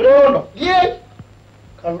 ഞരമ്പുണ്ടോ?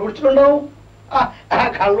 കണ്ടുപിടിച്ചിട്ടുണ്ടാവും.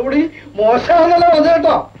 കള്ളുകൂടി മോശമാണെന്നല്ല വന്നത്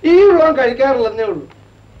കേട്ടോ. ഈ ഉള്ളവൻ കഴിക്കാറില്ലെന്നേ ഉള്ളൂ.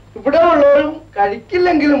 ഇവിടെ ഉള്ളവരും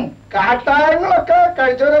കഴിക്കില്ലെങ്കിലും കാട്ടായങ്ങളൊക്കെ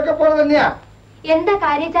കഴിച്ചവരൊക്കെ പോലെ തന്നെയാ. എന്താ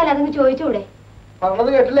കാര്യച്ചാൽ അതങ്ങ് ചോദിച്ചൂടെ?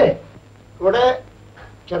 പറഞ്ഞത് കേട്ടില്ലേ? ഇവിടെ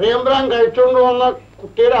ചെറിയമ്പ്രാൻ കഴിച്ചോണ്ട് വന്ന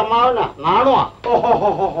കുട്ടിയുടെ അമ്മാവനാ, നാണുവാ.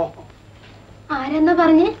 ആരെന്നാ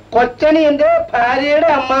പറഞ്ഞേ? കൊച്ചനിയന്റെ ഭാര്യയുടെ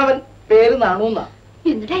അമ്മാവൻ, പേര് നാണുന്നാ.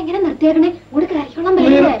 എന്നിട്ടാ എങ്ങനെ നിർത്തിയേക്കണേ? കൂടെ കരയ്ക്കോളം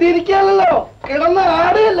നിർത്തിയിരിക്കാനല്ലോ, കിടന്ന്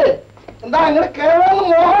ആടുകയല്ലേ. എന്താ അങ്ങനെ കേറാന്ന്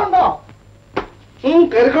മോഹമുണ്ടോ?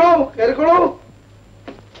 കരുക്കളൂ കരുക്കളൂ,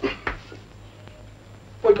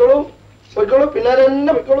 പൊയ്ക്കോളൂ പൊയ്ക്കോളൂ, പിന്നാലെ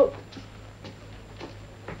തന്നെ പൊയ്ക്കോളൂ.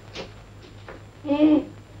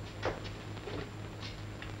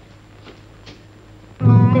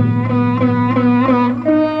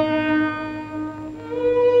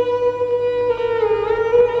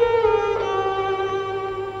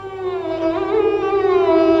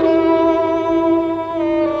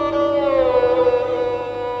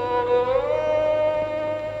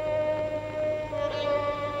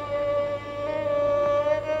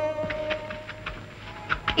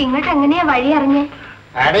 ഇങ്ങോട്ട് എങ്ങനെയാ വഴി അറിഞ്ഞേ?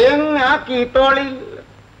 അടയൻ ആ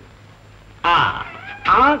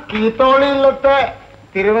കീത്തോളിയിലത്തെ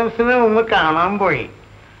തിരുമനസിനെ ഒന്ന് കാണാൻ പോയി.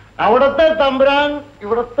 അവിടത്തെ തമ്പുരാൻ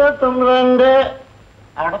ഇവിടത്തെ തമ്പുരാന്റെ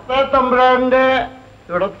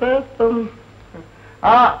ഇവിടത്തെ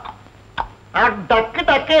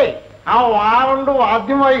ടക്കേ ആ വാ കൊണ്ട്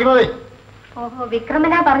വാദ്യം വായിക്കണതേ. ഓഹോ,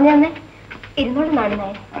 വിക്രമനാ പറഞ്ഞേ. ഇരുന്നോട്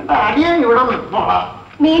നാടിനായ അടിയൻ ഇവിടെ നിന്നോളാം.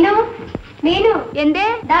 മീനു മീനു, എന്തേ?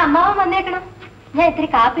 അമ്മാവൻ വന്നേക്കണം. ഞാൻ ഇത്തിരി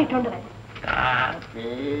കാപ്പി ഇട്ടോണ്ട് വരാം.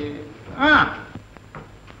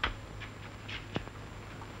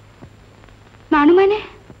 നാണുമാനെ,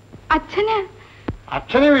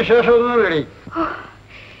 അച്ഛന് വിശേഷമൊന്നും റെഡി.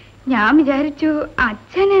 ഞാൻ വിചാരിച്ചു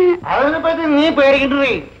അച്ഛന്. അതിനെ പറ്റി നീ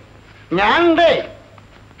പേടിക്കണ്ടേ, ഞാനുണ്ടേ.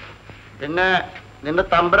 പിന്നെ നിന്റെ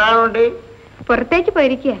തമ്പുരാനുണ്ട്, പുറത്തേക്ക്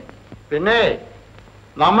പോയിരിക്കുക. പിന്നെ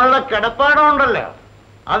നമ്മളുടെ കിടപ്പാടം ഉണ്ടല്ലോ,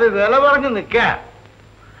 അത് വില പറഞ്ഞു നിൽക്ക.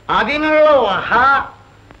 അതിനുള്ള വഹ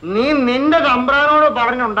നീ നിന്റെ തമ്പ്രാനോട്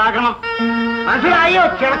പറഞ്ഞുണ്ടാക്കണം. മനസ്സിലായോ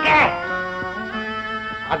ചെറുക്കേ?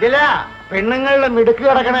 അതിലാ പെണ്ണുങ്ങളുടെ മിടുക്ക്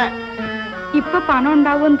കിടക്കണേ. ഇപ്പൊ പണം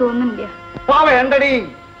ഉണ്ടാവുമെന്ന് തോന്നുന്നില്ല. വേണ്ടടി,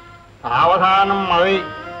 സാവധാനം മതി.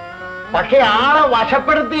 പക്ഷെ ആളെ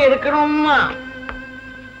വശപ്പെടുത്തി എടുക്കണമെന്ന്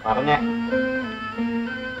പറഞ്ഞ.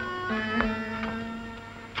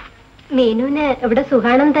 മീനുവിന് ഇവിടെ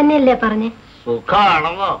സുഖാണെന്ന് തന്നെയല്ലേ പറഞ്ഞേ?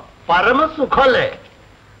 സുഖാണെന്നോ? പരമസുഖല്ലേ.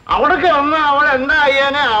 അവിടേക്ക് വന്ന് അവൾ എന്താ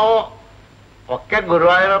ചെയ്യാനേ ആവോ. ഒക്കെ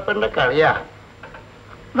ഗുരുവായൂരപ്പന്റെ കളിയാ.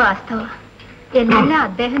 വാസ്തവ എല്ലാം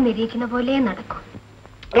അദ്ദേഹം നിരീക്കുന്ന പോലെ നടക്കും.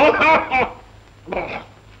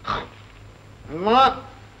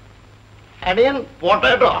 അടിയൻ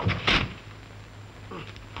പോട്ടേട്ടോ.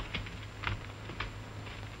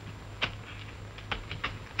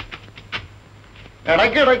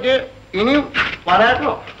 ഇടയ്ക്കിടയ്ക്ക് ഇനിയും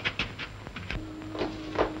വരാട്ടോ.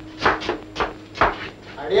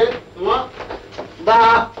 അടിയൻ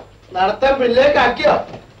നടത്താൻ പിള്ളേക്കാക്കിയോ?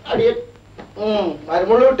 അടിയൻ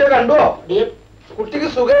മരുമുള്ള കുട്ടിയെ കണ്ടുവോ? അടിയൻ കുട്ടിക്ക്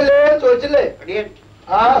സുഖമില്ലേ ചോദിച്ചില്ലേ? അടിയൻ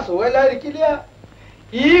സുഖമില്ലാതിരിക്കില്ല.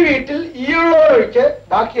 ഈ വീട്ടിൽ ഈ ഉള്ളവരൊഴിച്ച്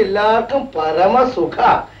ബാക്കി എല്ലാവർക്കും പരമസുഖ.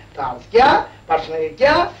 താമസിക്കുക, ഭക്ഷണം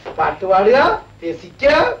കഴിക്കുക, പാട്ടുപാടുക,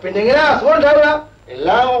 രസിക്കുക. പിന്നെ എങ്ങനെ അസുഖം ഉണ്ടാവുക?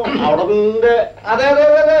 എല്ലാം അവിടെ. അതെ അതെ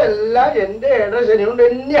അതെ, എല്ലാം എന്റെ ഏഴര ശനി കൊണ്ട്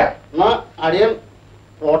തന്നെയാ. അടിയൻ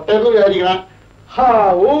പോട്ടെന്ന് വിചാരിക്കണം.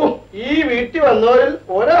 ഈ വീട്ടിൽ വന്നവരിൽ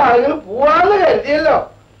ഒരാളെങ്കിലും പോവാന്ന് കരുതിയല്ലോ.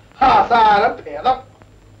 സാരം ഭേദം.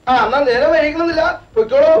 എന്നാ നേരെ വൈകണമെന്നില്ല,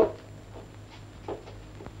 പൊയ്ക്കോളൂ.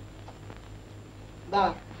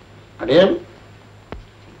 അടിയൻ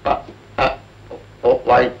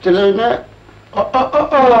വയറ്റിലിന്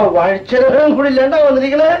വഴിച്ചെലവും കൂടി ഇല്ലാണ്ടാ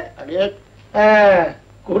വന്നിരിക്കണേ. അടിയൻ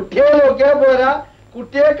കുട്ടിയെ നോക്കിയാ പോരാ,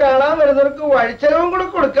 കുട്ടിയെ കാണാൻ വരുന്നവർക്ക് വഴിച്ചെലവും കൂടെ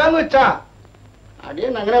കൊടുക്കാന്ന് വെച്ചാ.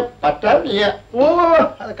 അടിയൻ അങ്ങനെ പറ്റാറില്ല.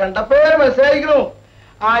 അത് കണ്ടപ്പോ മനസ്സിലായിരിക്കണു.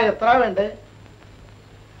 എത്ര വേണ്ടേ?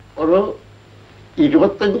 ഒരു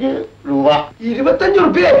 25 രൂപ. 25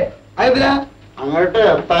 റുപ്യേ? അതെന്തിനാ? അങ്ങോട്ട്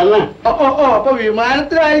എത്താന്. അപ്പൊ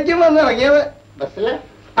വിമാനത്തിലായിരിക്കും വന്ന് ഇറങ്ങിയത്. ബസ്സില്?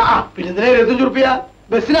 പിന്നെന്തിനാ 25 റുപ്യ?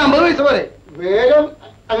 ബസ്സിന് 50 പൈസ പോലെ. വേഗം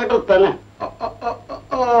അങ്ങോട്ട് എത്താന്.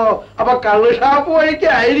 അപ്പൊ കള്ള് ഷാപ്പ്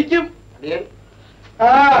വഴിക്കായിരിക്കും.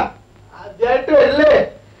 ആദ്യമായിട്ട് വരില്ലേ,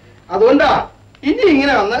 അതുകൊണ്ടാ. ഇനി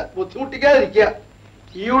ഇങ്ങനെ വന്ന് ബുദ്ധിമുട്ടിക്കാതിരിക്കുക.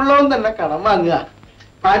 ഈ ഉള്ളവൻ തന്നെ കടം വാങ്ങുക,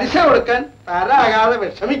 പലിശ കൊടുക്കാൻ തരാകാതെ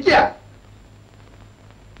വിഷമിക്കുക.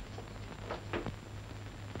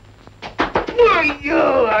 അയ്യോ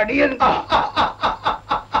അടിയൻ.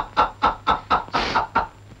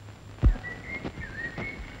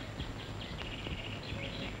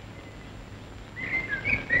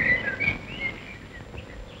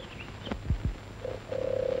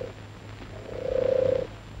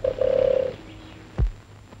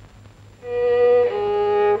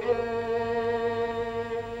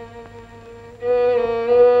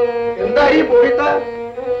 എന്തായി പോയിട്ട്?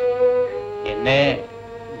 എന്നെ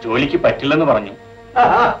ജോലിക്ക് പറ്റില്ലെന്ന് പറഞ്ഞു.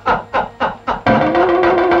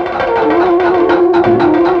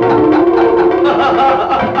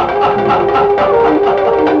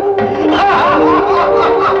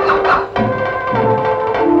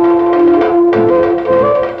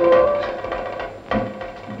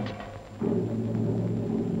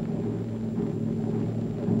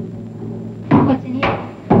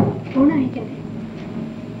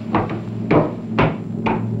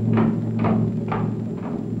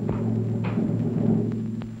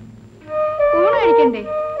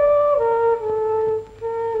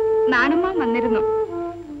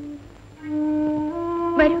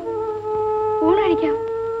 വരൂ, ഊണ് കഴിക്കാം.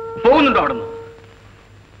 പോകുന്നുണ്ടോ അവിടുന്ന്?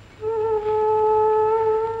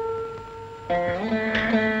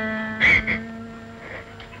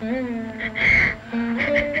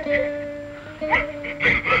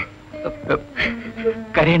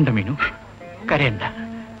 കരയണ്ട മീനു, കരയണ്ട.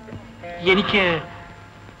 എനിക്ക്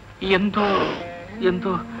എന്തോ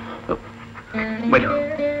എന്തോ. വരൂ,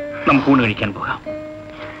 നമുക്ക് ഊണ് കഴിക്കാൻ പോകാം.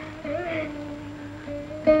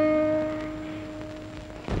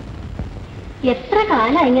 എത്ര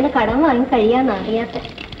കാലം ഇങ്ങനെ കടം വാങ്ങി കഴിയാന്ന് അറിയാത്ത.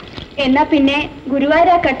 എന്നാ പിന്നെ ഗുരുവായൂർ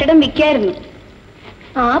ആ കെട്ടിടം വിൽക്കായിരുന്നു.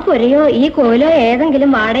 ആ പുരയോ ഈ കോലോ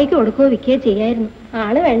ഏതെങ്കിലും വാടകയ്ക്ക് കൊടുക്കുകയോ വിൽക്കുകയോ ചെയ്യായിരുന്നു.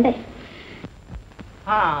 ആള് വേണ്ടേ?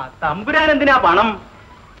 ആ തമ്പുരാൻ എന്തിനാ പണം?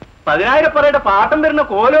 10,000 പറയുടെ പാട്ടം വരുന്ന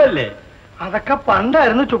കോലോ അല്ലേ? അതൊക്കെ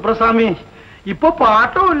പണ്ടായിരുന്നു ചുപ്രസ്വാമി. ഇപ്പൊ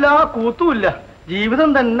പാട്ടവുമില്ല, കൂത്തുമില്ല. ജീവിതം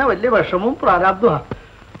തന്നെ വലിയ വിഷമവും പ്രാരാബ്ദമാണ്.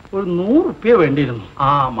 ഒരു 100 റുപ്യ വേണ്ടിയിരുന്നു. ആ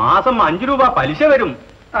മാസം 5 രൂപ പലിശ വരും.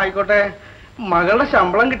 ആയിക്കോട്ടെ, മകളുടെ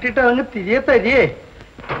ശമ്പളം കിട്ടിയിട്ട് അതങ്ങ് തിരികെ തരിയേ.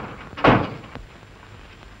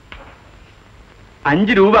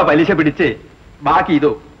 5 രൂപ പലിശ പിടിച്ച് ബാക്കി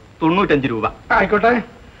ഇതോ 95 രൂപ. ആയിക്കോട്ടെ,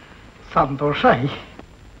 സന്തോഷായി.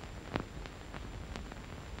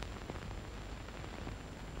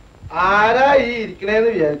 ആരാ ഈ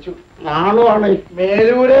ഇരിക്കണേന്ന് വിചാരിച്ചു. നാളുമാണ്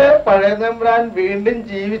മേലൂര് പഴയ തമ്പുരാൻ വീണ്ടും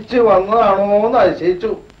ജീവിച്ചു വന്നതാണോന്ന്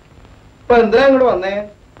അതിശയിച്ചു. ഇപ്പൊ എന്തിനാ ഇങ്ങോട്ട് വന്നേ?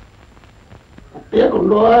 കുട്ടിയെ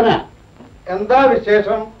കൊണ്ടുപോകാനാ. എന്താ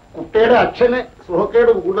വിശേഷം? കുട്ടിയുടെ അച്ഛന്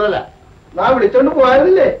സുഖക്കേട് കൂടുതലാ. നാ വിളിച്ചോണ്ട്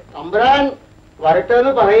പോയായിരുന്നില്ലേ? തമ്പുരാൻ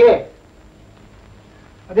വരട്ടെന്ന് പറയേ.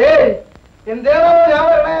 അതേ, എന്തേണോ ഞാൻ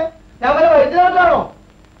വരണേ? ഞാൻ വല്ല വൈദ്യുതാണോ?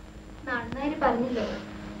 പറഞ്ഞില്ലേ?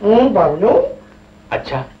 പറഞ്ഞു.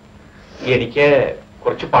 അച്ഛാ, എനിക്ക്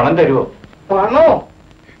കുറച്ച് പണം തരുമോ? പണോ?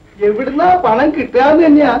 എവിടുന്നാ പണം കിട്ടാന്ന്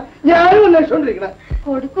തന്നെയാ ഞാനും അന്വേഷിച്ചോണ്ടിരിക്കണേ.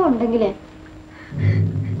 കൊടുക്കുന്നുണ്ടെങ്കിലേ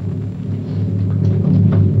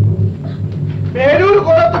പേരൂർ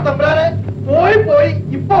കോലത്ത് തമ്പുരാനെ പോയി പോയി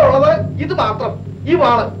ഇപ്പൊ ഉള്ളത് ഇത് മാത്രം, ഈ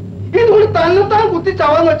വാള്. ഇതുകൊണ്ട് തന്നെത്താൻ കുത്തി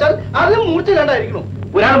ചാവാന്ന് വെച്ചാൽ അതിന് മൂർച്ച കണ്ടായിരിക്കണം.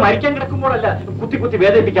 ഒരാൾ മരിക്കാൻ കിടക്കുമ്പോഴല്ല കുത്തി കുത്തി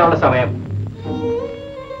വേദനിപ്പിക്കാനുള്ള സമയം.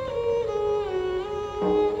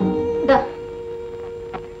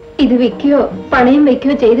 ഇത് വെക്കുകയോ പണയം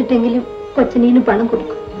വെക്കുകയോ ചെയ്തിട്ടെങ്കിലും കൊച്ചനീന് പണം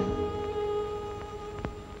കൊടുക്കും.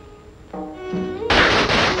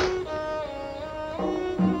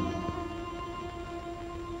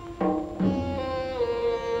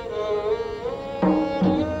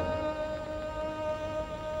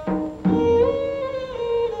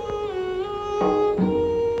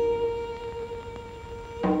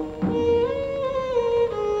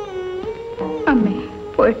 അമ്മേ,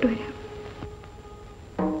 പോയിട്ട് വരാം.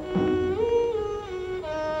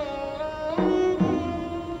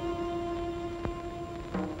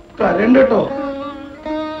 കരണ്ട് കേട്ടോ.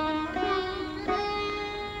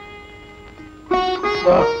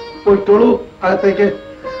 പോയിട്ടോളൂ അകത്തേക്ക്.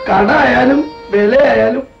 കട ആയാലും വില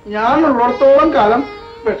ആയാലും ഞാൻ ഉള്ളിടത്തോളം കാലം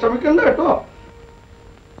വിഷമിക്കണ്ട കേട്ടോ.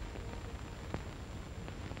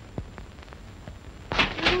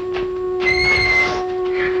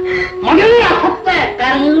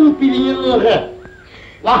 കരഞ്ഞതും പിരിഞ്ഞതും ഒക്കെ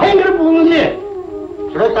ഭയങ്കര പോകുന്നില്ലേ?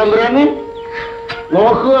 ഇവിടെ തമ്പുരാന്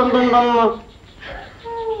നോക്കുക എന്തുണ്ടെന്ന്.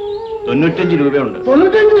 95 രൂപയുണ്ട്.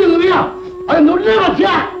 95 രൂപയോ? അത് നുള്ളിയ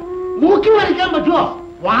മതിയാ? മൂക്കി വരയ്ക്കാൻ പറ്റുമോ?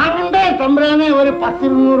 വാങ്ങണ്ടേ തമ്പുരാനെ ഒരു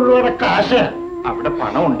 10-200 രൂപയുടെ കാശ്? അവിടെ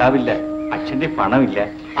പണം ഉണ്ടാവില്ല, അച്ഛന്റെ പണമില്ല.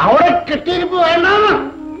 അവിടെ കെട്ടിയിരിപ്പ് വേണ്ടാന്ന്.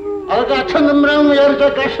 അതൊക്കെ അച്ഛൻ തമ്പുരാൻ വിചാരിച്ച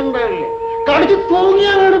കാശ് ഉണ്ടാവില്ലേ? കടിച്ച്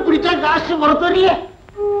തൂങ്ങിയാണ് പിടിച്ച കാശ് പുറത്തുവരില്ലേ?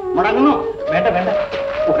 മുടങ്ങണോ? വേണ്ട വേണ്ട,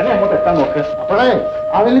 ഉടനെ അങ്ങോട്ട് എത്താൻ നോക്ക്. അപ്പോഴേ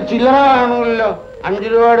അതിൽ ചില്ലറ കാണുമല്ലോ, 5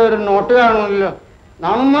 രൂപയുടെ ഒരു നോട്ട് കാണുമല്ലോ.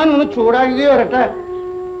 നാണുമാൻ ഒന്ന് ചൂടാക്കി വരട്ടെ.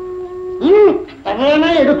 തമ്പുരാനെ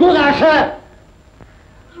എടുക്കൂ കാശ്.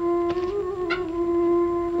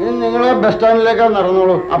 ഇനി നിങ്ങളെ ബസ് സ്റ്റാൻഡിലേക്ക്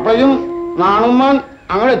നടന്നോളൂ. അപ്പോഴും നാണുമാൻ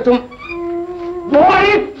അങ്ങനെ എത്തും.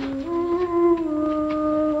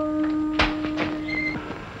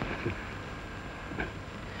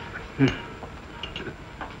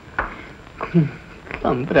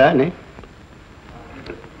 തമ്പുരാനെ,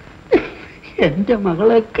 എന്റെ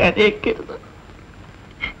മകളെ കരയിക്കരുത്.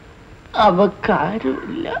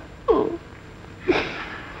 അവക്കാരുമില്ല.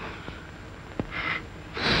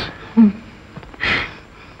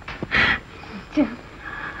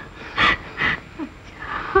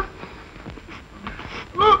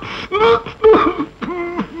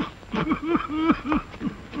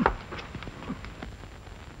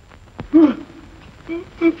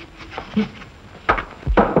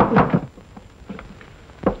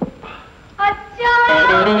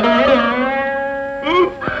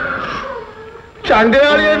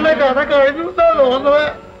 ചന്ദ്രാളിയുടെ കഥ കഴിഞ്ഞു തോന്നുന്നത്.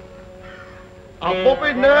 അപ്പൊ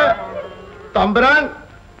പിന്നെ തമ്പുരാൻ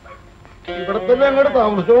ഇവിടെ തന്നെ അങ്ങോട്ട്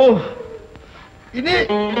താമസിച്ചോ. ഇനി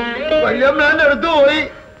വല്യമ്മേന്റെ അടുത്ത് പോയി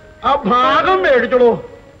ആ ഭാഗം മേടിച്ചോളൂ.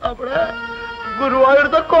 അവിടെ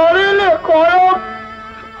ഗുരുവായൂരത്തെ കോലയല്ലേ, കോലം,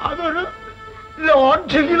 അതൊരു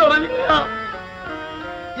ലോഡ്ജിങ് തുടങ്ങിയ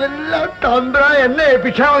എല്ലാം തമ്പ്ര എന്നെ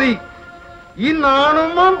ഏൽപ്പിച്ചാ മതി. ഈ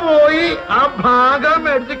നാണുമ്പം പോയി ആ ഭാഗം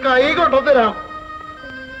മേടിച്ച് കൈ കൊണ്ടുതരാം.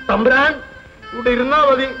 തമ്പ്രാൻ ഇവിടെ ഇരുന്നാ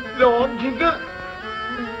മതി. ലോഡ്ജിങ്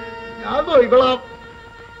ഞാൻ പോയിക്കൊള്ളാം.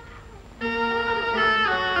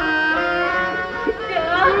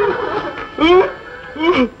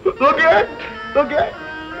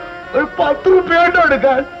 ഒരു 10 രൂപ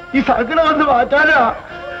എടുക്കാൻ ഈ സങ്കടം വന്ന് മാറ്റാനാ.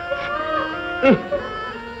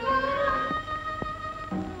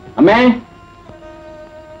 അമ്മേ,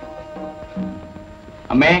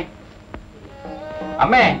 അമ്മേ,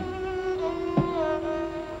 അമ്മേ.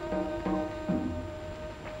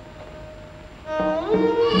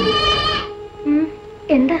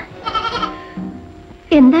 എന്താ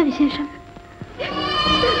എന്താ വിശേഷം?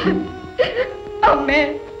 അമ്മേ,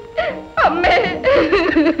 അമ്മേ,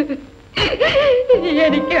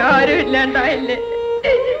 എനിക്ക് ആരും ഇല്ലാണ്ടായില്ലേ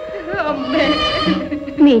അമ്മേ.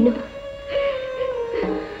 മീനു,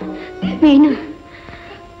 മീനു,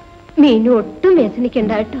 മീനു ഒട്ടും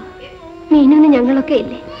വ്യസനിക്കണ്ട കേട്ടോ. മീനുവിന് ഞങ്ങളൊക്കെ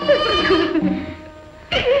ഇല്ലേ.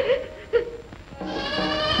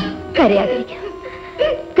 കരയാതിരിക്കും,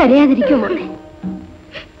 കരയാതിരിക്കും മോളെ.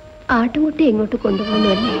 ആട്ടുമുട്ടി എങ്ങോട്ട്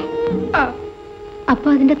കൊണ്ടുപോകുന്നല്ലേ? അപ്പൊ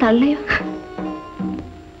അതിന്റെ തള്ളയോ?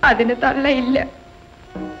 അതിന് തള്ളയില്ല.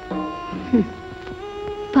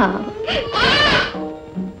 പാവം.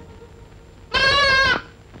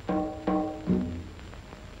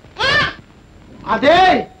 അതെ,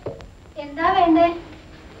 എന്താ വേണ്ടേ?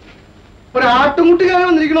 ഒരാട്ടുംകുട്ടി കയറി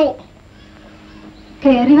വന്നിരിക്കണോ?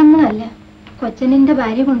 കയറി വന്നതല്ല, കൊച്ചനിന്റെ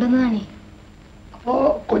ഭാര്യ കൊണ്ടുവന്നതാണേ. അപ്പോ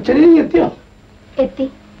കൊച്ചനെ എത്തിയോ? എത്തി.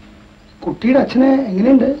 കുട്ടിയുടെ അച്ഛനെ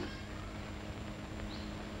എങ്ങനെയുണ്ട്?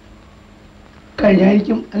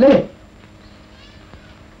 കഴിഞ്ഞായിരിക്കും അല്ലേ?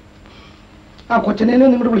 ആ കൊച്ചനെ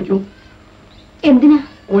നിങ്ങോട്ട് വിളിക്കൂ. എന്തിനാ?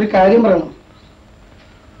 ഒരു കാര്യം പറയണം.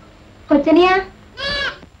 കൊച്ചനെയാ?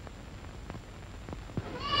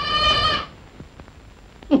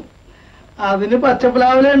 അതിന്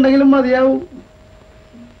പച്ചപ്പലാവില ഉണ്ടെങ്കിലും മതിയാവും.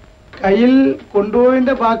 കയ്യിൽ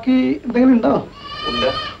കൊണ്ടുപോയതിന്റെ ബാക്കി എന്തെങ്കിലും ഉണ്ടോ?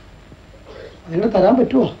 അതിന് തരാൻ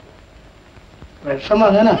പറ്റുമോ? വിഷം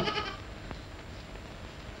വാങ്ങാനാ.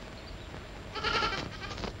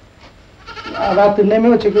 അതാ തിണ്ണേമേ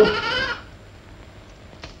വെച്ചേക്കൂ.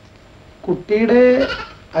 കുട്ടിയുടെ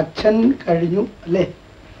അച്ഛൻ കഴിഞ്ഞു അല്ലേ?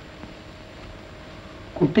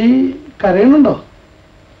 കുട്ടി കരയുന്നുണ്ടോ?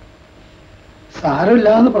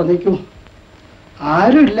 സാരമില്ലാന്ന് പറഞ്ഞേക്കൂ.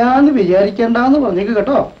 ആരും ഇല്ലാന്ന് വിചാരിക്കേണ്ടെന്ന് പറഞ്ഞേക്കൂ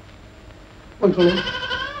കേട്ടോ. പോയിക്കോളൂ.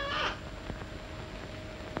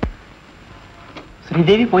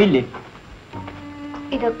 ശ്രീദേവി പോയില്ലേ?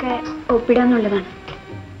 ഇതൊക്കെ ഒപ്പിടാന്നുള്ളതാണ്.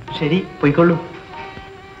 ശരി, പോയിക്കൊള്ളൂ.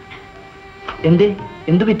 എന്തേ,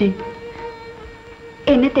 എന്തു പറ്റി?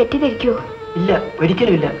 എന്നെ തെറ്റിദ്ധരിക്കുവോ? ഇല്ല,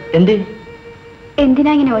 ഒരിക്കലും ഇല്ല. എന്തേ?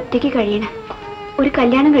 എന്തിനാ ഇങ്ങനെ ഒറ്റയ്ക്ക് കഴിയണ? ഒരു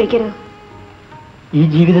കല്യാണം കഴിക്കരുത്? ഈ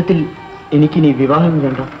ജീവിതത്തിൽ എനിക്കിനി വിവാഹം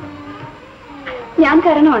വേണ്ട. ഞാൻ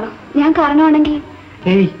കാരണമാണോ? ഞാൻ കാരണമാണെങ്കിൽ?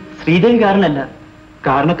 ഏയ്, ശ്രീദേവി കാരണല്ല.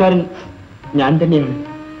 കാരണക്കാരൻ ഞാൻ തന്നെയാണ്.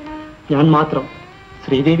 ഞാൻ മാത്രം.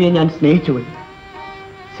 ശ്രീദേവിയെ ഞാൻ സ്നേഹിച്ചുപോയി.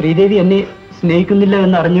 ശ്രീദേവി എന്നെ സ്നേഹിക്കുന്നില്ല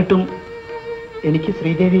എന്നറിഞ്ഞിട്ടും എനിക്ക്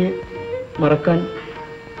ശ്രീദേവിയെ മറക്കാൻ.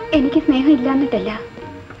 എനിക്ക് സ്നേഹം ഇല്ലാന്നിട്ടല്ല.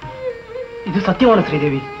 ഇത് സത്യമാണ്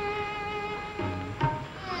ശ്രീദേവി.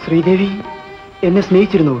 ശ്രീദേവി എന്നെ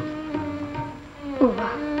സ്നേഹിച്ചിരുന്നു.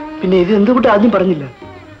 പിന്നെ ഇത് എന്തുകൊണ്ട് ആദ്യം പറഞ്ഞില്ല?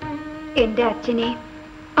 എന്റെ അച്ഛനെയും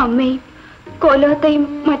അമ്മയും കോലോത്തെയും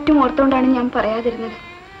മറ്റും ഓർത്തോണ്ടാണ് ഞാൻ പറയാതിരുന്നത്.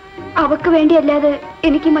 അവക്ക് വേണ്ടിയല്ലാതെ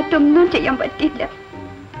എനിക്ക് മറ്റൊന്നും ചെയ്യാൻ പറ്റില്ല.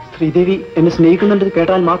 ശ്രീദേവി എന്നെ സ്നേഹിക്കുന്നുണ്ടെന്ന്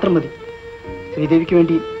കേട്ടാൽ മാത്രം മതി. ശ്രീദേവിക്ക്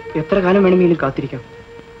വേണ്ടി എത്ര കാലം വേണമെങ്കിലും കാത്തിരിക്കാം.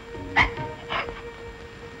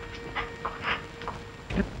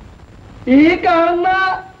 ഈ കാണുന്ന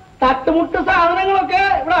തട്ടുമുട്ട് സാധനങ്ങളൊക്കെ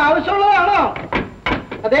ഇവിടെ ആവശ്യമുള്ളതാണോ?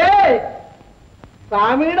 അതെ,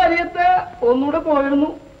 സ്വാമിയുടെ അരിയത്ത് ഒന്നുകൂടെ പോയിരുന്നു.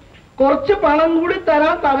 കുറച്ച് പണം കൂടി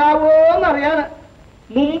തരാവോന്നറിയാന്.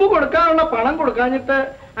 മുമ്പ് കൊടുക്കാനുള്ള പണം കൊടുക്കാഞ്ഞിട്ട്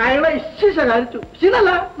അയാളെ ശകാരിച്ചു.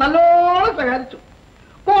 ഇന്നല്ല, നല്ലോണം ശകാരിച്ചു.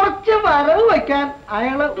 കുറച്ച് വരവ് വയ്ക്കാൻ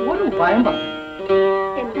അയാള് ഒരു ഉപായം പറഞ്ഞു.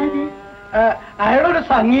 അയാളൊരു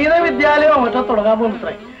സംഗീത വിദ്യാലയം മറ്റോ തുടങ്ങാൻ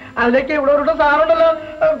പോകുന്നത്രേ. അതിലേക്ക് ഇവിടെ ഒരു സാറുണ്ടല്ലോ,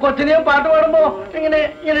 കൊച്ചിനെയും പാട്ട് പാടുമ്പോ ഇങ്ങനെ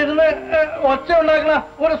ഇരുന്ന് ഒച്ച ഉണ്ടാക്കണ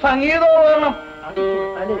ഒരു സംഗീതോപകരണം. അത്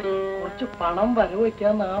കൊടുത്താലേ കുറച്ച് പണം വരവ്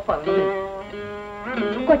വയ്ക്കാന്നാ പറഞ്ഞത്.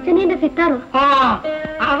 കൊച്ചനീന്റെ സിത്താറോ? ആ,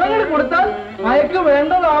 അതങ്ങനെ കൊടുത്താൽ അയക്ക്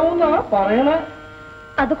വേണ്ടതാവുന്നാ പറയണേ.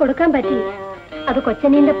 അത് കൊടുക്കാൻ പറ്റില്ല. അത്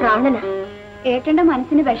കൊച്ചനീന്റെ പ്രാണനാ. ഏട്ടന്റെ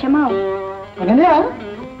മനസ്സിന് വിഷമാവും. അങ്ങനെയാ?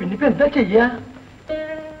 പിന്നിപ്പോ എന്താ ചെയ്യാ?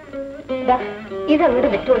 ഇതവിടെ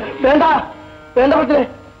വിട്ടോളൂ. വേണ്ട വേണ്ട പറ്റേ,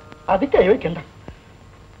 അത് കൈവയ്ക്കണ്ട.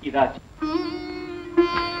 ഇതാച്ച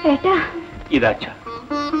ഏട്ടാ, ഇതാച്ച,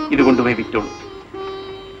 ഇത് കൊണ്ടുപോയി വിറ്റോളൂ.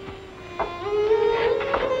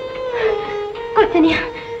 കൊച്ചനിയ,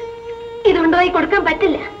 ഇത് കൊണ്ടുപോയി കൊടുക്കാൻ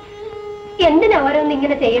പറ്റില്ല. എന്തിനാ ഓരോന്ന്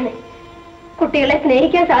ഇങ്ങനെ ചെയ്യുന്നേ? കുട്ടികളെ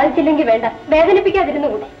സ്നേഹിക്കാൻ സാധിച്ചില്ലെങ്കിൽ വേണ്ട,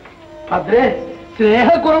 വേദനിപ്പിക്കാതിരുന്നുകൂടെ? അത്രേ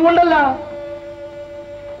സ്നേഹക്കുറവുകൊണ്ടല്ല,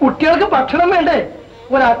 കുട്ടികൾക്ക് ഭക്ഷണം വേണ്ടേ?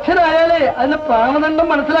 ഒരച്ഛനായാലേ അതിന്റെ പ്രാണദണ്ഡം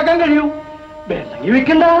മനസ്സിലാക്കാൻ കഴിയൂ. വേണ്ടെങ്കിൽ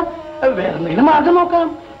വെക്കണ്ട, വേറെ എന്തെങ്കിലും മാർഗം നോക്കാം.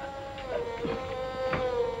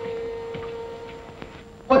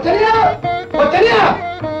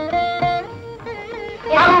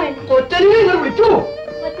 വിളിച്ചു.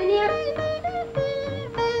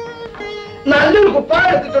 നല്ലൊരു കുപ്പായ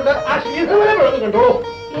എടുത്തിട്ടുണ്ട്. ആ ശ്രീധരനെ വിളന്ന് കണ്ടോളൂ.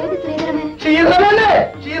 ശ്രീധരനെ,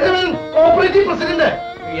 ശ്രീധരൻ കോപ്പറേറ്റീവ് പ്രസിഡന്റ്.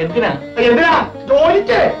 എന്തിനാ? എന്തിനാ?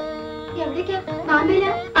 ജോലിക്ക്.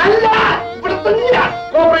 അല്ല, ഇവിടെ തന്നെയാ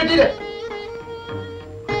കോപ്പറേറ്റീവ്.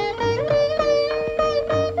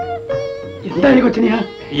 എന്താണ് കൊച്ചിനിയാ?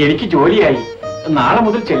 എനിക്ക് ജോലിയായി, നാളെ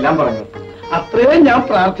മുതൽ ചെല്ലാൻ പറഞ്ഞു. അത്രയും ഞാൻ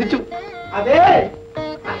പ്രാർത്ഥിച്ചു. അതെ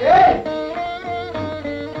അതെ,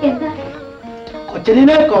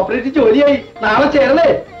 കൊച്ചിനെ കോപ്പറേറ്റീവ് ജോലിയായി, നാളെ ചേർന്നേ.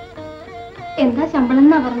 എന്താ ശമ്പളം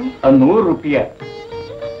എന്നാ പറഞ്ഞേ? 100 റുപ്യ.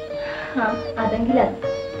 അതെങ്കിലാ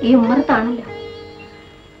ഈ ഉമ്മറത്താണല്ലോ.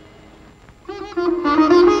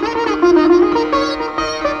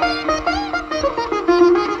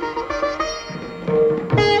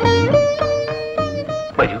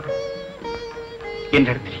 വരൂ,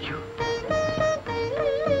 എന്റെ അടുത്തിരിക്കൂ.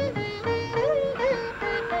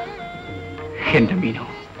 എന്റെ മീനു,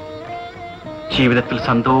 ജീവിതത്തിൽ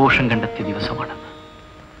സന്തോഷം കണ്ടെത്തിയ ദിവസമാണ്.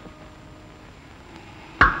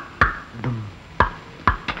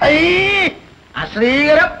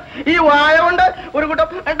 അശ്രീകരം. ഈ വായ കൊണ്ട് ഒരു കൂട്ടം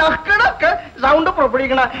ഡക്ക് ഡക്ക് സൗണ്ട്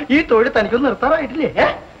പുറപ്പെടുവിക്കണ ഈ തൊഴിൽ തനിക്കൊന്നും നിർത്താറായിട്ടില്ലേ?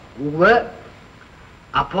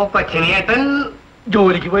 അപ്പോ കൊച്ചിനിയേട്ടൻ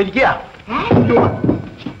ജോലിക്ക് പോയിരിക്കുക.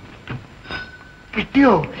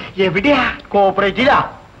 കിട്ടിയോ? എവിടെയാ? കോപ്പറേറ്റീവാ.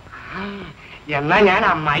 എന്നാ ഞാൻ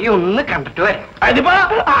അമ്മായി ഒന്ന് കണ്ടിട്ട് വരാം. അതിപ്പോ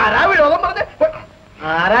ആരാ വിരോധം പറഞ്ഞ?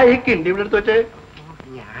 ആരാ ഈ കിണ്ടി ഇവിടെ എടുത്ത് വെച്ച്?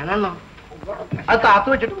 ഞാനെന്നോ? അത് താത്ത്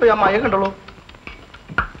വെച്ചിട്ട് പോയി അമ്മായി കണ്ടോളൂ.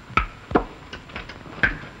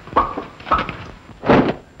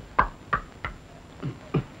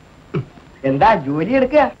 എന്താ ജോലി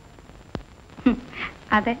എടുക്കുക?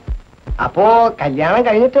 അതെ. അപ്പോ കല്യാണം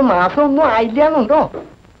കഴിഞ്ഞിട്ട് മാസം ഒന്നും ആയില്ലാന്നുണ്ടോ?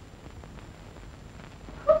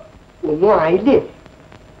 ഒന്നും ആയില്ലേ?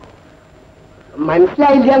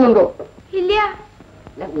 മനസ്സിലായില്ലാന്നുണ്ടോ? ഇല്ല.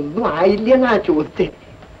 ഒന്നും ആയില്ലെന്നാ ചോദിച്ചേ.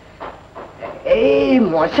 ഏയ്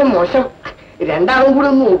മോശം മോശം. രണ്ടാളും കൂടെ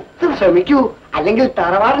ഒന്ന് ഒത്തു ശ്രമിക്കൂ, അല്ലെങ്കിൽ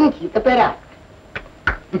തറവാടിന് ചീത്തപ്പേരാ.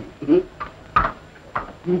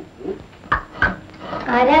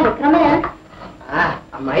 ആരാ? വിക്രമനാ? ആ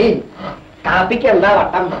അമ്മായി, കാപ്പിക്ക് എന്താ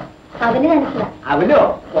വട്ടം? അവന് കാണിക്കുക. അവനോ?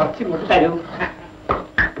 കുറച്ചിങ്ങോട്ട് തരൂ.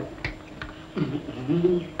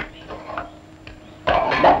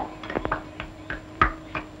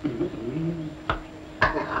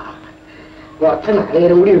 കുറച്ച്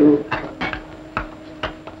നാളേരം കൂടി ഇടൂ.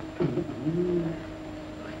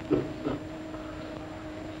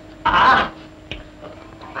 ആ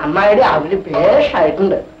അമ്മായിയുടെ അവര്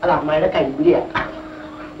പേഷായിട്ടുണ്ട്. അത് അമ്മായിയുടെ കരിമ്പുരിയാ.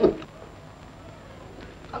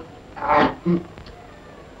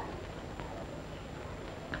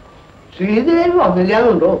 ശ്രീദേവി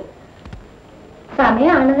വന്നില്ലാന്നുണ്ടോ?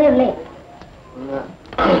 സമയമാണതേ ഉള്ളേ.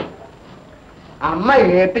 അമ്മ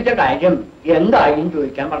ഏൽപ്പിച്ച കാര്യം എന്തായും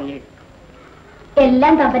ചോദിക്കാൻ പറഞ്ഞു.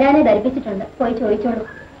 എല്ലാം തമ്പരാനെ ധരിപ്പിച്ചിട്ടുണ്ട്, പോയി ചോദിച്ചോളൂ.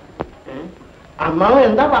 അമ്മാവ്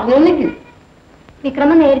എന്താ പറഞ്ഞെങ്കിൽ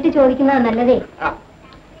വിക്രമൻ നേരിട്ട് ചോദിക്കുന്നതാ നല്ലതേ.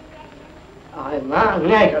 എന്നാ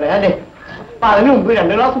അങ്ങനെ ആയിക്കോളെ. അല്ലേ, അപ്പൊ അതിനു മുമ്പ്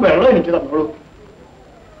 2 ഗ്ലാസ് വെള്ളം എനിക്ക് തന്നോളൂ.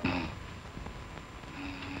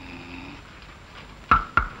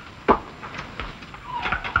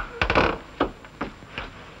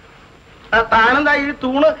 താനെന്താ ഈ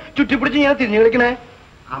തൂണ് ചുറ്റിപ്പിടിച്ച് ഇങ്ങനെ തിരിഞ്ഞു കളിക്കണേ?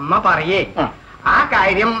 അമ്മ പറയേ, ആ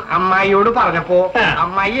കാര്യം അമ്മായിയോട് പറഞ്ഞപ്പോ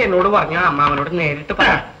അമ്മായി എന്നോട് പറഞ്ഞ അമ്മാവനോട് നേരിട്ട്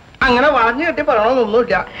പറയാം. അങ്ങനെ വളഞ്ഞു കെട്ടി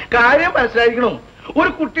പറയണമെന്നൊന്നുമില്ല. കാര്യം മനസ്സിലായിരിക്കണം. ഒരു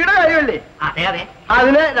കുട്ടിയുടെ കാര്യമല്ലേ? അതെ അതെ.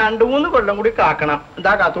 അതിന് 2-3 കൊല്ലം കൂടി കാക്കണം.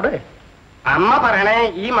 എന്താ കാത്തൂടെ? അമ്മ പറയണേ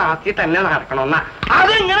ഈ മാസത്തിൽ തന്നെ നടക്കണമെന്നാ.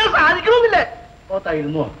 അതെങ്ങനെ സാധിക്കണമെന്നില്ലേ? ഓ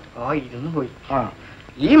തരുന്നോ? ഓ ഇരുന്ന് പോയി.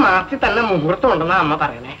 ഈ മാസത്തിൽ തന്നെ മുഹൂർത്തം ഉണ്ടെന്നാ അമ്മ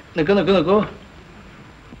പറയണേ. നിക്കൂ.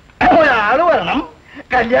 ഒരാള് വരണം,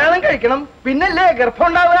 കല്യാണം കഴിക്കണം, പിന്നല്ലേ ഗർഭം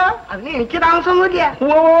ഉണ്ടാവുക. അതിന് എനിക്ക് താമസമൊന്നുമില്ല. ഓ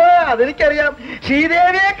അതെനിക്കറിയാം.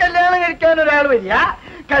 ശ്രീദേവിയെ കല്യാണം കഴിക്കാൻ ഒരാൾ വരിക,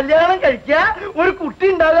 കല്യാണം കഴിക്കുക, ഒരു കുട്ടി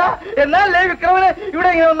ഉണ്ടാകുക, എന്നാലേ വിക്രമന് ഇവിടെ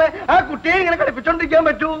ഇങ്ങനെ വന്ന് ആ കുട്ടിയെ ഇങ്ങനെ കളിപ്പിച്ചോണ്ടിരിക്കാൻ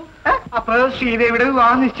പറ്റൂ. അപ്പൊ ശ്രീദേവിയുടെ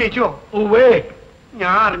വിവാഹം നിശ്ചയിച്ചോ? ഉവ്വേ,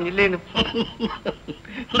 ഞാൻ അറിഞ്ഞില്ലേനു.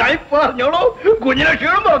 പറഞ്ഞോളൂ,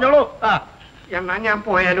 കുഞ്ഞലക്ഷ്മിയോടും പറഞ്ഞോളൂ. എന്നാ ഞാൻ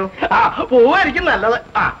പോയാലോ? പോവായിരിക്കും നല്ലത്.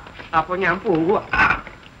 അപ്പൊ ഞാൻ പോവുക.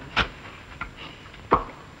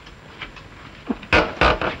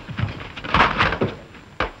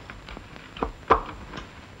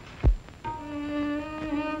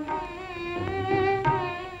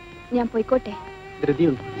 ഞാൻ പോയിക്കോട്ടെ.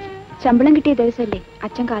 ശമ്പളം കിട്ടിയ ദിവസമല്ലേ,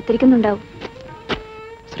 അച്ഛൻ കാത്തിരിക്കുന്നുണ്ടാവും.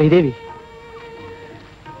 ശ്രീദേവി,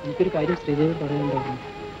 എനിക്കൊരു കാര്യം ശ്രീദേവി പറയാനുണ്ടായിരുന്നു.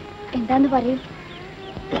 എന്താന്ന് പറയൂ.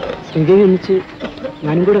 ശ്രീദേവി ഒന്നിച്ച്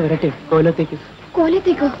ഞാനും കൂടെ വരട്ടെ കോലത്തേക്ക്?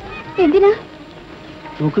 കോലത്തേക്കോ? എന്തിനാ?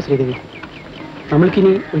 നോക്കൂ ശ്രീദേവി,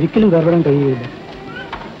 നമ്മൾക്കിനി ഒരിക്കലും വേർപെടാൻ കഴിയുകയില്ല.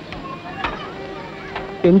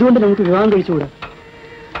 എന്തുകൊണ്ട് നമുക്ക് വിവാഹം കഴിച്ചുകൂടാ?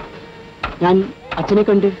 ഞാൻ അച്ഛനെ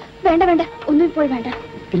കണ്ട്. വേണ്ട വേണ്ട, ഒന്നും ഇപ്പോൾ വേണ്ട.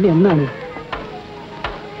 പിന്നെ എന്നാണ്?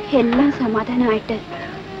 എല്ലാം സമാധാനമായിട്ട്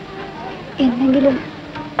എന്തെങ്കിലും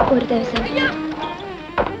ഒരു ദിവസം.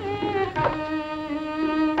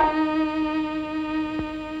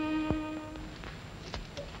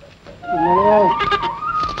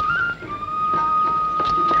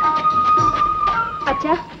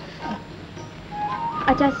 അച്ഛാ,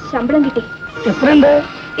 അച്ഛാ, ശമ്പളം കിട്ടി. എത്രയുണ്ട്?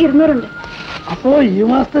 200 ഉണ്ട്. അപ്പോ ഈ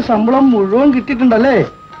മാസത്തെ ശമ്പളം മുഴുവൻ കിട്ടിയിട്ടുണ്ടല്ലേ?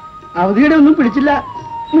 അവധിയുടെ ഒന്നും പിടിച്ചില്ല.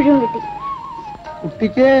 മുഴുവൻ കിട്ടി.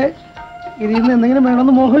 കുട്ടിക്ക് ഇതിൽ നിന്ന് എന്തെങ്കിലും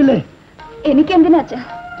വേണമെന്ന് മോഹമില്ലേ? എനിക്കെന്തിനാ അച്ഛാ?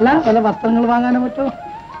 അല്ല, പല വസ്ത്രങ്ങൾ വാങ്ങാനോ പറ്റോ?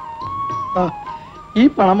 ഈ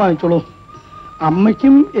പണം വാങ്ങിച്ചോളൂ.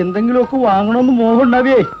 അമ്മയ്ക്കും എന്തെങ്കിലുമൊക്കെ വാങ്ങണമെന്ന് മോഹം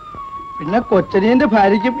ഉണ്ടാവേ. പിന്നെ കൊച്ചനിയന്റെ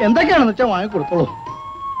ഭാര്യയ്ക്കും എന്തൊക്കെയാണെന്ന് വെച്ചാൽ വാങ്ങിക്കൊടുത്തോളൂ.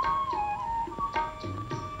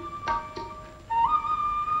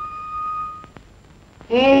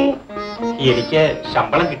 എനിക്ക്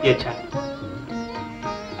ശമ്പളം കിട്ടിയ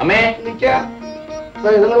അമ്മേ.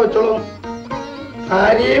 ഇതങ്ങൾ വെച്ചോളൂ.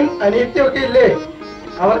 ഭാര്യയും അനിയത്തിയും ഒക്കെ ഇല്ലേ,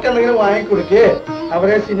 അവർക്ക് എന്തെങ്കിലും വാങ്ങിക്കൊടുക്കേ,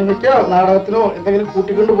 അവരെ സിനിമയ്ക്കോ നാടകത്തിനോ എന്തെങ്കിലും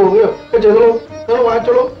കൂട്ടിക്കൊണ്ട് പോവുകയോ ഒക്കെ ചെയ്തോളൂ. നിങ്ങൾ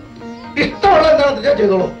വാങ്ങിച്ചോളൂ. ഇഷ്ടമുള്ള എന്താണെന്ന് വെച്ചാൽ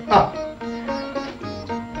ചെയ്തോളൂ.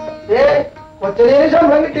 കൊച്ചനെ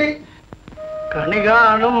ശമ്പളം കിട്ടി. കണി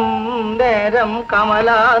കാണും നേരം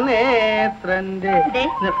കമലാനേത്രന്റെ.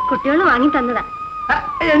 കുട്ടികൾ വാങ്ങി തന്നതാ.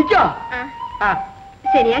 എനിക്കോ?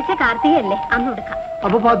 ശനിയാഴ്ച കാർത്തികയല്ലേ, അന്ന് കൊടുക്കാം.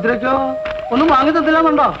 അപ്പൊ ഭദ്രക്കോ ഒന്നും വാങ്ങി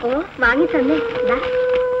തന്നില്ലാന്നുണ്ടോ? ഓ, വാങ്ങി തന്നേ.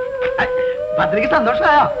 ഭദ്രക്ക്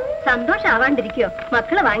സന്തോഷമായോ? സന്തോഷാവാണ്ടിരിക്കോ,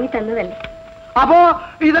 മക്കള് വാങ്ങി തന്നതല്ലേ. അപ്പോ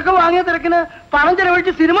ഇതൊക്കെ വാങ്ങിയ തിരക്കിന് പണം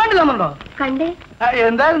ചെലവഴിച്ച് സിനിമ കണ്ടില്ലെന്നുണ്ടോ? കണ്ടേ.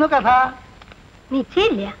 എന്തായിരുന്നു കഥ?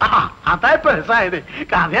 നിശ്ചയില്ല. അതായപ്പോ രസമായത്.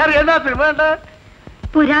 കഥ അറിയാനാ സിനിമ കണ്ട്?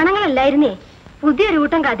 പുരാണങ്ങളല്ലായിരുന്നേ, പുതിയൊരു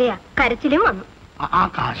കൂട്ടം കഥയാ. കരച്ചിലും വന്നു.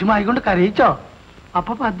 കാശുമായിക്കൊണ്ട് കരയിച്ചോ?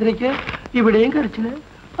 അപ്പൊ ഭദ്രയ്ക്ക് ഇവിടെയും കരച്ചില്,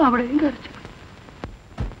 അവിടെയും കരച്ചില്.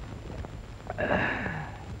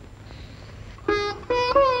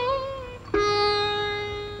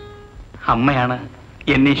 അമ്മയാണ്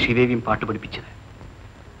എന്നെ ശ്രീദേവിയും പാട്ട് പഠിപ്പിച്ചത്.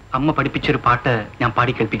 അമ്മ പഠിപ്പിച്ചൊരു പാട്ട് ഞാൻ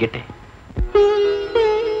പാടി കേൾപ്പിക്കട്ടെ.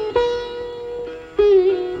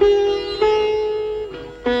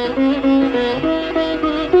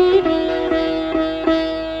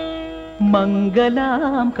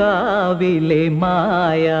 മംഗലാം കാവിലെ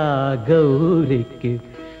മായാ ഗൗരിക്ക്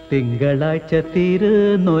തിങ്കളാഴ്ച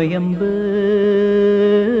തിരുനൊയമ്പ്,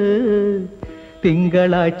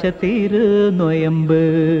 തിങ്കളാഴ്ച തിരുനൊയമ്പ്.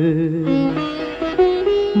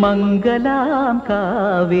 മംഗലാം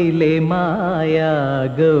കാവിലെ മായാ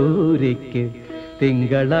ഗൗരിക്ക്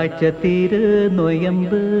തിങ്കളാഴ്ച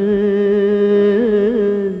തിരുനൊയമ്പ്,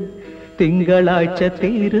 തിങ്കളാഴ്ച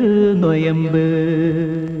തിരുനൊയമ്പ്.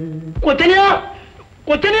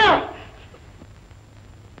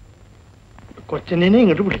 കൊച്ചനെ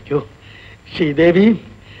ഇങ്ങോട്ട് വിളിക്കൂ. ശ്രീദേവിയും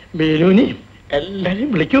വേലൂനെയും എല്ലാരെയും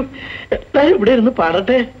വിളിക്കൂ. എല്ലാരും ഇവിടെ ഇരുന്ന്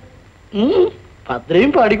പാടട്ടെ.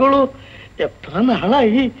 ഭദ്രയും പാടിക്കോളൂ. എത്ര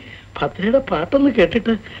നാളായി ഭദ്രയുടെ പാട്ടൊന്ന്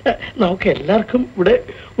കേട്ടിട്ട്. നമുക്ക് എല്ലാവർക്കും ഇവിടെ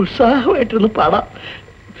ഉത്സാഹമായിട്ടിരുന്ന് പാടാം.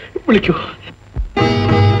 വിളിക്കൂ.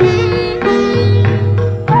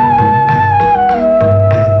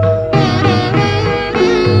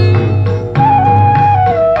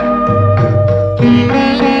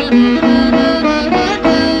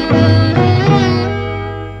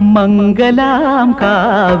 മംഗലാം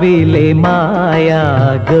കാവിലെ മായാ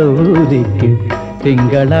ഗൗരിക്ക്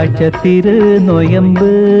തിങ്കളാഴ്ച തിരുനൊയമ്പ്,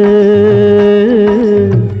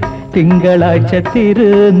 തിങ്കളാഴ്ച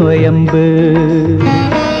തിരുനൊയമ്പ്.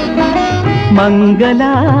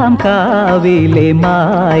 മംഗലാം കാവിലെ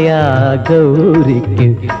മായാ ഗൗരിക്ക്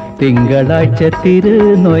തിങ്കളാഴ്ച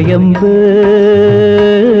തിരുനൊയമ്പ്,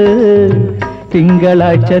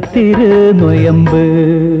 തിങ്കളാഴ്ച തിരുനൊയമ്പ്.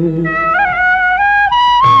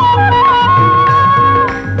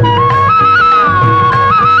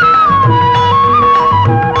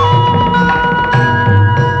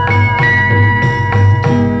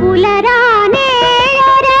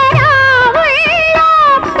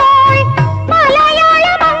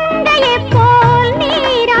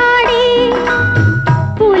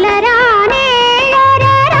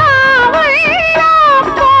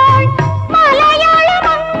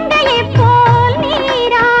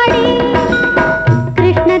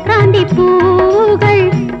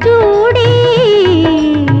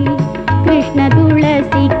 കൃഷ്ണ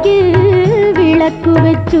തുളസിക്ക് വിളക്കു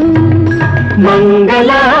വെച്ചു.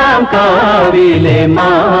 മംഗലാം കാവിലെ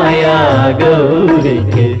മായാ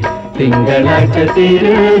ഗൗരിക്ക് തിങ്കളാഴ്ച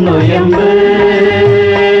തിരുനൊയമ്പ്,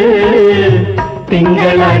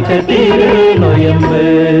 തിങ്കളാഴ്ച തിരുനൊയമ്പ്.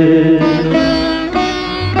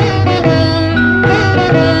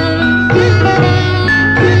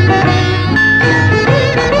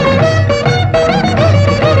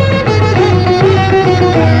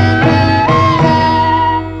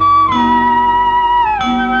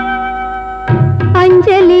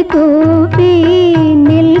 അഞ്ജലി കൂപ്പി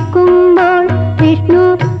നിൽക്കുമ്പോൾ വിഷ്ണു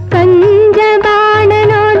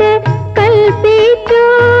പഞ്ചബാണനോട് കൽപ്പിച്ചു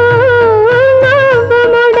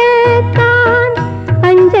നോമ്പുമുടക്കാൻ.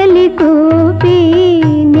 അഞ്ജലി കൂപ്പി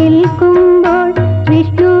നിൽക്കുമ്പോൾ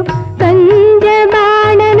വിഷ്ണു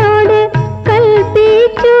പഞ്ചബാണനോട്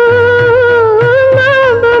കൽപ്പിച്ചു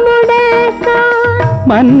നോമ്പുമുടക്കാൻ.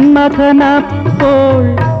 മന്മഥനപ്പോൾ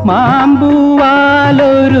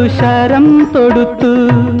മാമ്പൂവാലൊരു ശരം തൊടുത്തു.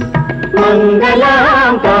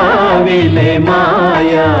 മംഗലാം കാവിലെ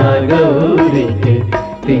മായാ ഗൗരിക്ക്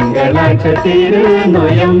തിങ്കളാഴ്ച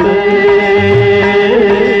തിരുനൊയമ്പ്,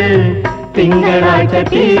 തിങ്കളാഴ്ച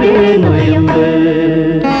തിരുനൊയമ്പ്.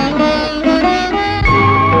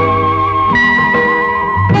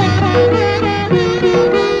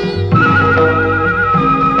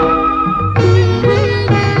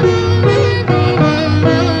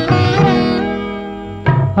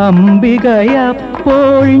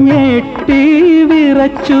 അംബികയപ്പോൾ ഞെട്ടി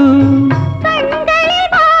വിറച്ചു.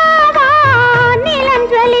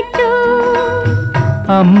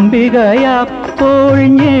 അംബികയപ്പോൾ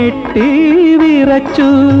ഞെട്ടി വിറച്ചു.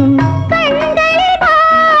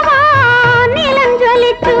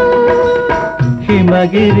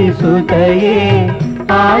 ഹിമഗിരി സുതയെ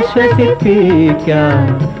ആശ്വസിപ്പിക്കാൻ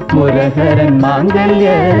മുരഹരൻ മാംഗല്യ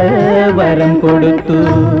വരം കൊടുത്തു.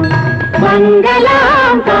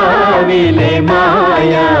 മംഗലാം കാവിലെ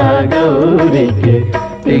മായാ ഗൗരിക്ക്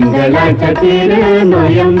തിങ്കളാഴ്ച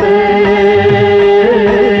തിരുനൊയമ്പ്,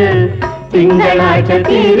 തിങ്കളാഴ്ച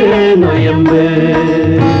തിരുനൊയമ്പ്.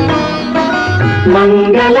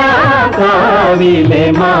 മംഗലാം കാവിലെ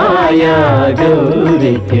മായാ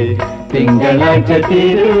ഗൗരിക്ക് തിങ്കളാഴ്ച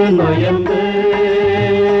തിരുനൊയമ്പ്,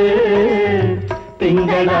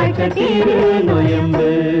 തിങ്കളാഴ്ച തിരുനൊയമ്പ്.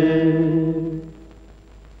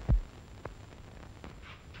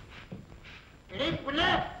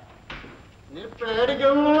 നീ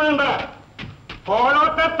പേടിക്കൊന്നും വേണ്ട.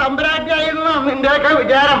 ഓരോത്തെ തമ്പുരാട്ടിയായിരുന്നു നിന്റെയൊക്കെ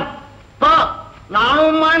വിചാരം. ഇപ്പൊ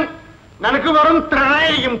നാണുമ്മാൻ നിനക്ക് വെറും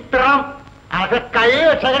ത്രണായിരിക്കും. ത്രണം അതൊക്കെ കൈ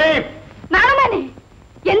വെച്ചകരെ. നാണുമാനെ,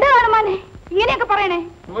 എന്താ നാണുമാനെ ഇങ്ങനെയൊക്കെ പറയണേ?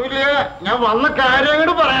 ഒന്നുമില്ല, ഞാൻ വന്ന കാര്യം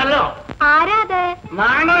കൂടി പറയാലോ. ആരാത്?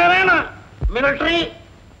 നാണുവേണ് മിലിട്ടറി.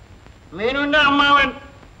 മീനുവിന്റെ അമ്മാവൻ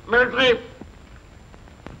മിലിട്ടറി.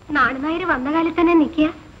 നാണുനായര് വന്ന കാലത്ത് തന്നെ നിൽക്കുക,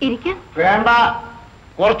 ഇരിക്കുക. വേണ്ട,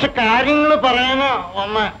 കുറച്ച് കാര്യങ്ങൾ പറയാനോ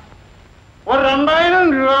അമ്മ. ഒരു 2000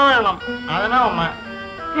 രൂപ വേണം. അതിനാ അമ്മ.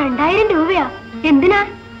 2000 രൂപയാ? എന്തിനാ?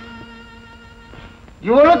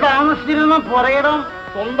 ഇവള് താമസിച്ചിരുന്ന പുറയിടം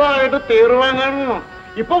സ്വന്തമായിട്ട് തീർവാങ്ങാനോ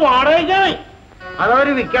ഇപ്പൊ വാടകയ്ക്കായി.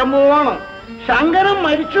 അതവര് വിൽക്കാൻ പോവാണ്. ശങ്കരൻ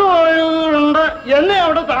മരിച്ചു പോയതുകൊണ്ട് എന്നെ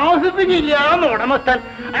അവിടെ താമസിപ്പിച്ചില്ല എന്ന് ഉടമസ്ഥൻ.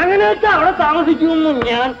 അങ്ങനെ വെച്ചാൽ അവിടെ താമസിക്കുന്നു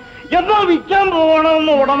ഞാൻ. എന്നാ വിൽക്കാൻ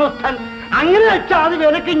പോകണമെന്ന് ഉടമസ്ഥൻ. അങ്ങനെ വെച്ചാൽ അത്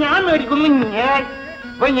വിലക്ക് ഞാൻ മേടിക്കുന്നു ഞാൻ.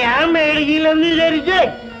 അപ്പൊ ഞാൻ മേടിക്കില്ലെന്ന് വിചാരിച്ചേ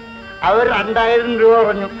അവർ 2000 രൂപ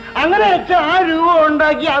പറഞ്ഞു. അങ്ങനെ വെച്ചാൽ ആ രൂപ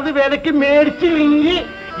ഉണ്ടാക്കി അത് വിലക്ക് മേടിച്ചില്ലെങ്കിൽ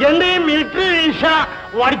എന്റെ മിലിറ്ററി വീഴ്ച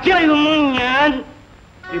വടിച്ചറിയുന്നു ഞാൻ.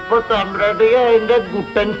 ഇപ്പൊ തമ്പ്രാട്ടിക അതിന്റെ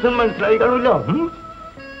ഗുട്ടൻസും മനസ്സിലായി കാണുമല്ലോ.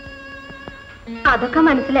 അതൊക്കെ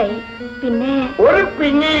മനസ്സിലായി. പിന്നെ ഒരു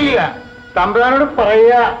പിന്നെയില്ല. തമ്പ്രാനോട്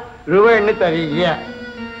പറയുക രൂപ എണ്ണി തരിക.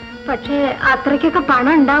 പക്ഷേ അത്രയ്ക്കൊക്കെ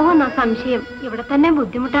പണം ഉണ്ടാവുമെന്നാ സംശയം. ഇവിടെ തന്നെ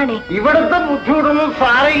ബുദ്ധിമുട്ടാണേ. ഇവിടത്തെ ബുദ്ധിമുട്ടൊന്നും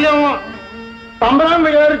സാരയില്ലെന്ന് തമ്പ്രാൻ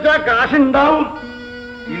വിചാരിച്ചാൽ കാശുണ്ടാവും.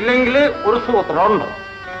 ഇല്ലെങ്കിൽ ഒരു സൂത്രമുണ്ട്.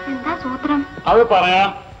 എന്താ സൂത്രം? അത് പറയാം.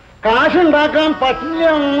 കാശുണ്ടാക്കാൻ പറ്റില്ല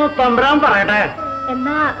എന്ന് തമ്പ്രാൻ പറയട്ടെ.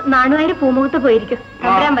 എന്നാ നാണുനായര് പൂമുഖത്ത് പോയിരിക്കും.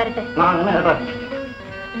 തമ്പുരാൻ വരട്ടെ.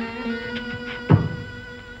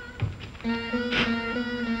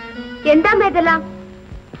 എന്താ മേഖല?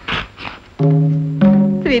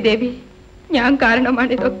 ശ്രീദേവി, ഞാൻ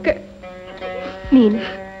കാരണമാണ് ഇതൊക്കെ. മീനു,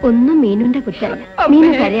 ഒന്നും മീനുന്റെ കുറ്റമല്ല.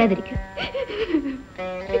 മീനു കരയാതിരിക്കും.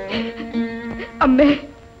 അമ്മേ,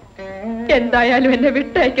 എന്തായാലും എന്നെ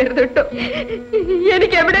വിട്ടയക്കരുത് കേട്ടോ.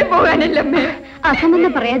 എനിക്ക് എവിടെ പോകാനില്ലമ്മേ.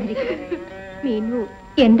 അസംബന്ധം പറയാതിരിക്കും. മീനു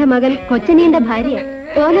എന്റെ മകൻ കൊച്ചനീന്റെ ഭാര്യ,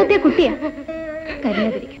 ഓലത്തെ കുട്ടിയാ.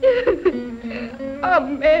 കരയാതിരിക്കും.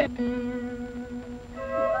 അമ്മേ.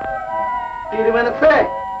 തിരുമനസ്സേ,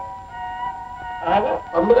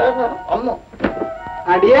 വന്നു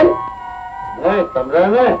അടിയൻ.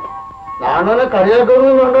 തമ്പുരാനെ, നാണോനെ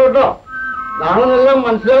കളിയാക്കൊന്നും കേട്ടോ. നാണെന്നെല്ലാം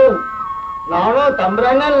മനസ്സിലാവും. നാണോ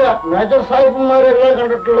തമ്പുരാനല്ല, മേജർ സാഹിബന്മാരെല്ലാം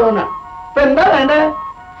കണ്ടിട്ടുള്ളവനാ. ഇപ്പൊ എന്താ വേണ്ടേ?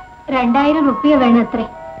 2000 റുപ്യ വേണം അത്രേ.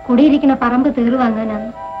 കുടിയിരിക്കുന്ന പറമ്പ് തീർു വാങ്ങാനാണ്.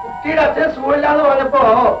 കുട്ടിയുടെ അച്ഛൻ സുഖമില്ലാന്ന് പറഞ്ഞപ്പോ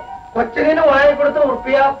കൊച്ചിനെ വാങ്ങി കൊടുത്ത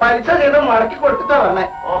റുപ്യ പലിശ ചെയ്ത് മടക്കി കൊടുത്തിട്ടാ പറഞ്ഞേ.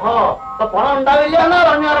 ഓഹോ, ഇപ്പൊ പണം ഉണ്ടാവില്ല എന്നാ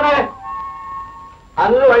പറഞ്ഞു പറഞ്ഞേ.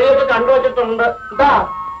 അന്ന് വഴിയൊക്കെ കണ്ടുവച്ചിട്ടുണ്ട്. എന്താ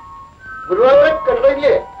ഗുരുവായൂരെ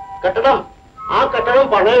കെട്ടിടമില്ലേ? കെട്ടിടം. ആ കെട്ടിടം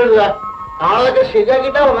പണം എഴുതുക. ആളൊക്കെ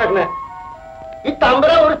ശരിയാക്കിട്ടാ വന്നേക്കണേ. ഈ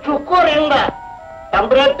തമ്പുരാൻ ഒരു ചുക്കും അറിയണ്ട.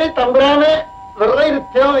 തമ്പുരാനെ വെറുതെ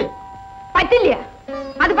ഇരുത്തിയാ മതി. പറ്റില്ല,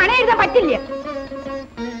 അത് പണം എഴുതാൻ പറ്റില്ല.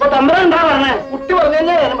 ഇപ്പൊ തമ്പുരാൻ എന്താ പറഞ്ഞേ? കുട്ടി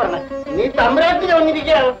പറഞ്ഞല്ലേ ഞാൻ പറഞ്ഞേ. നീ തമ്പുരാട്ടിന്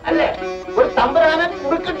വന്നിരിക്കുകയാണ് അല്ലേ? ഒരു തമ്പുരാനെ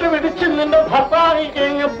കുറുക്കിട്ട് വിടിച്ച് നിന്റെ ഭർത്താവായി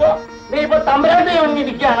കഴിഞ്ഞപ്പോ നീ ഇപ്പൊ തമ്പുരാട്ടിനെ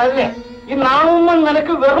വന്നിരിക്കുകയാണ് അല്ലേ? ഈ നാണുമ്മൻ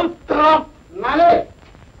നിനക്ക് വെറും തൃണം. എന്നാലേ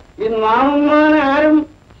ഈ നാണുമ്മാനെ ആരും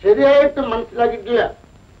ശരിയായിട്ട് മനസ്സിലാക്കിയിട്ടില്ല.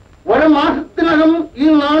 1 മാസത്തിനകം ഈ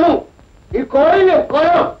നാണു, ഈ കോഴിലെ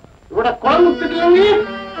കോലോ ഇവിടെ കുളം മുട്ടിട്ടില്ലെങ്കിൽ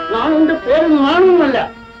നാണുവിന്റെ പേര് നാണുമല്ല.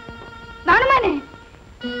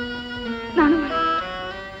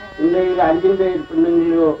 നിന്റെ കയ്യിൽ 5-ന്റെ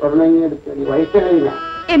ഇരിപ്പുണ്ടെങ്കിലോ ഒരെണ്ണെങ്കിലും എടുത്ത് നീ വയസ്സിലില്ല.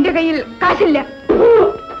 എന്റെ കയ്യിൽ കാശില്ല.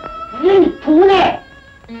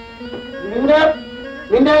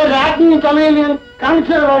 നിന്റെ രാജ്ഞി സമയം ഞാൻ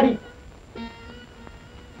കാണിച്ചതാടി.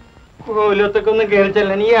 കോലത്തൊക്കെ ഒന്ന്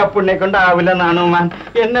കേറിച്ചല്ല. നീ ആ പുണ്യെ കൊണ്ടാവില്ല നാണുമാൻ,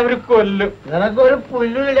 എന്നെ അവര് കൊല്ലും. നിനക്കൊരു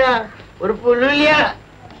പുല്ലില്ല, ഒരു പുല്ലില്ല.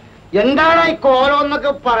 എന്താണ് ഈ കോലം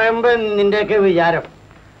എന്നൊക്കെ പറയുമ്പോ നിന്റെയൊക്കെ വിചാരം?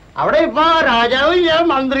 അവിടെ ഇപ്പൊ രാജാവില്ല,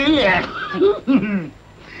 മന്ത്രിയില്ല.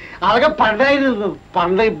 അതൊക്കെ പണ്ടായിരുന്നു,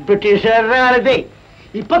 പണ്ട് ബ്രിട്ടീഷുകാരുടെ കാലത്തെ.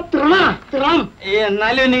 ഇപ്പൊ തൃണം.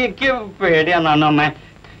 എന്നാലും എനിക്ക് പേടിയാണോ അമ്മ?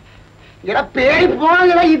 ഇവിടെ പേടി പോണ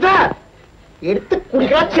ഇത് എടുത്ത്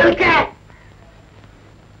കുടിക്കാൻ ചെറുക്ക,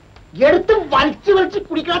 എടുത്ത് വലിച്ചു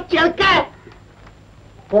കുടിക്കാൻ ചെറുക്ക.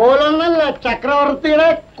 പോലൊന്നല്ല, ചക്രവർത്തിയുടെ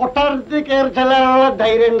കൊട്ടാരത്തിൽ കയറി ചെല്ലാനുള്ള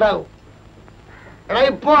ധൈര്യം ഉണ്ടാവും. എടാ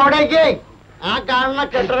ഇപ്പൊ അവിടേക്ക് ആ കാണുന്ന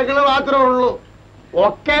കെട്ടിടങ്ങള് മാത്രമേ ഉള്ളൂ.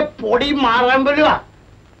 ഒക്കെ പൊടി മാറാൻ വരുവാ.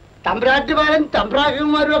 തമ്പ്രാറ്റുമാരും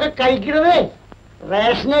തമ്പ്രാക്കന്മാരും ഒക്കെ കഴിക്കണതേ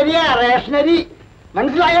റേഷനരിയാ, റേഷനരി.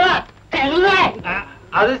 മനസ്സിലായടാ?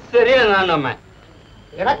 അത് ശരിയാണ് അമ്മ.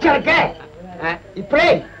 എടാ ചെറുക്കേ, ഇപ്പഴേ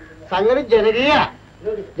സംഗതി ജനകീയ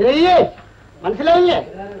മനസ്സിലായില്ലേ?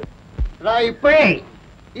 എടാ ഇപ്പഴേ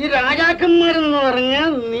ഈ രാജാക്കന്മാരെന്ന് പറഞ്ഞാൽ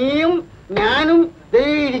നീയും ഞാനും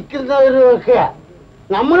ഇരിക്കുന്നവരും ഒക്കെയാ.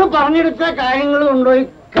 നമ്മൾ പറഞ്ഞെടുത്ത കാര്യങ്ങൾ കൊണ്ടുപോയി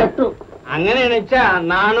കെട്ടു. അങ്ങനെയാണെന്ന് വെച്ചാ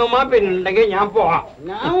നാണുമ്മ പിന്നുണ്ടെങ്കിൽ ഞാൻ പോവാം.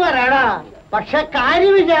 ഞാൻ വരാടാ, പക്ഷെ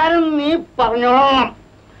കാര്യവിചാരം നീ പറഞ്ഞോളാം.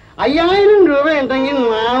 5000 രൂപ ഉണ്ടെങ്കിൽ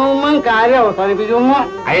നാണുമ്മൻ കാര്യം അവസാനിപ്പിക്കുമ്പോ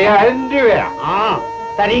 5000 രൂപയാ? ആ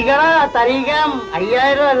തരീകം.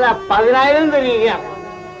 5000 അല്ല, 10000 തരീകം.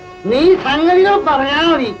 നീ സംഗതികൾ പറഞ്ഞാൽ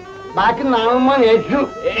മതി, ബാക്കി നാണുമ്മൻ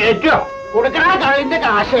ഏറ്റു കൊടുക്കണ കളിന്റെ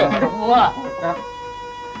കാശ്. പോവാ.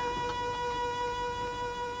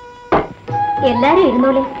 എല്ലാരും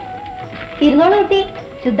ഇരുന്നോളൂ കുട്ടി.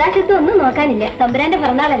 ശുദ്ധാശുദ്ധം ഒന്നും നോക്കാനില്ല, തമ്പുരാന്റെ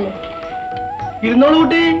പിറന്നാളല്ലേ. ഇരുന്നോളൂ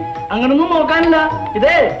കുട്ടി, അങ്ങനൊന്നും നോക്കാനില്ല.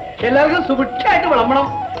 ഇതേ എല്ലാവർക്കും സുഭിക്ഷമായിട്ട് വിളമ്പണം,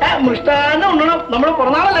 മൃഷ്ടാനം ഉണ്ണണം. നമ്മുടെ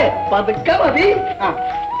പിറന്നാളല്ലേ, പതുക്കെ മതി.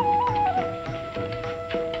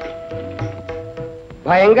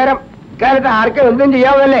 ഭയങ്കരം. ഇക്കാലത്ത് ആർക്കും എന്തും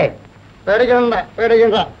ചെയ്യാമല്ലേ?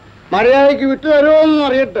 പേടിക്കണ്ട. മര്യാദയ്ക്ക് വിട്ടു തരുമോന്ന്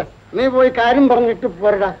അറിയട്ടെ. നീ പോയി കാര്യം പറഞ്ഞിട്ട്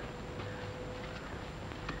പോരടാ.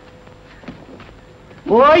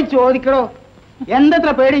 പോയി ചോദിക്കണോ? എന്തത്ര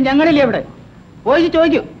പേടി ഞങ്ങളില്ലേ ഇവിടെ? പോയി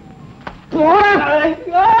ചോദിക്കൂ.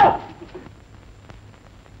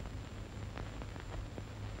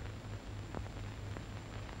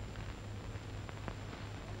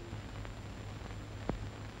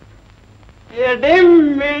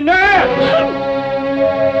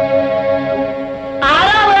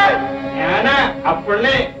 ഞാനാ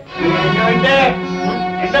അപ്പുള്ളി,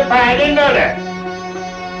 എന്റെ ഭാര്യ ഉണ്ടോടെ?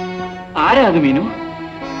 ആരാ അത് മീനു?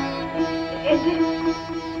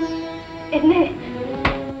 എന്നെ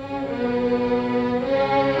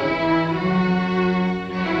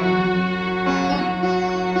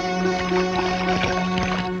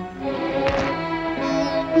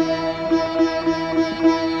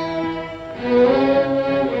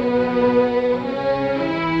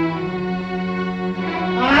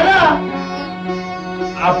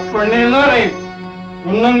അപ്പുണ്ണിന്ന് പറയും,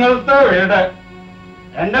 കുന്നങ്ങളത്തെ വീട്.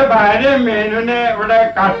 എന്റെ ഭാര്യ മീനുനെ ഇവിടെ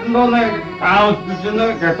കട്ടുണ്ടോന്ന് താമസിപ്പിച്ചെന്ന്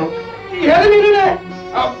കേട്ടു. ഏത് മീനുനെ?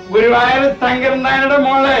 ഗുരുവായൂർ ശങ്കരനായരുടെ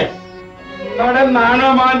മോളെ, നമ്മുടെ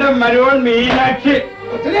നാണോമാന്റെ മരുവൾ മീനാക്ഷി.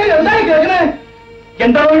 എന്തായി കേൾക്കണേ?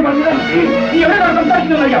 എന്താ പറഞ്ഞത്? നീ എവിടെ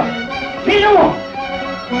സംസാരിക്കുന്നറിയാം? നീയോ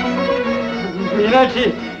മീനാക്ഷി,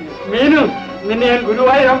 മീനു, നിന്നെ ഞാൻ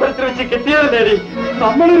ഗുരുവായൂർ അമ്പലത്തിൽ വെച്ച് കെട്ടിയതല്ലേടി,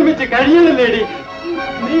 നമ്മൾ ഒരുമിച്ച് കഴിയതല്ലേടി,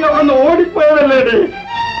 നീ അവിടെ നിന്ന് ഓടിപ്പോയതല്ലേടി.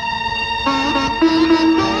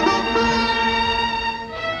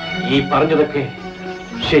 ഈ പറഞ്ഞതൊക്കെ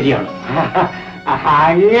ശരിയാണ്.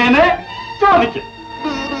 അങ്ങനെ ചോദിക്കും.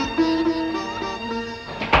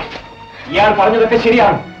 ഇയാൾ പറഞ്ഞതൊക്കെ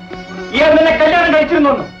ശരിയാണ്. ഇയാൾ നിന്നെ കല്യാണം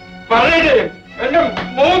കഴിച്ചിരുന്നു. പറയേ, എന്റെ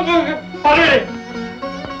മോക്ക് പറയേ.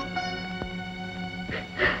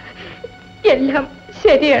 എല്ലാം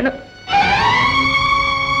ശരിയാണ്.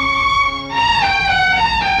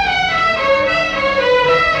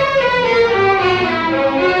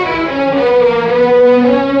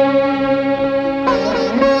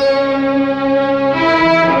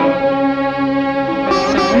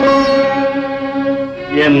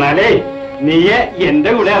 എന്നാലേ നീയെ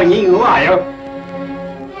എന്റെ കൂടെ ഇറങ്ങി ഇങ്ങ് വായോ.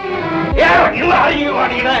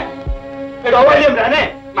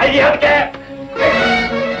 മര്യാദക്ക്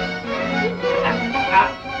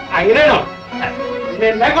അങ്ങനെയാണോ?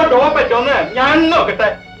 നിന്നെ കൊണ്ടുപോകാൻ പറ്റുമെന്ന് ഞാൻ നോക്കട്ടെ.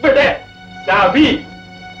 ഇവിടെ ശബി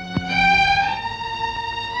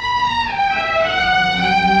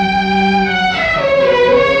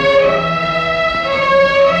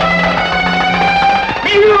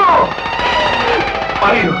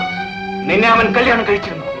പറയൂ, നിന്നെ അവൻ കല്യാണം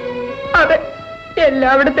കഴിച്ചിരുന്നു? അതെ,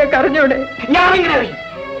 എല്ലാവിടത്തേക്ക് അറിഞ്ഞൂടെ? ഞാനിങ്ങനെ അറിയും.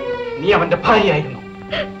 നീ അവന്റെ ഭാര്യയായിരുന്നു?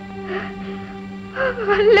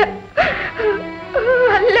 അല്ല,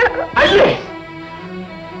 അല്ല. അല്ലേ?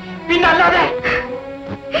 പിന്നല്ലാതെ?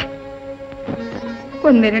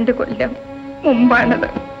 1-2 കൊല്ലം മുമ്പാണത്.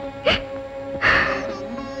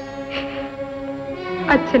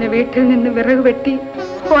 അച്ഛന് വീട്ടിൽ നിന്ന് വിറക് വെട്ടി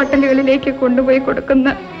ഹോട്ടലുകളിലേക്ക് കൊണ്ടുപോയി കൊടുക്കുന്ന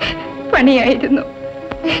പണിയായിരുന്നു.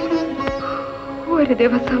 ഒരു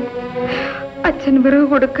ദിവസം അച്ഛൻ വിറക്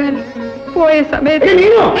കൊടുക്കാൻ പോയ സമയത്ത്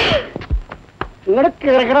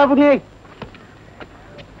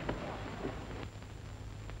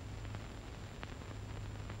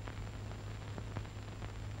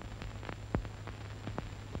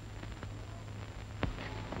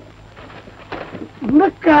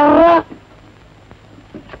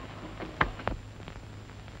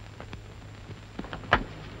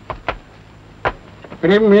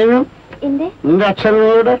മീനും നിന്റെ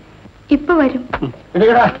അച്ഛനോട് ഇപ്പൊ വരും.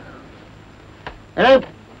 എടുക്കടാ,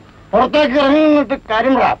 പുറത്തേക്ക് ഇറങ്ങി നിന്നിട്ട്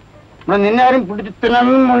കാര്യം പറ. നിന്നെ ആരും പിടിച്ച്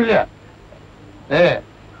തിന്നൊന്നുമില്ല.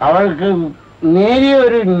 അവൾക്ക്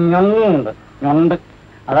നേരിയൊരു ഞൊന്നുണ്ട്, ഞൊണ്ട്.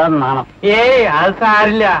 അതാണ് നാണം. ഏയ്, അത്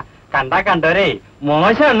സാരില്ല. കണ്ടാ കണ്ടവരേ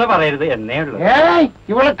മോശമെന്ന് പറയരുത് എന്നേ ഉള്ളൂ.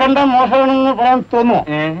 ഇവളെ കണ്ട മോശമാണെന്ന് പറയാൻ തോന്നുമോ?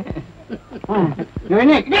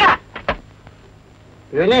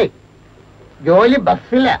 ജോലി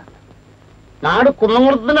ബസ്സില, നാട്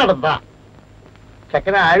കുന്നംകുളത്തിന്റെ അടുത്താ.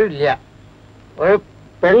 ചെക്കന് ആരുമില്ല, ഒരു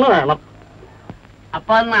പെണ്ണ് വേണം.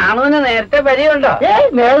 അപ്പൊ നാണുവിന് നേരത്തെ പരിചയമുണ്ടോ?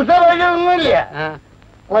 നേരത്തെ പരിചയമൊന്നുമില്ല,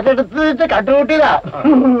 ഒരിടത്ത് കട്ടുകൂട്ടിയതാ.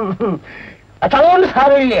 അതുകൊണ്ട്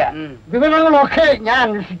സാരമില്ല. വിവരങ്ങളൊക്കെ ഞാൻ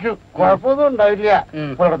അന്വേഷിച്ചു, കുഴപ്പമൊന്നും ഉണ്ടാവില്ല.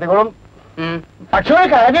 പുറത്തേക്കോളും. പക്ഷെ ഒരു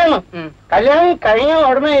കാര്യമാണ്, കല്യാണം കഴിഞ്ഞ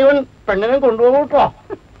ഉടനെ ഇവൻ പെണ്ണിനെ കൊണ്ടുപോകും കേട്ടോ.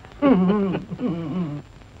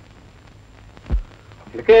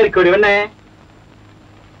 കേറിക്കൊടി പെണ്ണേ,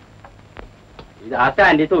 ഇത് ആ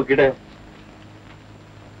സ്റ്റാൻഡിൽ തൂക്കിട്ട്.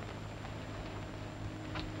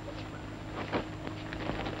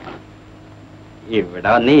 ഇവിടെ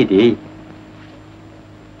വന്ന് ഇരി,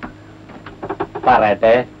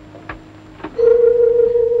 പറയട്ടെ.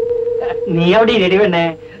 നീ അവിടെ ഇരി പെണ്ണേ,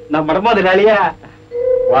 നമ്മുടെ മുതലാളിയാ.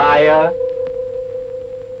 വായോ.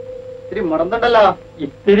 ഇത്തിരി മുടന്തണ്ടല്ലോ.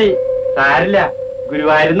 ഇത്തിരി സാരില്ല,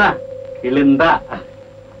 ഗുരുവായൂരുന്ന കിളിന്ത.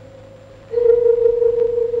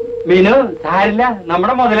 മീനു, സാരില്ല,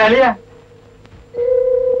 നമ്മുടെ മുതലാളിയാ.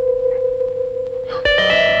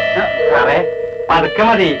 സാറേ, പതുക്കെ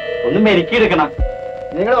മതി, ഒന്ന് മെരുക്കിയെടുക്കണം.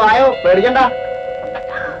 നിങ്ങൾ വായോ, പേടിക്കണ്ട.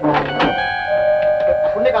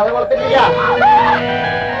 പുള്ളി കഥ വളർത്തില്ല.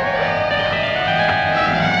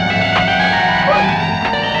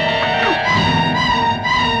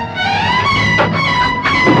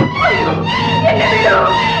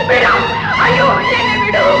 അയ്യോ, എന്നെ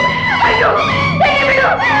വിടൂ. അയ്യോ, എന്നെ വിടൂ.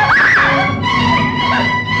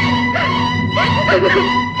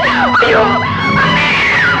 അയ്യോ, അമ്മേ.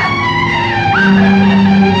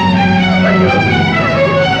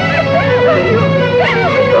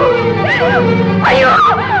 അയ്യോ,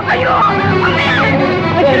 അയ്യോ, അമ്മേ.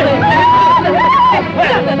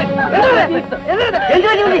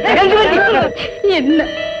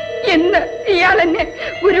 എന്ന് ഇയാളെന്നെ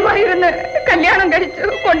ഗുരുവായൂരിന്ന് കല്യാണം കഴിച്ച്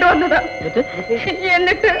കൊണ്ടുവന്നതാ.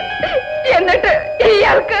 എന്നിട്ട്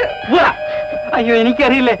ഇയാൾക്ക് അയ്യോ,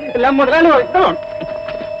 എനിക്കറിയില്ലേ, എല്ലാം മുതലാളി.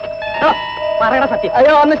 പറയണ സത്യം.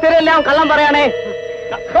 അയ്യോ ഒന്ന് ശരിയല്ല, കള്ളം പറയാണേ.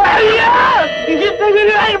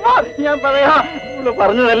 ഞാൻ പറയാ,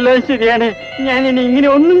 പറഞ്ഞതെല്ലാം ശരിയാണ്. ഞാൻ ഇനി ഇങ്ങനെ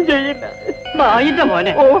ഒന്നും ചെയ്യില്ല. ബായിന്റെ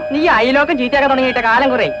മോനെ, നീ അയലോക്കം ചീറ്റയാക്കാൻ തുടങ്ങിയിട്ട് കാലം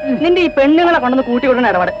കുറേ. നിന്റെ ഈ പെണ്ണുങ്ങളെ കൊണ്ടൊന്ന് കൂട്ടി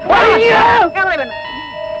വിടുന്ന ഇടപാട്.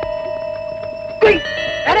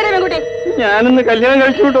 പെൺകുട്ടി, ഞാനൊന്ന് കല്യാണം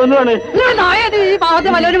കഴിച്ചു വിട്ട് വന്നതാണ്. ഈ പാവത്തെ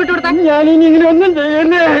വല്ലവരും വിട്ടുകൊടുത്താ ഞാൻ ഇനി ഇങ്ങനെ ഒന്നും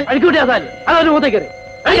ചെയ്യല്ലേ. അഴിക്കൂട്ടിയാ സാൽ അതൊരു മൂത്തേക്കറി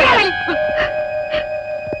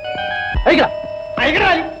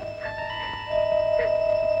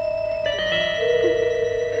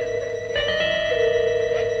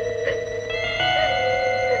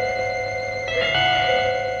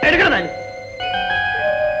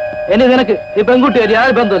എന്നെ നിനക്ക് ഈ പെൺകുട്ടിയായി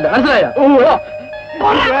യാതൊരു ബന്ധമില്ല, മനസ്സിലായോ?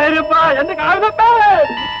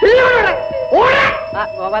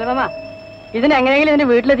 ഗോപാലമാമ, ഇതിനെങ്ങനെയെങ്കിലും ഇതിന്റെ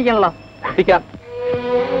വീട്ടിലെത്തിക്കണല്ലോ. എത്തിക്കാം.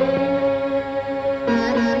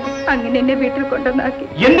 അങ്ങനെ എന്നെ വീട്ടിൽ കൊണ്ടുവന്നാക്കി.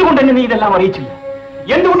 എന്തുകൊണ്ട് എന്നെ നീ ഇതെല്ലാം അറിയിച്ചില്ല?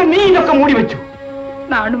 എന്തുകൊണ്ട് നീ ഇതൊക്കെ മൂടി വെച്ചു?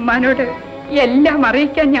 നാണുമ്മാനോട് എല്ലാം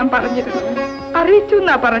അറിയിക്കാൻ ഞാൻ പറഞ്ഞിരുന്നു. അറിയിച്ചു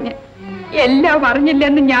എന്നാ പറഞ്ഞ്. എല്ലാം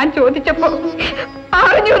അറിഞ്ഞില്ലെന്ന് ഞാൻ ചോദിച്ചപ്പോ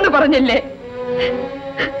അറിഞ്ഞു എന്ന് പറഞ്ഞില്ലേ?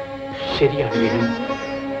 ശരിയാണ് വേണു,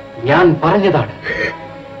 ഞാൻ പറഞ്ഞതാണ്.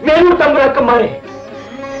 വേണു തമ്പുരാക്കന്മാരെ,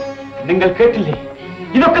 നിങ്ങൾ കേട്ടില്ലേ?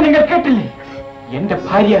 ഇതൊക്കെ നിങ്ങൾ കേട്ടില്ലേ? എന്റെ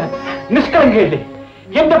ഭാര്യ നിഷ്കളങ്കയല്ലേ?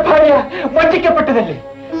 എന്റെ ഭാര്യ വഞ്ചിക്കപ്പെട്ടതല്ലേ?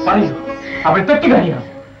 പറയൂ, അവൾ തെറ്റുകാരിയാണ്.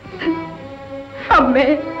 അമ്മേ,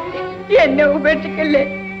 എന്നെ ഉപേക്ഷിക്കല്ലേ,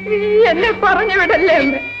 എന്നെ പറഞ്ഞു വിടല്ലേ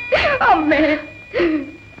അമ്മേ. അമ്മേ.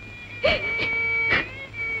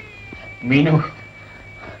 മീനു,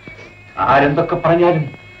 ആരെന്തൊക്കെ പറഞ്ഞാലും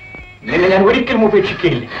നിന്നെ ഞാൻ ഒരിക്കലും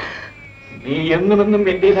ഉപേക്ഷിക്കുകയില്ല. നീ എന്നുമെന്നും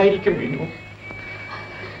എന്റേതായിരിക്കും മീനു.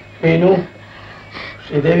 മീനു,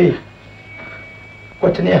 ശ്രീദേവി,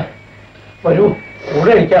 കൊച്ചനെയാ, വരൂ,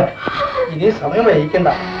 കൂടെ കഴിക്കാം. ഇനി സമയം വൈകിക്കണ്ട.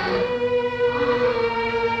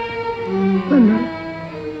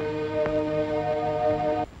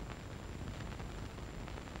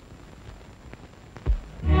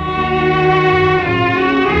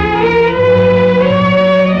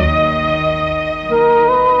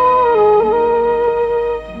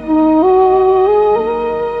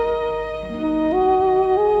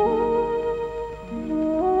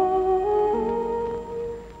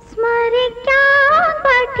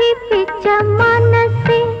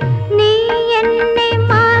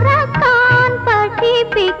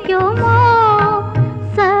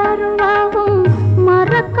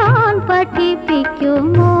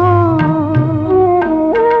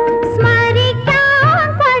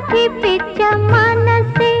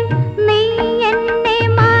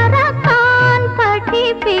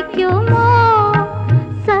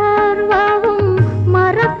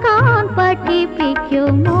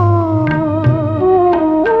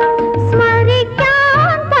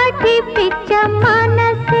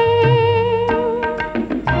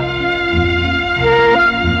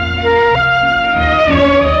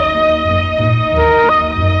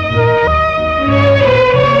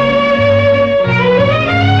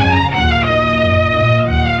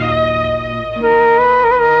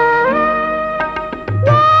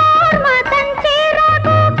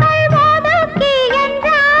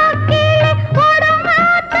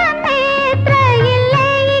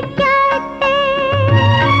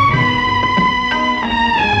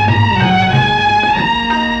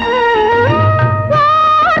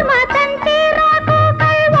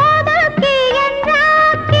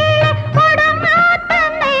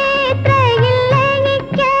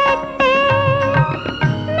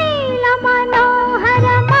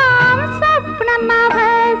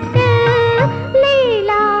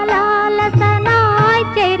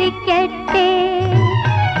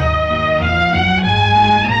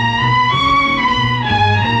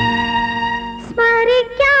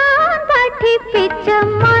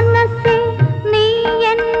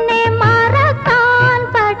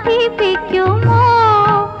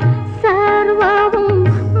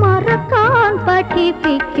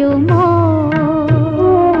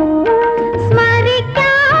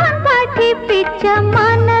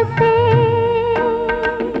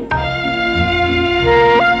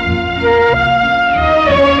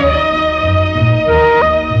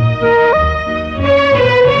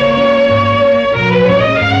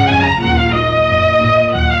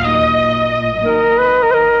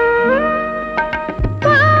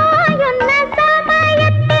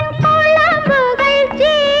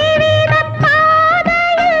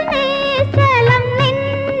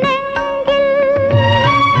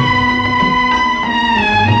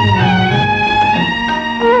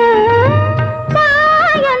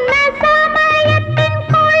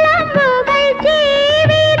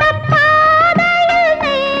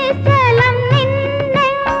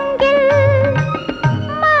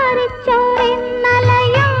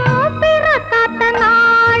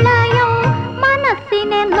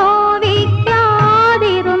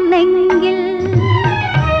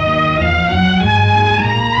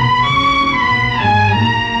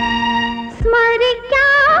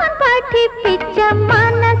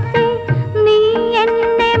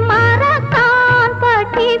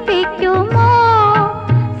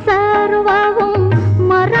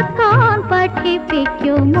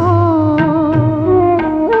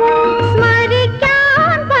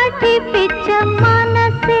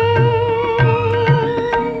 മനസ്സേ.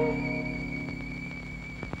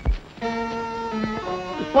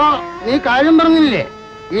 ഇപ്പൊ നീ കാര്യം പറഞ്ഞില്ലേ,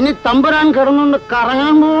 ഇനി തമ്പുരാൻ കിടന്നൊന്ന്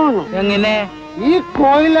കറങ്ങാൻ പോവാണ്. എങ്ങനെ? ഈ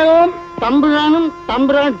കോയിലകവും തമ്പുരാനും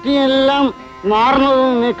തമ്പുരാട്ടിയും എല്ലാം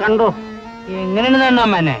മാറുന്നതും നീ കണ്ടോ? എങ്ങനെയാണ്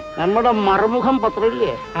അമ്മനെ? നമ്മുടെ മറുമുഖം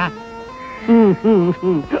പത്രമില്ലേ,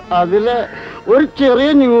 അതില് ഒരു ചെറിയ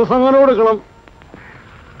ന്യൂസ് അങ്ങനെ കൊടുക്കണം.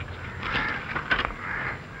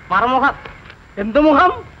 മറുമുഖം? എന്ത്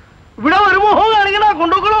മുഖം? ഇവിടെ ഒരു മുഖം കാണിക്കണോ?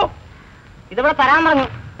 കൊണ്ടുപോക്കണോ? ഇതിവിടെ തരാൻ പറഞ്ഞു.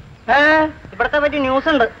 ഇവിടത്തെ പറ്റി ന്യൂസ്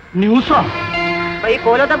ഉണ്ട്. ന്യൂസോ? അപ്പൊ ഈ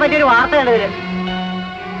കോലത്തെ പറ്റി ഒരു വാർത്ത ഉണ്ട് ഇതില്.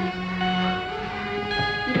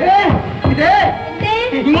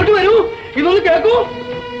 ഇങ്ങോട്ട് വരൂ, ഇതൊന്ന് കേൾക്കൂ.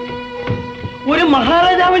 ഒരു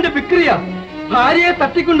മഹാരാജാവിന്റെ വിക്രിയ ഭാര്യയെ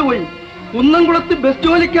തട്ടിക്കൊണ്ടുപോയി. കുന്നംകുളത്ത് ബസ്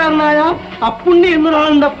ജോലിക്കാരനായ അപ്പുണ്ണി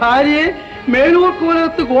എന്നൊരാളുടെ ഭാര്യയെ മേലൂർ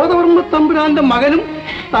കോലത്ത് ഗോദവർമ്മ തമ്പുരാന്റെ മകനും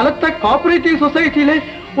സ്ഥലത്തെ കോപ്പറേറ്റീവ് സൊസൈറ്റിയിലെ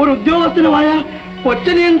ഒരു ഉദ്യോഗസ്ഥനുമായ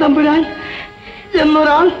കൊച്ചനിയൻ തമ്പുരാൻ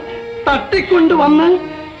എന്നൊരാൾ തട്ടിക്കൊണ്ടുവന്ന്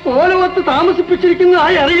കോലവത്ത്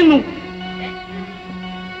താമസിപ്പിച്ചിരിക്കുന്നതായി അറിയുന്നു.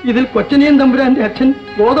 ഇതിൽ കൊച്ചനിയൻ തമ്പുരാന്റെ അച്ഛൻ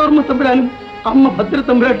ഗോദവർമ്മ തമ്പുരാനും അമ്മ ഭദ്ര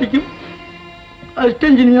തമ്പുരാട്ടിക്കും അസിസ്റ്റന്റ്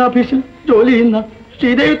എഞ്ചിനീയർ ഓഫീസിൽ ജോലി ചെയ്യുന്ന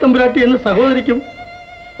ശ്രീദേവി തമ്പുരാട്ടി എന്ന സഹോദരിക്കും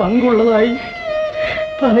പങ്കുള്ളതായി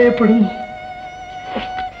പറയപ്പെടുന്നു.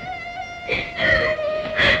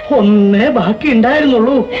 ഒന്നേ ബാക്കി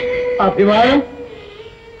ഉണ്ടായിരുന്നുള്ളൂ, അഭിമാനം.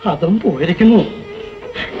 അതും പോയിരിക്കുന്നു.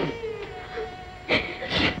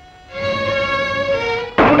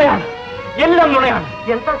 നുണയാണ്, എല്ലാം നുണയാണ്.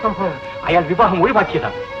 എന്താ സംഭവം? അയാൾ വിവാഹം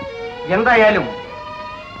ഒഴിവാക്കിയതാണ്. എന്തായാലും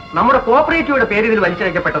നമ്മുടെ കോപ്പറേറ്റീവുടെ പേര് ഇതിൽ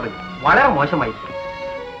വലിച്ചഴക്കപ്പെട്ടത് വളരെ മോശമായി.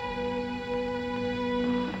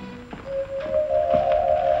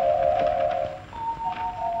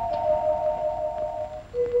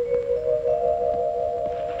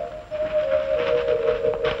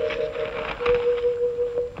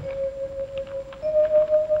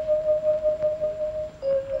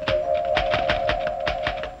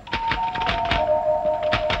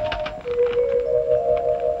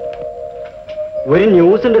 ഒരു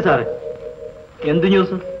ന്യൂസ് ഉണ്ട് സാറേ. എന്ത്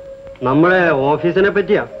ന്യൂസ്? നമ്മുടെ ഓഫീസിനെ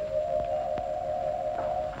പറ്റിയാ.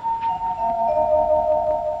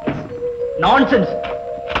 നോൺസെൻസ്.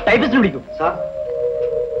 ടൈപ്പിസ്റ്റ് വിളിക്കൂ. സാർ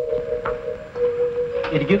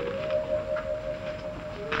ഇരിക്കൂ,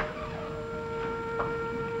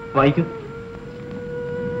 വായിക്കൂ.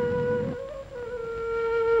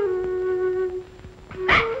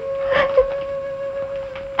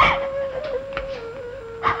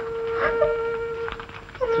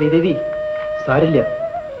 ശ്രീദേവി, സാരില്ല.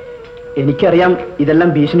 എനിക്കറിയാം ഇതെല്ലാം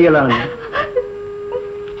ഭീഷണികളാണ്.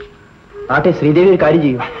 ആട്ടെ, ശ്രീദേവി ഒരു കാര്യം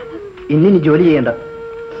ചെയ്യൂ. ഇന്നിനി ജോലി ചെയ്യണ്ട,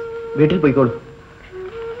 വീട്ടിൽ പോയിക്കോളൂ.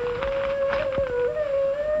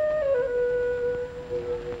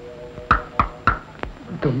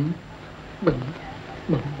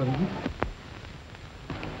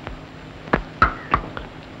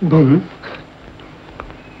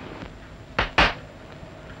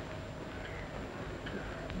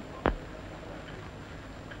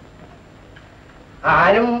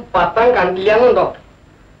 ആരും പത്രം കണ്ടില്ലാന്നുണ്ടോ?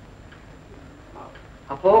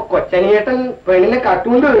 അപ്പോ കൊച്ചനിയേട്ടൻ പെണ്ണിനെ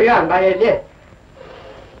കട്ടുകൊണ്ട് വരിക ഉണ്ടായല്ലേ?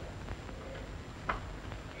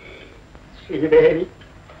 ശ്രീദേവി,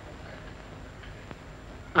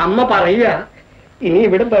 അമ്മ പറയുക ഇനി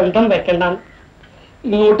ഇവിടെ ബന്ധം വെക്കണ്ട,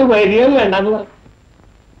 ഇങ്ങോട്ട് വരികയും വേണ്ടെന്ന് പറഞ്ഞു.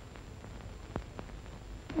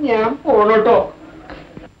 ഞാൻ പോണോട്ടോ.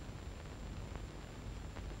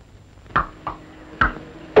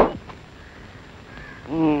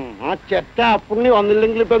 ആ ചെറ്റ അപ്പുണ്ണി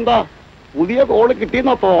വന്നില്ലെങ്കിൽ ഇപ്പൊ എന്താ പുതിയ കോള്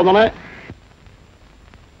കിട്ടിയെന്നാ തോന്നണേ.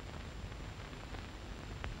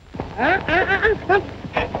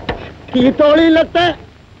 തീത്തോളിയിലത്തെ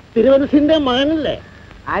തിരുവനസിന്റെ മകനല്ലേ?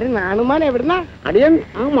 ആര്? നാണുമാൻ എവിടുന്നാ? അടിയൻ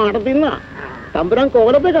ആ മാടത്തിന്നാ. തമ്പുരാൻ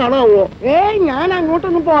കോലത്തെ കാണാവോ? ഞാൻ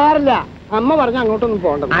അങ്ങോട്ടൊന്നും പോകാറില്ല. അമ്മ പറഞ്ഞ അങ്ങോട്ടൊന്നും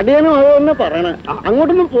പോകണ്ട. അടിയനും അത് തന്നെ പറയണേ.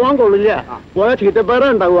 അങ്ങോട്ടൊന്നും പോവാൻ കൊള്ളില്ല, പോയാ ചീത്തപ്പേര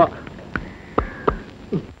ഉണ്ടാവുക.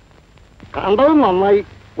 കണ്ടത് നന്നായി.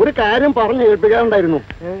 ഒരു കാര്യം പറഞ്ഞു കേൾപ്പിക്കാനുണ്ടായിരുന്നു.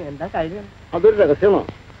 എന്താ കാര്യം? അതൊരു രഹസ്യമാണോ?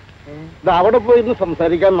 ഇത് അവിടെ പോയിരുന്ന്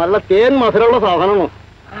സംസാരിക്കാൻ നല്ല തേൻ മധുരമുള്ള സാധനമാണോ?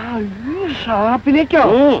 ഷാപ്പിലേക്കോ?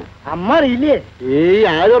 അമ്മ അറിയില്ലേ? ഏയ്,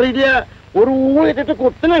 ആരും അറിയില്ല. ഒരു ഊഴിട്ടിട്ട്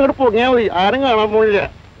കുത്തിനെ അങ്ങോട്ട് പൊങ്ങിയാ മതി, ആരും കാണാൻ പോണില്ല.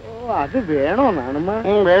 ഓ, അത് വേണോ നാണുമ്മ?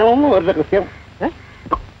 വേണമെന്ന് ഒരു രഹസ്യം.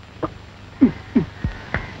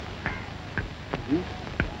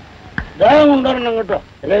 കൊണ്ടുവരണം കേട്ടോ,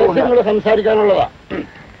 രഹസ്യങ്ങൾ സംസാരിക്കാനുള്ളതാ.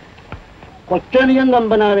 കൊച്ചനിയൻ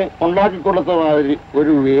തമ്പനാനെ ഉണ്ടാക്കിക്കൊടുത്ത മാതിരി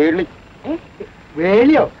ഒരു വേളി.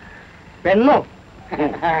 വേളിയോ? പെണ്ണോ?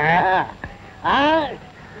 ആ,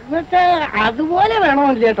 എന്നിട്ട് അതുപോലെ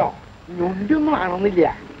വേണമെന്നില്ല കേട്ടോ. ഞൊണ്ടൊന്നും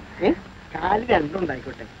ആണെന്നില്ല. കാല്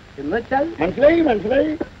രണ്ടുണ്ടായിക്കോട്ടെ എന്ന് വെച്ചാൽ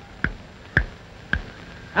മനസ്സിലായി.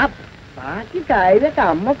 ആ ബാക്കി കാര്യമൊക്കെ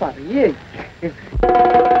അമ്മ പറയേ.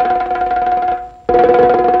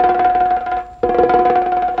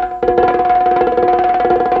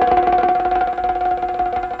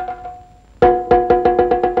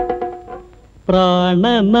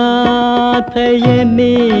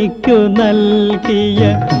 പ്രാണനാഥയനീക്കു നൽകിയ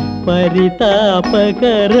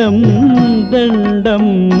പരിതാപകരം ദണ്ഡം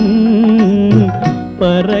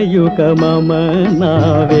പറയുക മമ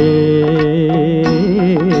നാവേ.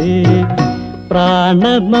 പ്രാണനാഥയനീക്കു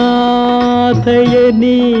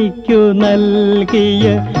നൽകിയ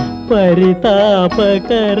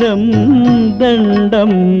പരിതാപകരം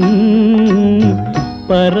ദണ്ഡം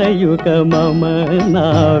പറയുക മമ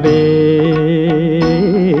നാവേ.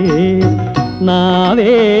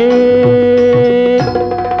 നാവേ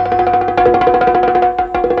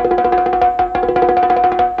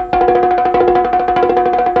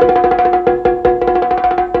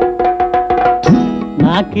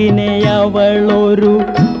നാക്കിനെ അവളൊരു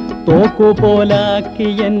തോക്കുപോലാക്കി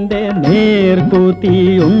എൻ്റെ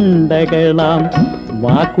നേർക്കുതിയുണ്ടകളാം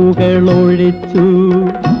വാക്കുകളൊഴിച്ചു.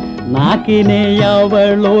 നാക്കിനെ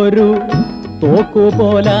അവളൊരു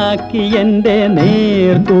തോക്കുപോലാക്കി എൻ്റെ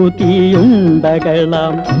നേർക്കുതിയുണ്ടകളാം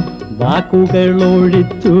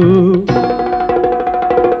വാക്കുകളൊഴിച്ചു.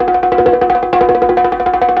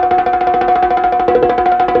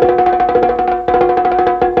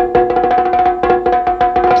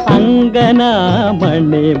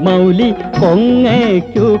 അങ്കനാമണി മൗലി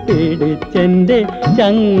കൊങ്ങയ്ക്കു പിടിച്ചെൻ്റെ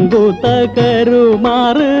ചങ്കു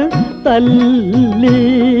തകരുമാറ് തല്ലി.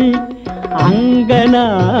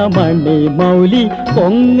 അങ്കനാമണി മൗലി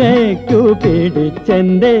കൊങ്ങയ്ക്കു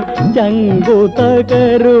പിടിച്ചെൻ്റെ ചങ്കു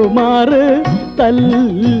തകരുമാറ്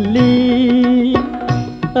തല്ലി.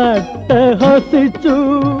 അട്ടഹസിച്ചു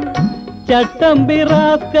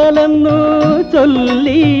ചട്ടമ്പിറാക്കലെന്നു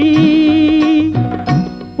ചൊല്ലി.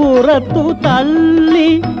 പുറത്തു തള്ളി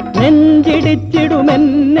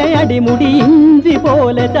നെഞ്ചിടിച്ചിടുമെന്നെ അടിമുടി ഇഞ്ചി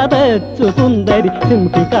പോലെ ചതച്ചു സുന്ദരി.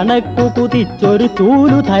 ചിമ്പി കണക്കു കുതിച്ചൊരു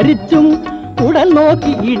ചൂലു ധരിച്ചും ഉടൽ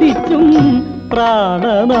നോക്കി ഇടിച്ചും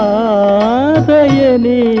പ്രാണനാഥയനീക്കു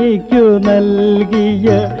നൽകിയ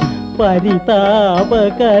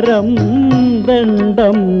പരിതാപകരം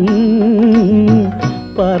ദണ്ഡം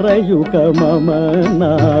പറയുക മമ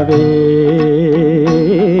നാവേ.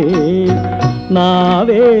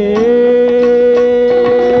 നാവേ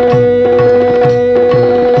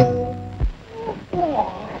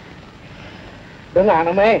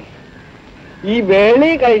നാണമേ, ഈ വേളി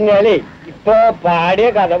കഴിഞ്ഞാലേ ഇപ്പൊ പാടിയ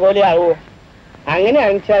കഥ പോലെ ആവുമോ? അങ്ങനെ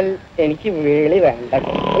അണിച്ചാൽ എനിക്ക് വേളി വേണ്ട.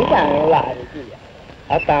 എനിക്ക് അങ്ങനെയുള്ള ആരോഗ്യമില്ല.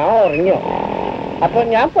 ആ താൻ ഉറങ്ങിയോ? അപ്പൊ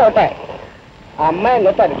ഞാൻ പോട്ടെ. അമ്മ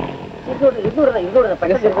എന്നെ തരും.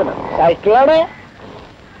 സൈക്കിളാണ്.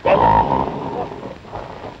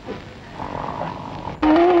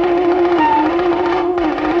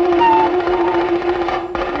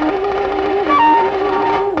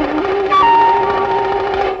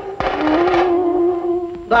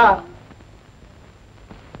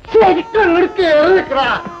 ശരിക്കും അങ്ങോട്ട് കേറി നിൽക്കടാ,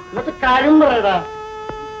 എന്നിട്ട് കാര്യം പറയടാ.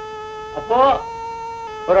 അപ്പോ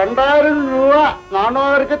 2000 രൂപ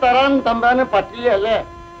നാണോർക്ക് തരാൻ തമ്പാന് പറ്റില്ല അല്ലേ?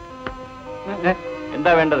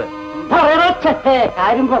 എന്താ വേണ്ടത്?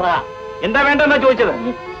 കാര്യം പറ. എന്താ വേണ്ടെന്നാ ചോദിച്ചത്?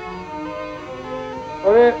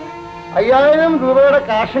 ഒരു 5000 രൂപയുടെ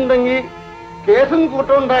കാശുണ്ടെങ്കിൽ കേസും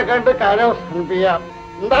കൂട്ടം ഉണ്ടാക്കാണ്ട് കാര്യം അവസാനിപ്പിക്കാം.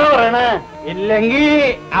 എന്താ പറയണേ? ഇല്ലെങ്കിൽ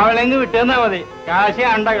അവളെങ്ങ് വിട്ടെന്നാ മതി. കാശ്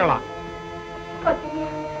അണ്ടകളാം.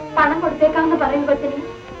 പണം കൊടുത്തേക്കാന്ന് പറയും കൊച്ചിന്.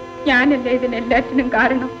 ഞാനല്ലേ ഇതിനെല്ലാറ്റിനും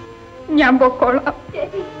കാരണം. ഞാൻ പൊക്കോളാം.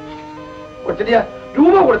 കൊച്ചിനിയ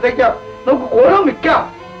രൂപ കൊടുത്തേക്കാം, നമുക്ക് ഓരോ വിൽക്കാം.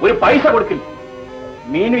 ഒരു പൈസ കൊടുക്കില്ല.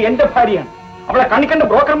 മീനു എന്റെ ഭാര്യയാണ്. അവളെ കണിക്കണ്ട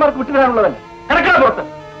ബ്രോക്കർമാർക്ക് വിട്ടുതരാനുള്ളതല്ല. കിടക്കണ പുറത്ത്.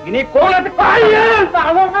 ഇനി കോളത്ത്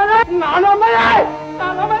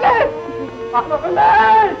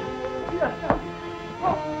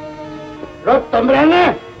തമ്പുരാനെ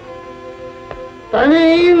തന്നെ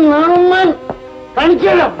ഈ നാണമ്മൻ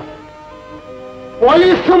കാണിച്ചല്ലോ.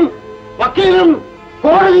 പോലീസും വക്കീലും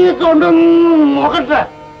കോടതിയൊക്കെ ഉണ്ടെന്ന് നോക്കട്ടെ.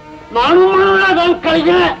 നാണമ്മനോടാ താൻ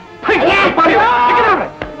കളിക്കണേ.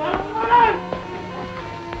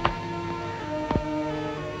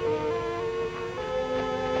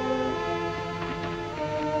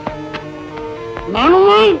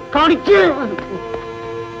 നാണമ്മൻ കാണിച്ച്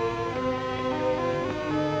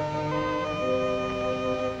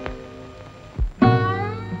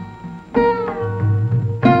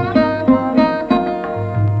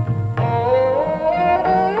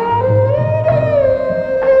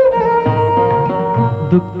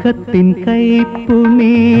ദുഃഖത്തിൻ കയ്പു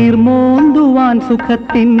നീർ മോന്തുവാൻ മോന്തുവാൻ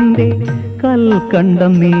സുഖത്തിൻ്റെ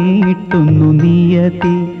കൽക്കണ്ടം നീട്ടുന്നു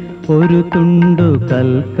നിയതി, ഒരു തുണ്ടു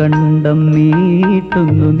കൽക്കണ്ടം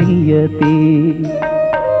നീട്ടുന്നു നിയതി.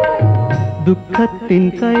 ദുഃഖത്തിൻ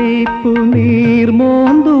കയ്പു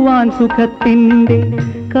നീർമോന്തുവാൻ സുഖത്തിൻ്റെ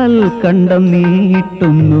കൽക്കണ്ടം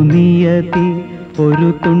നീട്ടുന്നു നിയതി, ഒരു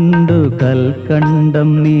തുണ്ടു കൽക്കണ്ടം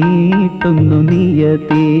നീട്ടുന്നു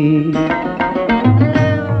നിയതി.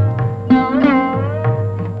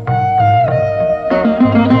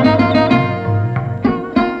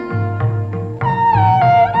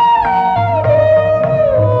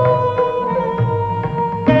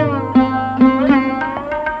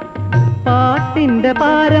 പാട്ടിന്റെ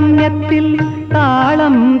പാരമ്യത്തിൽ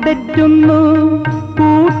താളം തെറ്റുന്നു,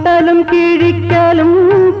 കൂട്ടലും കിഴിക്കലും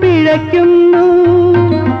പിഴയ്ക്കുന്നു.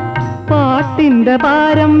 പാട്ടിന്റെ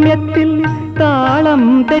പാരമ്യത്തിൽ താളം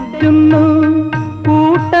തെറ്റുന്നു,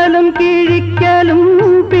 കൂട്ടലും കിഴിക്കലും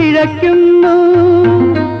പിഴയ്ക്കുന്നു.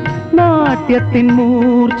 നാട്യത്തിൻ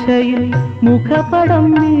മൂർച്ഛയിൽ മുഖപടം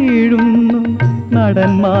വീഴുന്നു,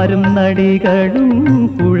 നടന്മാരും നടികളും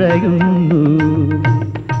കുഴയുന്നു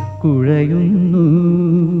കുഴയുന്നു.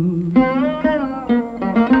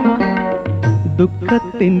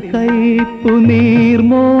 ദുഃഖത്തിൻ കയ്പു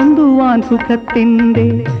നീർമോന്തുവാൻ സുഖത്തിൻ്റെ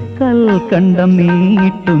കൽക്കണ്ടം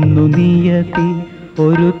നീട്ടുന്നു നിയതി,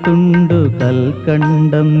 ഒരു തുണ്ടു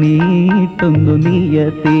കൽക്കണ്ടം നീട്ടുന്നു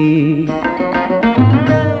നിയതി.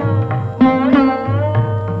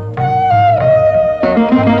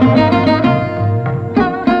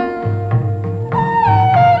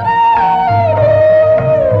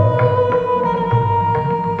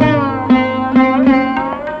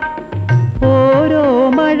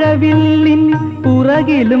 വില്ലിൻ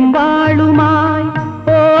പുറകിലും വാളുമായി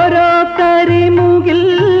ഓരോ കരിമുകിൽ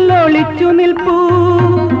ഒളിച്ചു നിൽപ്പൂ,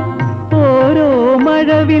 ഓരോ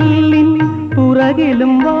മഴവില്ലിൻ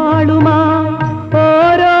പുറകിലും വാളുമായി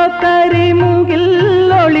ഓരോ കരിമുകിൽ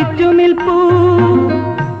ഒളിച്ചു നിൽപ്പൂ.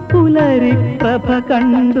 പുലരിപ്രഭ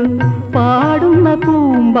കണ്ടു പാടുന്ന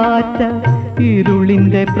പൂമ്പാറ്റ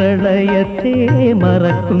ഇരുളിന്റെ പ്രളയത്തെ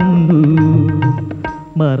മറക്കുന്നു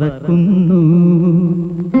മറക്കുന്നു.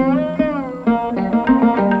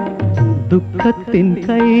 ദുഃഖത്തിൻ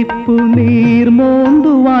കയ്പു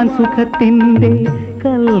നീർമോന്തുവാൻ സുഖത്തിൻ്റെ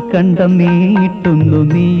കൽക്കണ്ടം നീട്ടുന്നു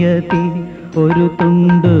നിയതി, ഒരു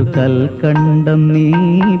തുണ്ടു കൽക്കണ്ടം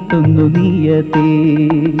നീട്ടുന്നു നിയതി.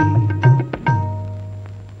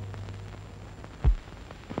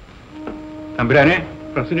 തമ്പുരാനെ,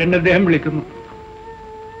 പ്രസിഡന്റ് അദ്ദേഹം വിളിക്കുന്നു.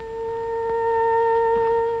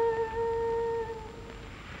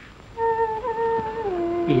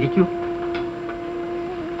 ഇരിക്കൂ.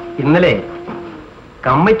 ഇന്നലെ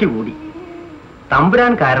കമ്മിറ്റി കൂടി.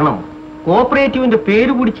 തമ്പുരാൻ കാരണം കോപ്പറേറ്റീവിന്റെ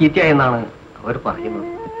പേര് കൂടി ചീത്തയായെന്നാണ് അവർ പറയുന്നത്.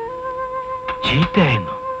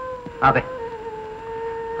 ചീത്തയായെന്നോ? അതെ.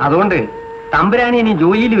 അതുകൊണ്ട് തമ്പുരാനെ ഇനി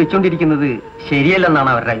ജോലിയിൽ വെച്ചോണ്ടിരിക്കുന്നത്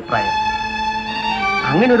ശരിയല്ലെന്നാണ് അവരുടെ അഭിപ്രായം.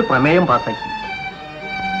 അങ്ങനെ ഒരു പ്രമേയം പാസാക്കി.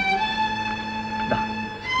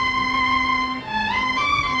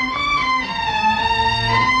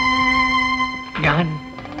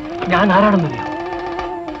 ഞാൻ ആരാണെന്നറിയോ?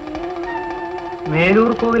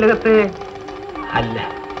 മേലൂർ കോവിലകത്തെ അല്ല,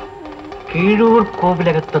 കീഴൂർ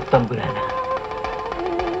കോവിലകത്തെ തമ്പുരാന.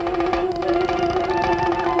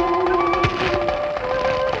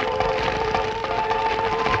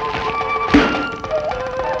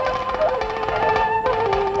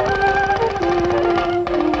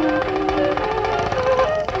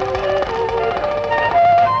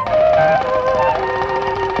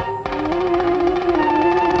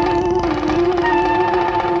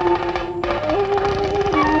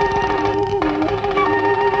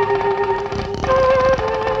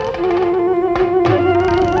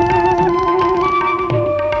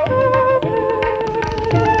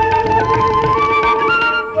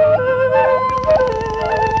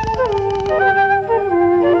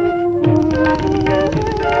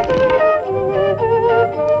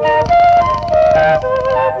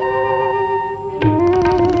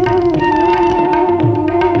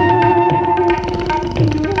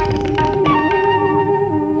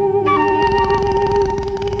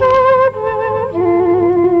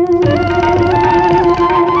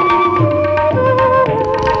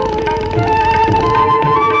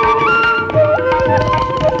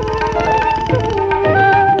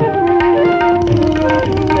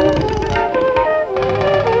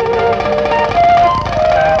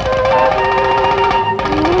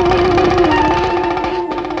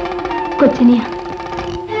 കൊച്ചിനെയാ.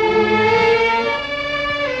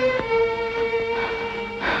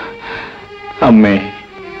 അമ്മേ,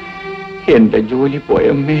 എന്റെ ജോലി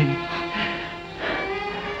പോയമ്മേ.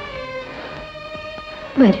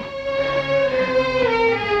 വരൂ.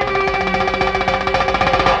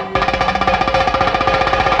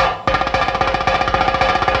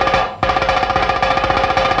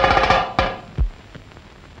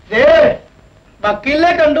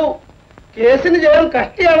 കേസിന് ജയം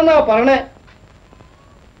കഷ്ടിയാണെന്നാ പറഞ്ഞേ.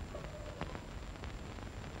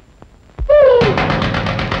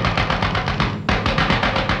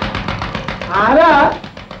 ആരാ?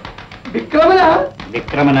 വിക്രമനാ?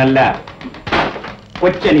 വിക്രമനല്ല,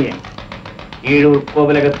 കൊച്ചനിയൻ. ഏഴൂർ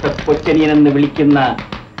കോവിലകത്തെ കൊച്ചനിയൻ എന്ന് വിളിക്കുന്ന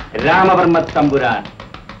രാമവർമ്മ തമ്പുരാൻ.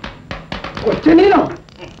 കൊച്ചനിയനോ?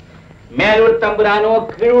 മേലൂർ തമ്പുരാനോ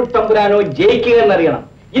കീഴൂർ തമ്പുരാനോ ജയിക്കുക എന്നറിയണം.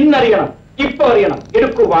 ഇന്നറിയണം, ഇപ്പൊ അറിയണം.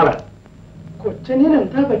 എടുക്കൂ വാള്. കൊച്ചനിയൻ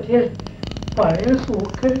എന്താ പറ്റിയ? പഴയ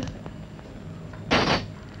സൂക്ക്.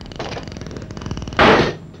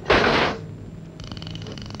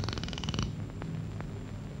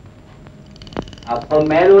 അപ്പൊ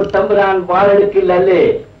മേലൂർ തമ്പുരാൻ വാളെടുക്കില്ലല്ലേ?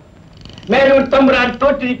 മേലൂർ തമ്പുരാൻ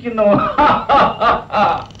തോറ്റിരിക്കുന്നു.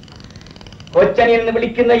 കൊച്ചനി എന്ന്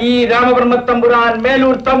വിളിക്കുന്ന ഈ രാമവർമ്മ തമ്പുരാൻ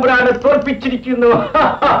മേലൂർ തമ്പുരാനെ തോൽപ്പിച്ചിരിക്കുന്നു.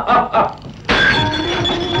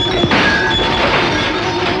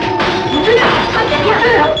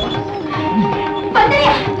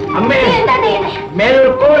 അമ്മേ, മേലൂർ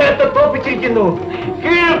കോവിലകത്തെ തോൽപ്പിച്ചിരിക്കുന്നു.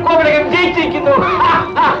 കീഴൂർ കോവിലകം ജയിച്ചിരിക്കുന്നു.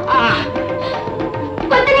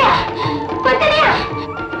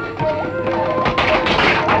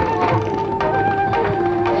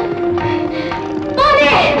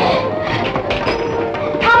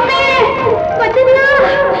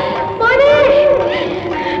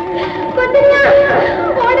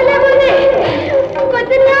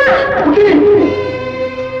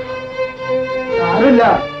 സാരമില്ല,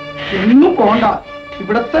 എങ്ങും പോണ്ട,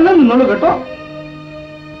 ഇവിടെ തന്നെ നിന്നോളൂ കേട്ടോ.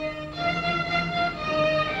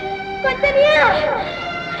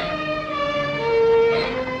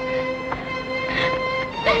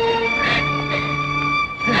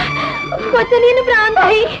 കൊച്ചനിയന്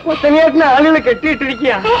ഭ്രാന്തായി. കൊച്ചനിയേട്ടന് ആളുകൾ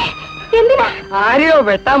കെട്ടിയിട്ടിരിക്കുക. എന്തിനാ? ആരെയോ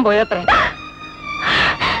വെട്ടാൻ പോയത്ര.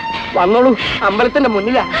 വന്നോളൂ, അമ്പലത്തിന്റെ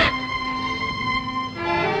മുന്നിലാ.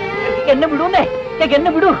 എന്നെ വിടൂന്നേ,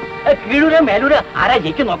 എന്നെ വിടൂ. കീഴൂര് മേലൂര് ആരാ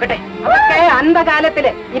ജയിക്കും നോക്കട്ടെ. അതൊക്കെ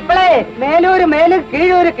അന്ധകാലത്തില്. ഇപ്പളേ മേലൂര് മേല്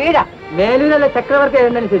കീഴൂര് കീഴ. മേലൂരല്ല ചക്രവർത്തി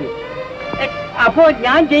എന്നനുസരി. അപ്പോ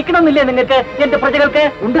ഞാൻ ജയിക്കണമെന്നില്ലേ നിങ്ങൾക്ക്? എന്റെ പ്രജകൾക്ക്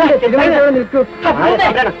നിൽക്കൂ.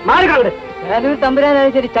 മാറിക്കളെ. മേലൂർ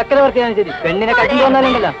തമ്പുരാനായാലും ശരി, ചക്രവർത്തിയായാലും ശരി, പെണ്ണിനെ കട്ടി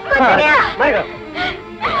തോന്നാലുണ്ടല്ലോ.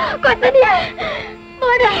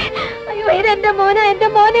 അയ്യോ, ഇതെന്റെ മോനെ, എന്റെ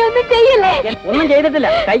മോനെ ഒന്നും ചെയ്യല്ലേ. ഒന്നും ചെയ്തിട്ടില്ല,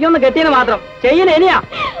 കൈയൊന്ന് കെട്ടിയെന്ന് മാത്രം. ചെയ്യുന്ന ഇനിയാ.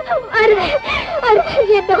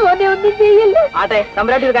 എന്റെ മോനെ ഒന്നും ചെയ്യല്ലേ. ആട്ടെ,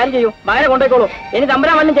 തമ്പുരാട്ടി ഒരു കാര്യം ചെയ്യൂ, മകനെ കൊണ്ടുപോയിക്കോളൂ. ഇനി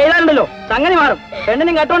തമ്പുരാൻ വല്ലതും ചെയ്താലുണ്ടല്ലോ സംഗതി മാറും.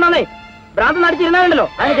 പെണ്ണിനും കെട്ടോണ്ടോന്നേ ഭ്രാന്ത് നടിച്ചിരുന്നാലുണ്ടല്ലോ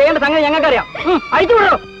അതിന് ചെയ്യേണ്ട സംഗതി ഞങ്ങൾക്കറിയാം. അയച്ചു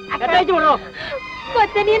വിടോ, അയച്ചു വിടോ.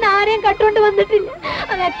 കൊച്ചനിയൻ ആരെയും കട്ടുകൊണ്ട് വന്നിട്ടില്ല,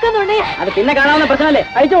 അതൊക്കെ നുണയാ. അത് പിന്നെ കാണാവുന്ന പ്രശ്നമല്ലേ,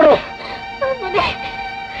 അയച്ചു വിടോ.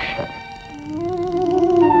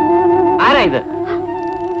 ആരാ ഇത്?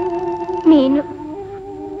 മീനു.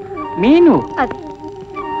 മീനു? അതെ,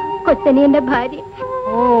 കൊച്ചനിയന്റെ ഭാര്യ.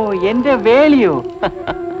 ഓ, എന്റെ വേലിയോ?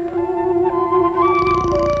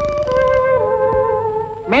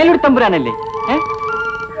 മേലൂർ തമ്പുരാനല്ലേ?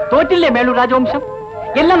 തോറ്റില്ലേ മേലൂർ രാജവംശം?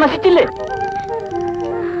 എല്ലാം നശിച്ചില്ലേ?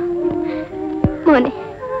 മോനെ,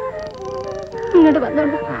 ഇങ്ങോട്ട്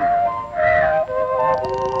വന്നോളൂ.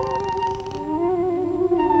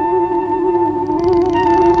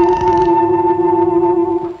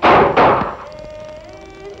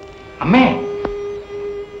 അമ്മേ,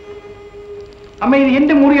 അമ്മ ഇത്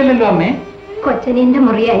എന്റെ മുറിയല്ലല്ലോ അമ്മേ. കൊച്ചനിയന്റെ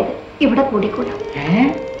മുറിയായത്. ഇവിടെ കൂടിക്കൂടാ.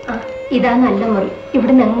 ഇതാ നല്ല മുറി.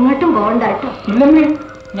 ഇവിടെ എങ്ങോട്ടും പോകണ്ട കേട്ടോ. ഇല്ലമ്മേ,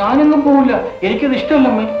 ഞാനെങ്ങും പോവില്ല. എനിക്കത്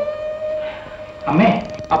ഇഷ്ടമല്ലമ്മേ. അമ്മേ,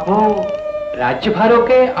 അപ്പോ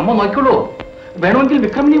രാജ്യഭാരമൊക്കെ അമ്മ നോക്കിക്കോളൂ. വേണമെങ്കിൽ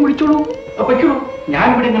വിക്രമിനെയും വിളിച്ചോളൂ. വയ്ക്കോളൂ,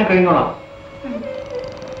 ഞാനിവിടെ ഇങ്ങനെ കഴിഞ്ഞോളാം.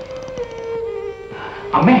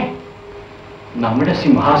 അമ്മേ, നമ്മുടെ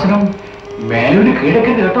സിംഹാസനം മേലൂര്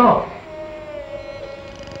കീഴക്കരുത് കേട്ടോ.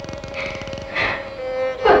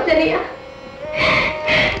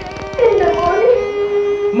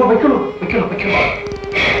 അമ്മ വയ്ക്കോളൂ, വയ്ക്കോളൂ, വയ്ക്കോളൂ.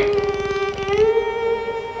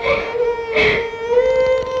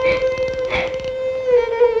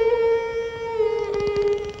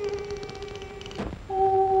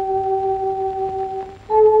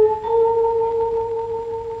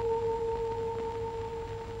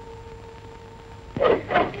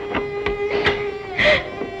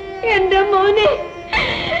 എന്റെ മോനെ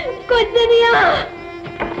കൊച്ചനിയാ.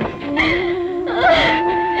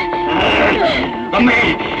 അമ്മേ,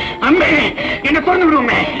 അമ്മേ, എന്നെ തുറന്നു വിടൂ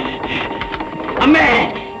അമ്മേ. അമ്മേ,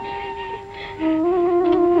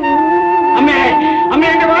 അമ്മേ, അമ്മേ,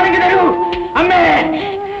 എന്റെ വാണെങ്കിൽ തരൂ അമ്മേ.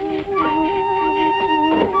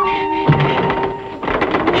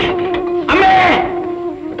 അമ്മേ,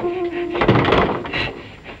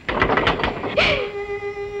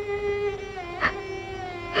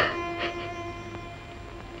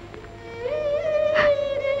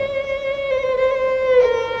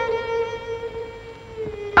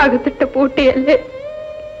 അകത്തിട്ട് പൂട്ടിയല്ലേ?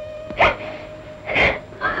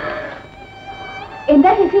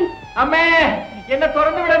 എന്താ ചേച്ചി? അമ്മേ, എന്നെ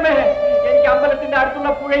തുറന്നു വിടമ്മേ. എനിക്ക് അമ്പലത്തിന്റെ അടുത്തുള്ള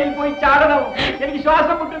പുഴയിൽ പോയി ചാടണം. എനിക്ക്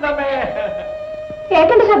ശ്വാസം മുട്ടുന്നമ്മേ.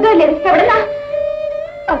 ഏട്ടന്റെ ശബ്ദമല്ലേ? എവിടെന്നാ?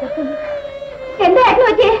 എന്താ ഏട്ടന്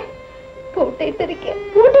പറ്റിയേ? പൂട്ടിയിട്ടിരിക്കുക.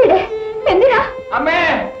 പൂട്ടിയിടെ. എന്തിനാ? അമ്മേ,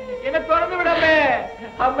 എന്നെ തുറന്നു വിടമ്മേ.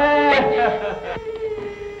 അമ്മേ.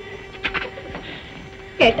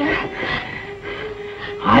 ഏട്ടാ,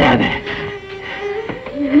 ആരാണ്?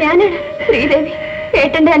 ഞാനാണ് ശ്രീദേവി,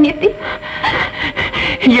 ഏട്ടന്റെ അനിയത്തി.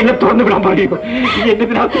 എന്നെ തുറന്നു വിടാൻ പറയൂ. എന്നെ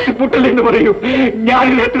ഇതിനകത്ത് പൂട്ടല്ലെന്ന് പറയൂ.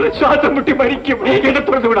 ഞാനിതിനകത്ത് ശ്വാസം മുട്ടി മരിക്കും. എന്നെ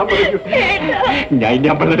തുറന്നു വിടാൻ പറയൂ. ഞാൻ ഇനി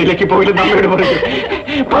അമ്പലത്തിലേക്ക് പോയില്ലെന്ന് അമ്മയോട്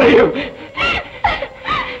പറയൂ.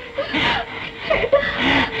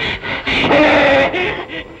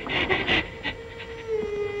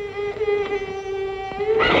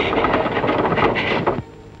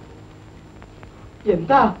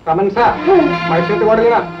 എന്താ കമൻസാ മത്സ്യത്തെ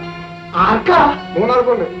കോടതിയാ. ആർക്കാ? 3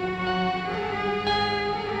 ആൾക്കുണ്ട്.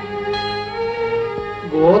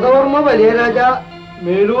 ഗോദവർമ്മ വലിയ രാജ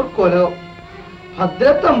മേലൂർ കൊലകം,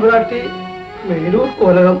 ഭദ്രത്തമ്പുരാട്ടി മേലൂർ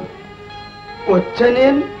കൊലകം,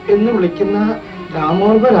 കൊച്ചനിയൻ എന്ന് വിളിക്കുന്ന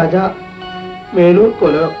രാമോർമ്മ രാജ മേലൂർ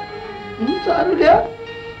കൊലകം. സാരമില്ല,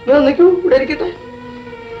 നിൽക്കൂ, ഇവിടെ ഇരിക്കട്ടെ.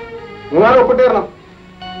 3 ആൾ ഒപ്പിട്ട് തരണം.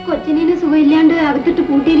 കൊച്ചിനെ സുഖമില്ലാണ്ട് അകത്തിട്ട്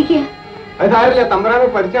പൂട്ടിയിരിക്കുക. അത് സാരില്ല, തമ്പുരാനെ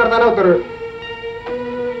പരിചയം നടത്താനാ ഉത്തരവ്.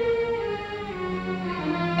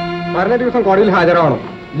 18 ദിവസം കോടതിയിൽ ഹാജരാവണം.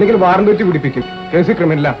 ഇല്ലെങ്കിൽ വാറണ്ട് വെച്ച് പിടിപ്പിക്കും. കേസ്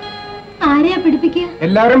ക്രിമിനല. ആരെയാ പിടിപ്പിക്കുക?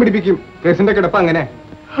 എല്ലാവരും പിടിപ്പിക്കും. കേസിന്റെ കിടപ്പ് അങ്ങനെ.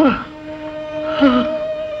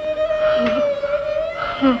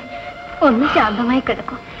 ഒന്ന് ശാന്തമായി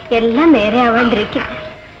കിടക്കും, എല്ലാം നേരെ ആവാണ്ടിരിക്കും.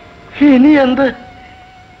 ഇനി എന്ത്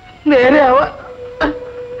നേരെ ആവാ?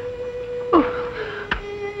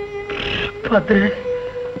 ഭദ്രേ,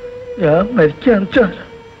 ഞാൻ മരിക്കാന്ന് വെച്ചാൽ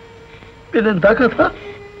പിന്നെന്താ കഥ?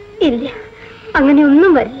 ഇല്ല, അങ്ങനെ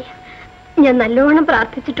ഒന്നും വരില്ല. ഞാൻ നല്ലോണം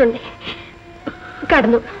പ്രാർത്ഥിച്ചിട്ടുണ്ട്.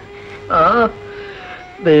 കടന്നു. ആ,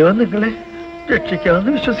 ദൈവം നിങ്ങളെ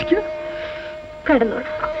രക്ഷിക്കാമെന്ന് വിശ്വസിക്കാം.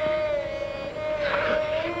 കടന്നോളാം.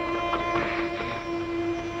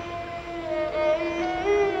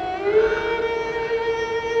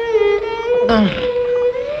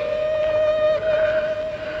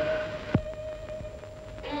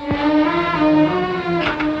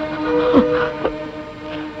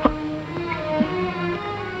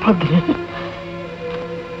 ഭദ്രേ,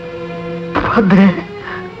 ഭദ്രേ,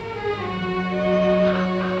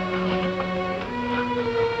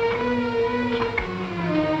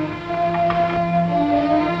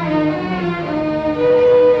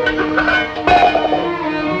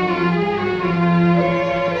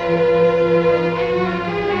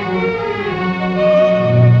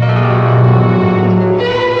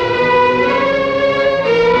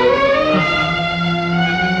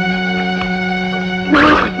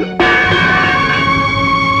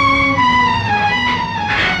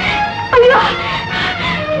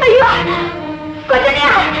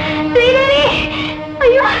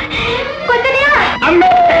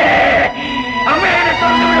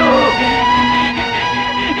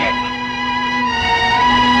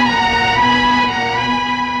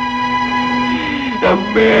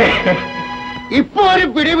 ഇപ്പൊ ഒരു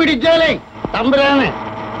പിടി പിടിച്ചാലേ തമ്പുരാനെ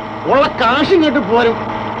ഉള്ള കാശും കേട്ട് പോരും.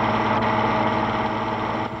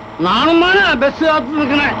 നാണുമാനാ ബസ് കാത്തു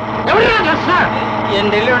നിൽക്കണേ. എവിടെയാ ബസ്?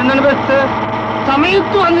 എന്റെ എവിടുന്നാണ് ബസ്?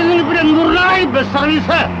 സമയത്ത് വന്നിരുന്നെങ്കിൽ ഇപ്പൊ എന്തുകൊണ്ടായി ബസ്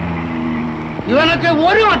സർവീസ്? ഇവനൊക്കെ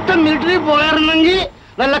ഒരു വട്ടം മിലിറ്ററി പോയായിരുന്നെങ്കിൽ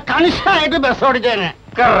നല്ല കണിശായിട്ട് ബസ് ഓടിച്ചേനെ.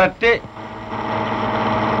 കറക്റ്റ്.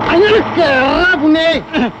 അങ്ങനെ കേറാ പുണ്യേ.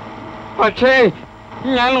 പക്ഷേ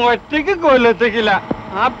ഞാൻ ഒറ്റയ്ക്ക് കൊല്ലത്തേക്കില്ല.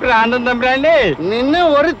 ആ പ്രാന്തൻ തമ്പുരാനെ നിന്നെ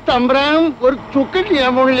ഒരു തമ്പുരാനും ഒരു ചുക്ക്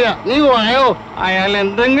ചെയ്യാൻ പോണില്ല. നീ വായോ, അയാൾ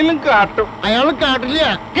എന്തെങ്കിലും കാട്ടും. അയാൾ കാട്ടില്ല.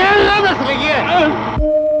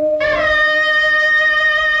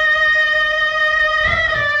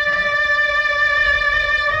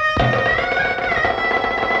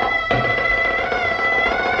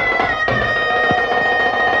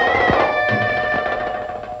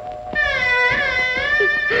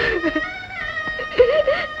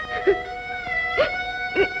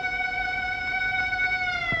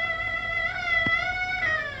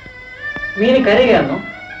 മീന് കരയുകയാണോ?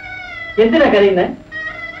 എന്തിനാ കരയുന്നേ?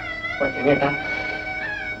 കൊച്ചേട്ടാ,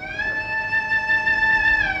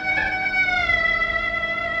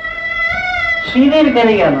 ശ്രീദേവി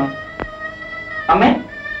കരയുകയാണോ?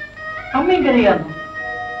 അമ്മയും കരയുകയാണോ?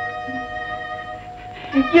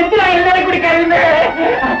 എന്തിനാ എല്ലാവരും കൂടി കരയുന്നേ?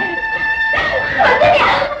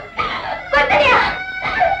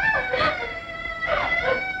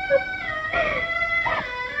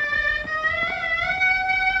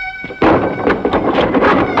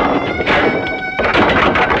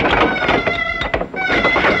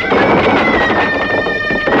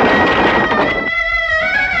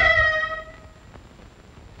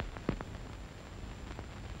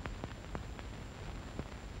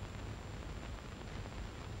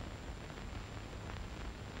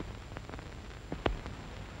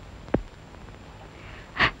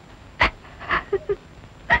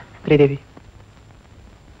 ശ്രീദേവി,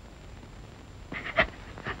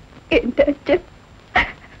 എന്റെ അച്ഛൻ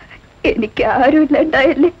എനിക്ക്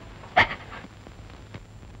ആരുമില്ലണ്ടായില്ലേ?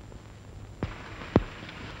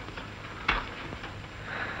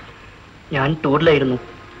 ഞാൻ ടൂറിലായിരുന്നു.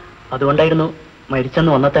 അതുകൊണ്ടായിരുന്നു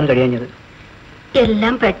മരിച്ചെന്ന് വന്നെത്താൻ കഴിയാഞ്ഞത്.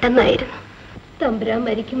 എല്ലാം പെട്ടെന്നായിരുന്നു. തമ്പുരാൻ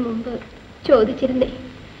മരിക്കും മുമ്പ് ചോദിച്ചിരുന്നേ,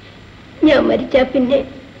 ഞാൻ മരിച്ചാ പിന്നെ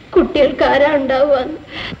കുട്ടികൾക്ക് ആരാ ഉണ്ടാവുകയെന്ന്.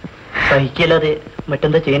 സഹിക്കല്ലാതെ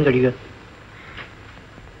മറ്റെന്താ ചെയ്യാൻ കഴിയുക?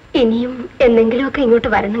 ഇനിയും എന്തെങ്കിലുമൊക്കെ ഇങ്ങോട്ട്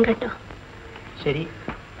വരണം കേട്ടോ. ശരി.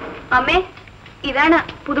 അമ്മേ, ഇതാണ്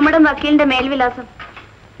പുതുമടം വക്കീലിന്റെ മേൽവിലാസം.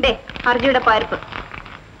 ദേ അർജുയുടെ പാർപ്പ്.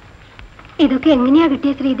 ഇതൊക്കെ എങ്ങനെയാ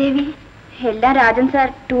കിട്ടിയ ശ്രീദേവി? എല്ലാം രാജൻ സാർ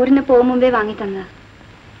ടൂറിന് പോകും മുമ്പേ വാങ്ങി തന്നതാ.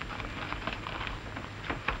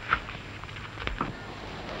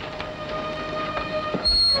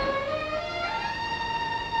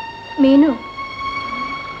 മീനു,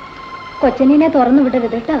 കൊച്ചനെ തുറന്നു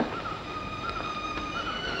വിടരുത് കേട്ടോ.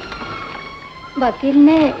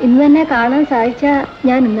 വക്കീലിനെ ഇന്ന് തന്നെ കാണാൻ സാധിച്ചാ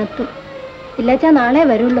ഞാൻ ഇന്നെത്തും. ഇല്ലച്ചാ നാളെ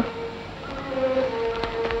വരുള്ളൂ.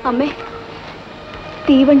 അമ്മേ,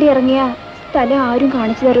 തീവണ്ടി ഇറങ്ങിയ സ്ഥലം ആരും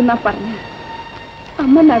കാണിച്ചു തരുന്നാ പറഞ്ഞു.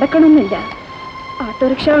 അമ്മ നടക്കണമെന്നില്ല.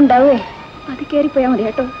 ഓട്ടോറിക്ഷ ഉണ്ടാവേ, അത് കയറിപ്പോയാ മതി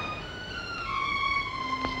കേട്ടോ.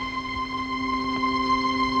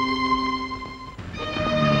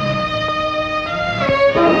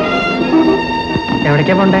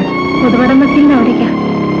 എവിടേക്കാ പോണ്ടേ? പുതുവടം വക്കീലിന് അവിടേക്കാ.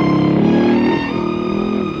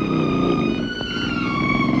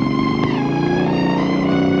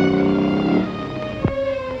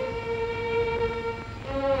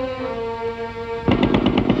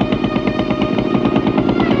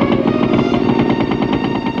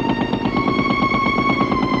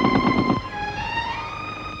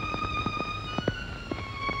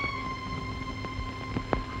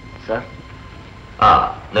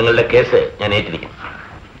 നിങ്ങളുടെ കേസ് ഞാൻ ഏറ്റിരിക്കുന്നു.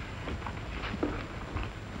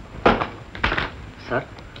 സാർ,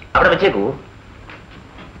 അവിടെ വെച്ചേക്കൂ.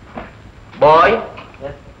 ബോയ്,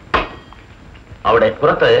 അവിടെ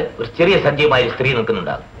പുറത്ത് ഒരു ചെറിയ സജ്ജീവമായ ഒരു സ്ത്രീ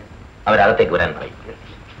നിൽക്കുന്നുണ്ടാകും. അവരകത്തേക്ക് വരാൻ പറയും.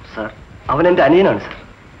 സാർ, അവൻ എന്റെ അനിയനാണ് സാർ.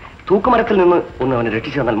 തൂക്കുമരത്തിൽ നിന്ന് ഒന്ന് അവനെ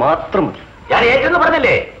രക്ഷിച്ചു തന്നാൽ മാത്രം മതി. ഞാൻ ഏറ്റെന്ന്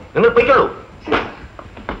പറഞ്ഞില്ലേ, നിങ്ങൾ പൊയ്ക്കോളൂ.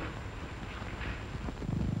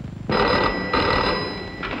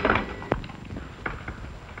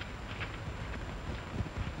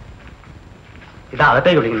 ഇതാ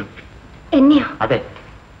അകത്തേക്ക് വിളിക്കുന്നു. എന്നെയോ? അതെ.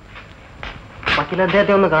 വക്കീൽ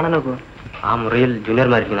അദ്ദേഹത്തെ ഒന്ന് കാണാൻ നോക്കൂ. ആ മുറിയിൽ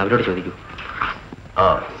ജൂനിയർമാരിക്കുന്നു, അവരോട് ചോദിക്കൂ. ഓ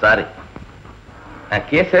സോറി, ആ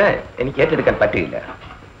കേസ് എനിക്ക് ഏറ്റെടുക്കാൻ പറ്റില്ല.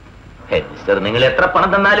 മിസ്റ്റർ, നിങ്ങൾ എത്ര പണം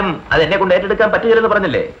തന്നാലും അത് എന്നെ കൊണ്ട് ഏറ്റെടുക്കാൻ പറ്റില്ലെന്ന്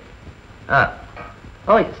പറഞ്ഞില്ലേ?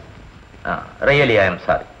 ഓ yes, really I am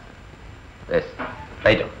sorry. Yes,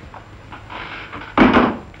 right.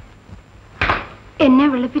 എന്നെ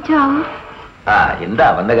വിളിപ്പിച്ചോ? എന്താ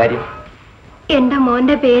വന്ന കാര്യം? എന്റെ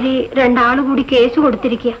മോന്റെ പേര് രണ്ടാള് കൂടി കേസ്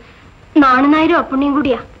കൊടുത്തിരിക്കുക. നാണുനായരും അപ്പുണ്ണിയും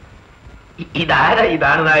കൂടിയാ. ഇതാരാ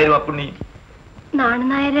ഇതാണ് നായരും അപ്പുണ്ണി?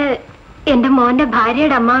 നാണുനായര് എന്റെ മോന്റെ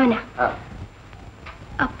ഭാര്യയുടെ അമ്മാവനാ.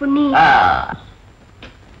 അപ്പുണ്ണി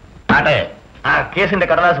ആട്ടെ, ആ കേസിന്റെ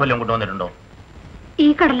കടലാസ് വല്ലതും കൊണ്ടുവന്നിട്ടുണ്ടോ? ഈ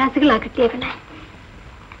കടലാസുകളാ കിട്ടിയേക്കണേ.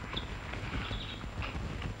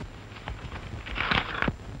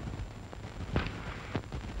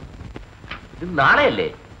 ഇത് നാളെയല്ലേ?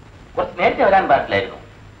 കുറച്ച് നേരത്തെ വരാൻ പാടില്ലായിരുന്നു.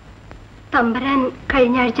 തമ്പുരാൻ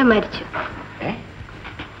കഴിഞ്ഞ ആഴ്ച മരിച്ചു.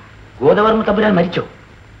 ഗോദവർമ്മ തമ്പുരാൻ മരിച്ചോ?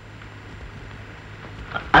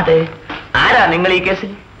 അതെ. ആരാ നിങ്ങൾ ഈ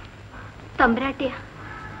കേസിൽ? തമ്പുരാട്ടിയാ.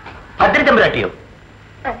 ഭദ്ര തമ്പുരാട്ടിയോ?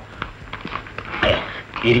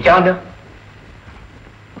 ഇരിക്കാമല്ലോ.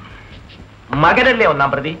 മകനല്ലേ ഒന്നാം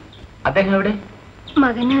പ്രതി? അദ്ദേഹം എവിടെ?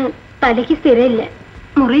 മകന് തലയ്ക്ക് സ്ഥിരമില്ല,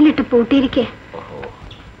 മുറിയിലിട്ട് പൂട്ടിയിരിക്കേ.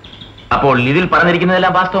 അപ്പോൾ ഇതിൽ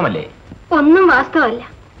പറഞ്ഞിരിക്കുന്നതെല്ലാം വാസ്തവമല്ലേ? ഒന്നും വാസ്തവമല്ല.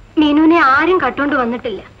 മീനുവിനെ ആരും കട്ടോണ്ട്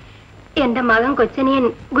വന്നിട്ടില്ല. എന്റെ മകൻ കൊച്ചനിയൻ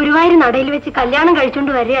ഗുരുവായൂർ നടയിൽ വെച്ച് കല്യാണം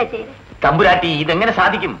കഴിച്ചോണ്ട് വരികയാ ചെയ്ത്. തമ്പുരാട്ടി, ഇതെങ്ങനെ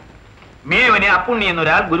സാധിക്കും? മീനുവിനെ അപ്പുണ്ണി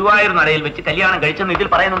എന്നൊരാൾ ഗുരുവായൂർ നടയിൽ വെച്ച് കല്യാണം കഴിച്ചെന്ന് ഇതിൽ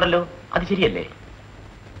പറയുന്നുണ്ടല്ലോ, അത് ശരിയല്ലേ?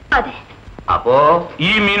 അതെ. അപ്പോ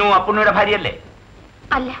ഈ മീനു അപ്പുണ്ണിയുടെ ഭാര്യയല്ലേ?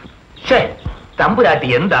 അല്ല. തമ്പുരാട്ടി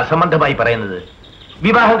എന്ത് അസംബന്ധമായി പറയുന്നത്?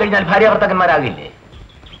 വിവാഹം കഴിഞ്ഞാൽ ഭാര്യാഭർത്താക്കന്മാരാകില്ലേ?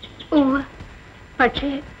 ഉവ്വ്, പക്ഷേ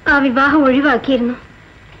ആ വിവാഹം ഒഴിവാക്കിയിരുന്നു.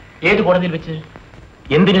 ഏത് കോടതിയിൽ വെച്ച്?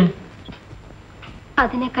 എന്തിന്?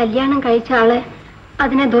 അതിനെ കല്യാണം കഴിച്ച ആള്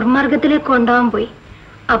അതിനെ ദുർമാർഗത്തിലേക്ക് കൊണ്ടുപോകാൻ പോയി.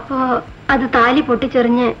 അപ്പോ അത് താലി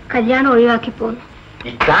പൊട്ടിച്ചെറിഞ്ഞ് കല്യാണം ഒഴിവാക്കി പോന്നു.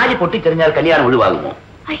 ഈ താലി പൊട്ടിച്ചെറിഞ്ഞാൽ കല്യാണം ഒഴിവാകുമോ?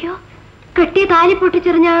 അയ്യോ, കെട്ടിയ താലി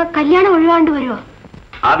പൊട്ടിച്ചെറിഞ്ഞ കല്യാണം ഒഴിവാണ്ട് വരുമോ?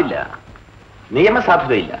 ആവില്ല,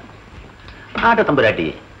 നിയമസാധുതയില്ല. ആട്ടെ തമ്പുരാട്ടി,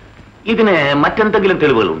 ഇതിന് മറ്റെന്തെങ്കിലും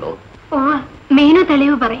തെളിവുകളുണ്ടോ? ഓ, മീനു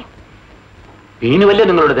തെളിവ് പറയും. മീനുവല്ലേ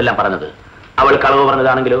നിങ്ങളോട് ഇതെല്ലാം പറഞ്ഞത്? അവൾ കളവ്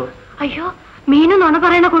പറഞ്ഞതാണെങ്കിലോ? അയ്യോ, മീനു നുണ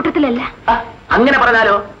പറയുന്ന കൂട്ടത്തിലല്ല. അങ്ങനെ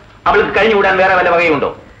പറഞ്ഞാലോ? അവൾക്ക് കഴിഞ്ഞുകൂടാൻ വേറെ വല്ല വകയുണ്ടോ?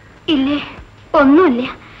 ഇല്ലേ, ഒന്നുമില്ല.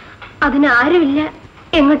 അതിന് ആരുമില്ല,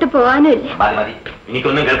 എങ്ങോട്ട് പോവാനും ഇല്ല. മതി,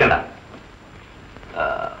 എനിക്കൊന്നും കേൾക്കണ്ട.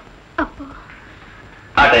 അപ്പോ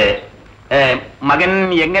ആട്ടെ, മകൻ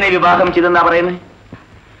എങ്ങനെ വിവാഹം ചെയ്തെന്നാ പറയുന്നത്?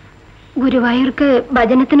 ഗുരുവായൂർക്ക്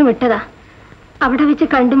ഭജനത്തിന് വിട്ടതാ. അവിടെ വെച്ച്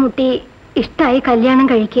കണ്ടുമുട്ടി ഇഷ്ടായി കല്യാണം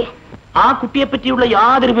കഴിക്കേ. ആ കുട്ടിയെ പറ്റിയുള്ള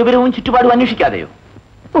യാതൊരു വിവരവും ചുറ്റുപാടും അന്വേഷിക്കാതെയോ?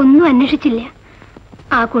 ഒന്നും അന്വേഷിച്ചില്ല.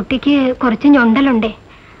 ആ കുട്ടിക്ക് കുറച്ച് ഞൊണ്ടലുണ്ടേ.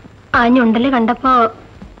 ആ ഞൊണ്ടല് കണ്ടപ്പോ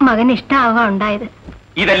മകൻ ഇഷ്ടാവാ ഉണ്ടായത്.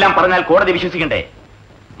 ഇതെല്ലാം പറഞ്ഞാൽ കോടതി വിശ്വസിക്കണ്ടേ?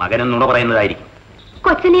 മകനും നുണ പറയുന്നതായിരിക്കും.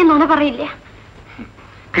 കൊച്ചനെ നുണ പറയില്ല.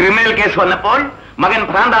 ക്രിമിനൽ കേസ് വന്നപ്പോൾ മകൻ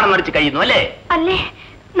ഭ്രാന്താണെന്ന് നടിച്ച് കഴിയുന്നു അല്ലേ? അല്ലേ,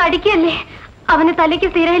 നടിക്കല്ലേ. അവന് തലയ്ക്ക്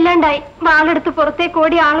സ്ഥിരമില്ലാണ്ടായി വാളെടുത്ത് പുറത്തേക്ക്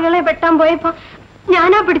ഓടി ആളുകളെ വെട്ടാൻ പോയപ്പോ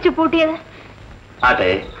ഞാനാ പിടിച്ചു പൂട്ടിയത്. ആട്ടെ,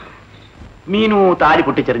 മീനു താലി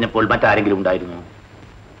പൊട്ടിച്ചെറിഞ്ഞപ്പോൾ മറ്റാരെങ്കിലും ഉണ്ടായിരുന്നു?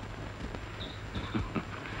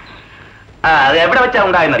 അത് എവിടെ വെച്ചാ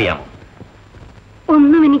ഉണ്ടായെന്നറിയാമോ?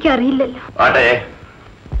 ഒന്നും എനിക്കറിയില്ലല്ലോ. ആട്ടെ,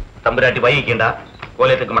 തമ്പുരാട്ടി വൈകിക്കണ്ട,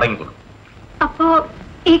 കോലത്തേക്ക് മടങ്ങിക്കൊള്ളു. അപ്പോ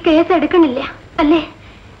ഈ കേസ് എടുക്കണില്ല അല്ലേ?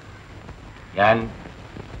 ഞാൻ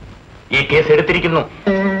ഈ കേസ് എടുത്തിരിക്കുന്നു.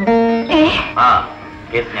 ആ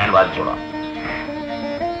കേസ് ഞാൻ വാദിച്ചോളാം.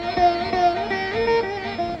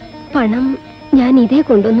 പണം ഞാൻ ഇതേ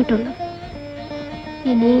കൊണ്ടുവന്നിട്ടുള്ളൂ.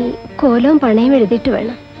 ഇനി കോലവും പണയം എഴുതിയിട്ട്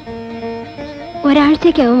വേണം.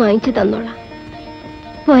 ഒരാഴ്ചക്കകം വാങ്ങിച്ചു തന്നോളാം.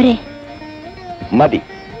 പോരെ? മതി.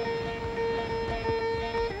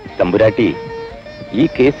 തമ്പുരാട്ടി, ഈ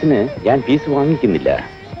കേസിന് ഞാൻ ഫീസ് വാങ്ങിക്കുന്നില്ല.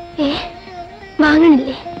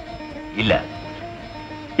 വാങ്ങണില്ലേ? ഇല്ല,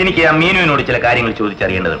 എനിക്ക് ആ മീനുവിനോട് ചില കാര്യങ്ങൾ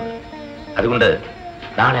ചോദിച്ചറിയേണ്ടതുണ്ട്. അതുകൊണ്ട്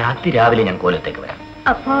നാളെ അതിരാവിലെ ഞാൻ കോലത്തേക്ക് വരാം.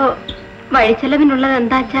 അപ്പോ വഴിച്ചെലവിനുള്ളത്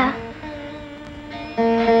എന്താച്ചാ?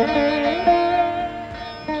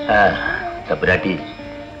 തമ്പുരാട്ടി,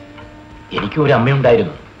 എനിക്കും ഒരു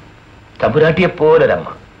അമ്മയുണ്ടായിരുന്നു. തമ്പുരാട്ടിയെ പോലൊരമ്മ.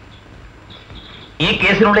 ഈ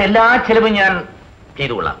കേസിനുള്ള എല്ലാ ചെലവും ഞാൻ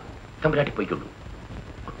ചെയ്തുകൊള്ളാം. തമ്പുരാട്ടി പോയിക്കൊള്ളൂ,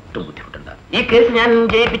 ഒട്ടും ബുദ്ധിമുട്ടണ്ട. ഈ കേസ് ഞാൻ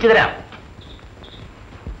ജയിപ്പിച്ചു തരാം.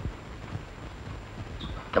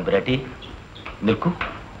 തമ്പുരാട്ടി നിൽക്കൂ.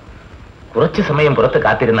 കുറച്ചു സമയം പുറത്ത്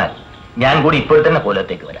കാത്തിരുന്നാൽ ഞാൻ കൂടി ഇപ്പോൾ തന്നെ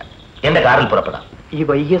കോലത്തേക്ക് വരാം. എന്റെ കാറിൽ പുറപ്പെടാം. ഈ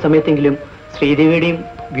വൈകിയ സമയത്തെങ്കിലും ശ്രീദേവിയുടെയും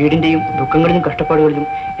വീടിന്റെയും ദുഃഖങ്ങളിലും കഷ്ടപ്പാടുകളിലും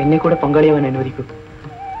എന്നെ കൂടെ പങ്കാളിയാവാൻ അനുവദിക്കൂ.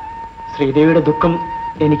 ശ്രീദേവിയുടെ ദുഃഖം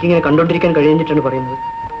എനിക്കിങ്ങനെ കണ്ടോണ്ടിരിക്കാൻ കഴിഞ്ഞിട്ടാണ് പറയുന്നത്.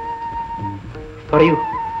 പറയൂ,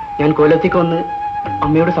 ഞാൻ കോലത്തേക്ക് വന്ന്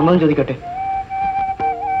അമ്മയോട് സമ്മതം ചോദിക്കട്ടെ?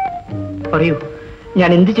 പറയൂ, ഞാൻ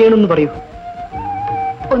എന്ത് ചെയ്യണമെന്ന് പറയൂ.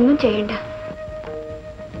 ഒന്നും ചെയ്യണ്ട,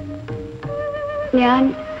 ഞാൻ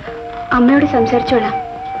അമ്മയോട് സംസാരിച്ചോളാം.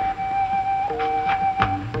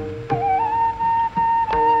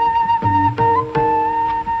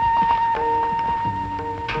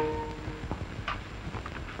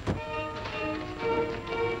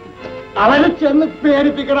 അവരെ ചെന്ന്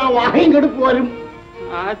പേടിപ്പിക്കണ വാഹിങ്ങട് പോലും.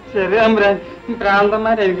 ആ ചെറിയ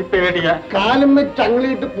ഭ്രാന്തന്മാരെ എനിക്ക് പേടിയാ. കാലും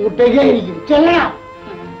ചങ്ങളിട്ട് പൂട്ടേക്കായിരിക്കും. ചെല്ലണ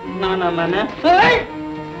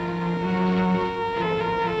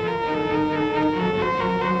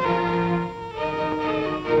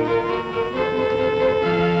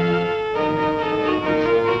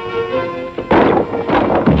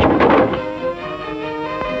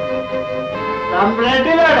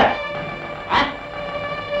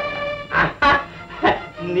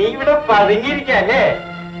നീ ഇവിടെ പതുങ്ങിയിരിക്കല്ലേ?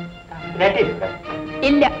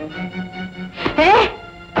 ഇല്ല.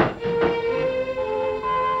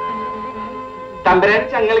 തമ്പരാൻ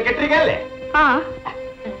ചങ്ങല കെട്ടിരിക്കല്ലേ?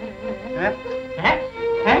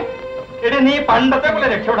 എടി, നീ പണ്ടത്തെ പോലെ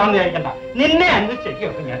രക്ഷപ്പെടാന്ന് വിചാരിക്കണ്ട. നിന്നെ അന്ന്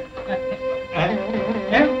ശരിയൊക്കെ ഞാൻ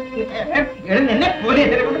നിന്നെ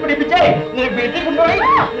പോലീസിനെ കൊണ്ട് പിടിപ്പിച്ചേ വീട്ടിൽ കൊണ്ടുപോയി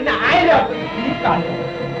നിന്നെ 1000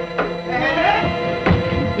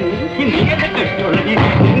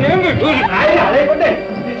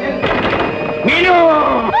 മീനു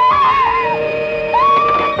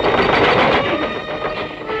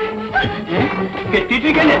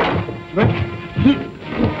കെട്ടിട്ടിരിക്കല്ലേ?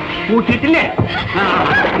 കൂട്ടിട്ടില്ലേ?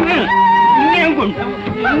 ഞാൻ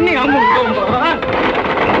കൊണ്ടുപോകുമ്പോ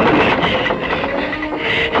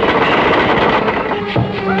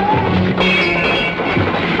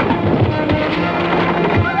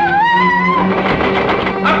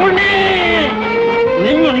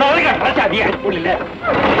നിങ്ങൾ കണ്ട ചതിയായിട്ടില്ലേ?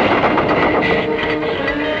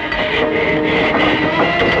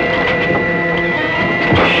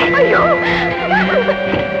 അയ്യോ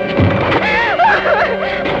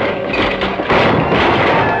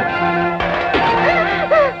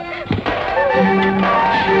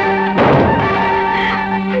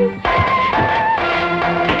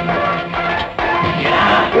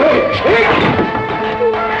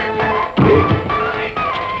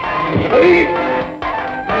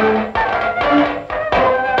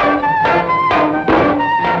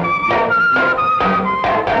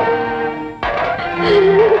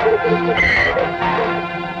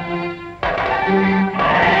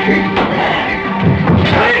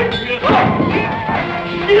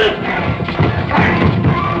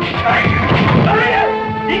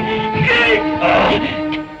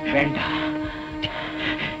വേണ്ട,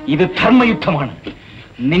 ഇത് ധർമ്മയുദ്ധമാണ്.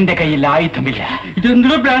 നിന്റെ കയ്യിൽ ആയുധമില്ല.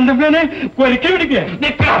 ഇതെന്തൊരു ഭ്രാന്തനെ കൊലക്കെ പിടിക്കുക.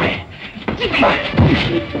 നിൽക്കാവേ,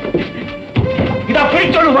 ഇതാ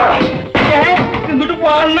പിടിച്ചോളൂ. എന്നിട്ട്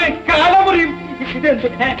വാളിനെ കാല പറയും.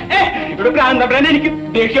 ഇവിടെ ഭ്രാന്തപ്രാനെ എനിക്ക്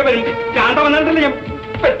ദേഷ്യം വരും. ഭ്രാന്ത വന്നിട്ടല്ലേ ഞാൻ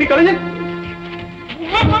പെട്ടിക്കളഞ്ഞ്.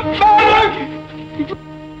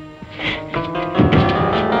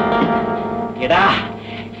 എടാ,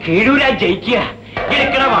 കീഴൂരാ ജയിക്കുക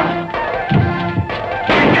ഇരിക്കണമാണ്.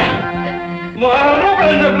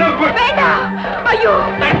 അയ്യോ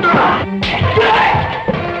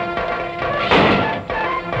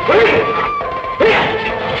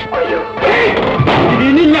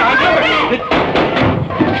ഇനി ഞാൻ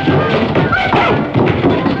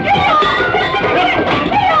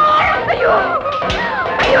അയ്യോ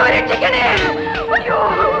അയ്യോ രക്ഷിക്കണേ.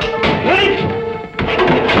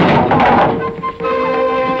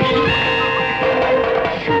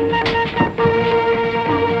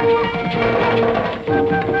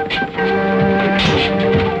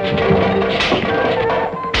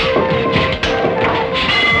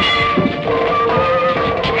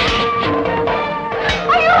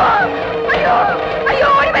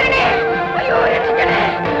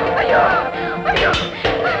 അയ്യോ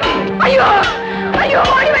അയ്യോ അയ്യോ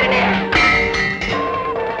ഓടി വരണേ.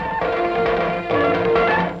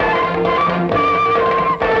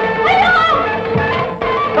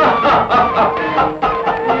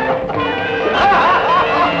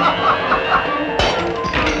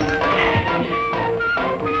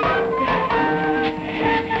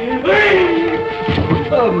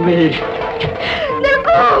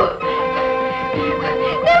 നിൽക്കൂ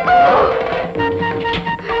നിൽക്കൂ.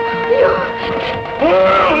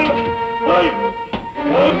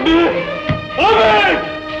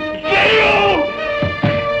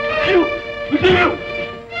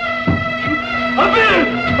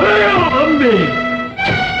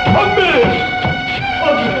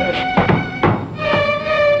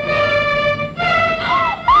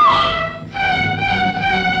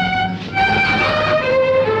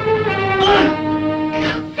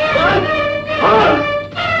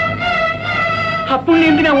 അപ്പുണ്ണി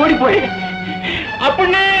എന്തിനാ ഓടിപ്പോയെ?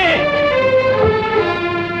 അപ്പുണ്ണി!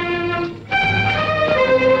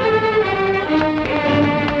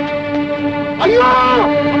 അയ്യോ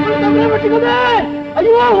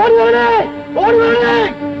അയ്യോ ഓടി വരണേ ഓടി വരണേ.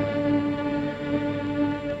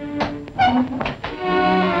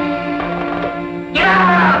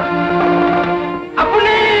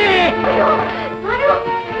 അപ്പുണ്ണി!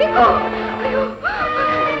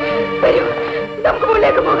 വരൂ നമുക്ക്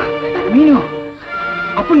മുകളിലേക്ക് പോകാം. മീനു,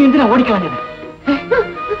 അപ്പുണ്ണി എന്തിനാ ഓടിക്കളഞ്ഞത്?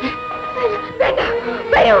 വേണ്ട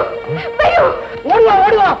വരൂ വരൂ. ഓടുക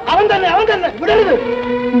ഓടുക. അവൻ തന്നെ വിടരുത്.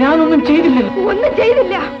 ഞാനൊന്നും ചെയ്തില്ല. ഒന്നും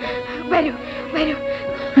ചെയ്തില്ല. വരൂ വരൂ.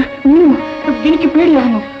 മീനു, എനിക്ക്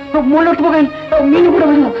പേടിയായിരുന്നു. മുകളിലോട്ട് പോകാൻ മീനു കൂടെ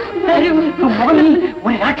വരുന്നു. മുകളിൽ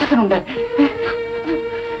ഒരു രാക്ഷസനുണ്ട്.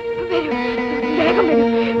 വരൂ വേഗം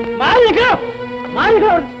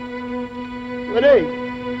വരൂ. ഇവനെ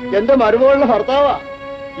എന്റെ മരുമകളുടെ ഭർത്താവാ.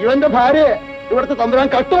 ഇവന്റെ ഭാര്യയെ ഇവിടുത്തെ തമ്പുരാൻ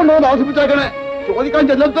കട്ടുകൊണ്ടോ താമസിപ്പിച്ചേക്കണേ. ചോദിക്കാൻ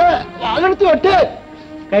ചെല്ലത്ത് വാലെടുത്ത് വെട്ട്.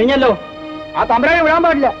 കഴിഞ്ഞല്ലോ. ആ തമ്പുരാനെ വിടാൻ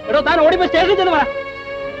പാടില്ല. എടോ താൻ ഓടിപ്പോ സ്റ്റേഷനിൽ ചെന്ന് പറ.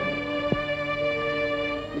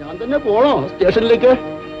 ഞാൻ തന്നെ പോണോ സ്റ്റേഷനിലേക്ക്?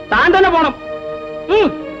 താൻ തന്നെ പോണം.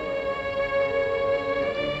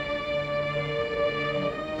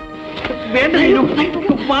 വേണ്ട മീനു,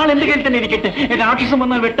 വാൾ എന്റെ കയ്യിൽ തന്നെ ഇരിക്കട്ടെ. രാക്ഷസം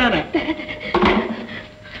വന്നാൽ വെട്ടാന്.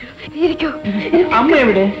 ഇരിക്കൂ. അമ്മ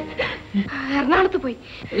എവിടെ? എറണാകുളത്ത് പോയി.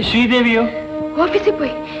 ശ്രീദേവിയോ? ഓഫീസിൽ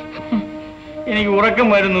പോയി. എനിക്ക് ഉറക്കം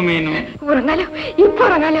വരുന്നു മീനു. ഉറങ്ങാലോ, ഇപ്പൊ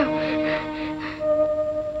ഉറങ്ങാലോ.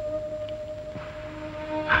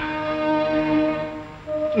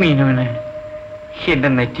 മീനുവിനെ എന്റെ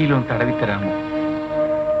നെറ്റിയിലൊന്ന് തടവിത്തരാമോ?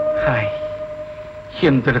 ഹായ്,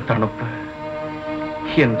 എന്തൊരു തണുപ്പ്,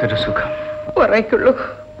 എന്തൊരു സുഖം. ഉറയ്ക്കുള്ളൂ.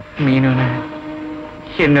 മീനുവിന്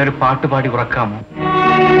എന്നെ ഒരു പാട്ട് പാടി ഉറക്കാമോ?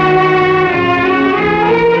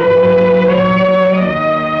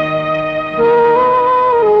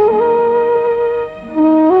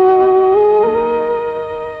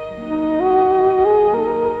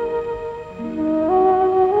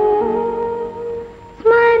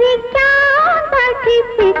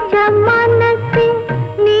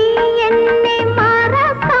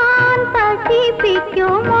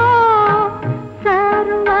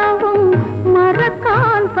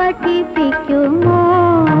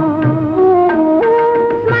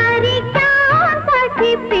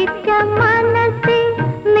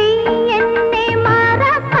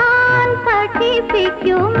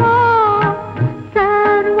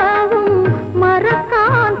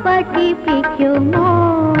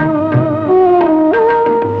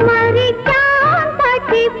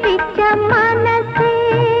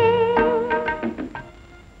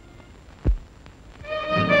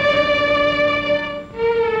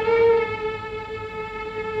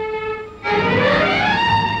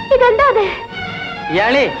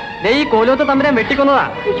 ഇയാളെ ഈ കോലോത്ത തമ്പുരാൻ വെട്ടിക്കൊന്നതാ.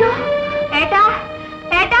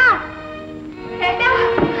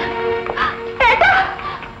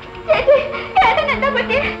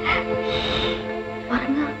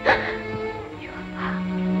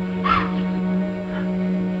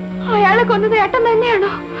 അയാളെ കൊന്നത് ഏട്ടൻ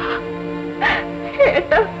തന്നെയാണോ?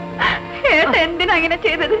 ഏട്ടൻ എന്തിനാ അങ്ങനെ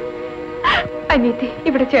ചെയ്തത്? അനിയത്തി,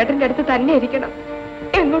 ഇവിടെ ചേട്ടന്റെ അടുത്ത് തന്നെ ഇരിക്കണം,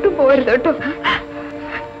 എങ്ങോട്ടും പോരുത് കേട്ടോ.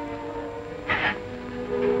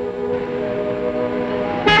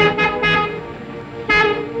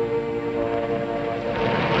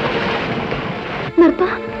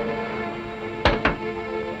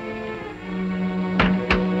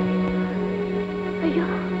 അയ്യോ,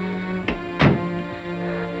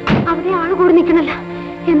 അവിടെ ആള് കൂടി നിൽക്കണല്ലോ.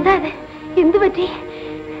 എന്താ അത്? എന്തു പറ്റി?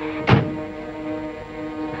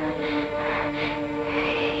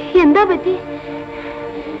 എന്താ പറ്റി?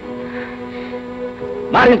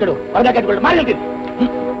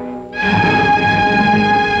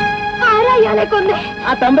 ആരാ ഇയാളെ കൊന്നേ?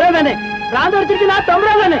 ആ തമ്പുരാൻ തന്നെ, ഭ്രാന്ത് പിടിച്ചിരിക്കുന്ന ആ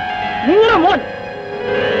തമ്പുരാൻ തന്നെ, നിങ്ങളുടെ മോൻ.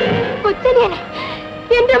 കൊച്ചനെ?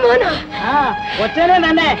 എന്റെ മോനോ? ആ കൊച്ചനെ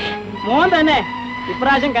തന്നെ, മോൻ തന്നെ.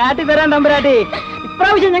 ഇപ്രാവശ്യം കാട്ടി തരാൻ തമ്പുരാട്ടി.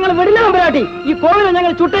 ഇപ്രാവശ്യം ഞങ്ങൾ വിടില്ല തമ്പുരാട്ടി. ഈ കോവിലെ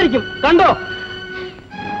ഞങ്ങൾ ചുട്ടരിക്കും, കണ്ടോ?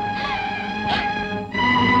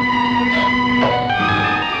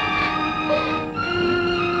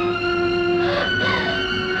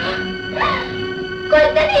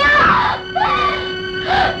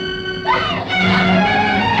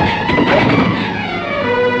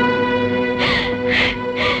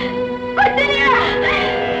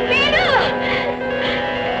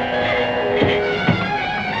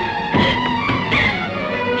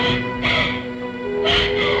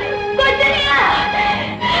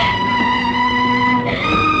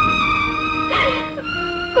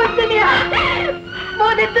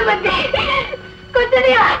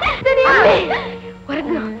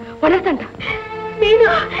 വളർത്തണ്ട മീനു,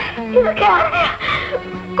 ഇതൊക്കെ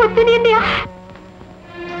കൊച്ചനിന്റെയാ?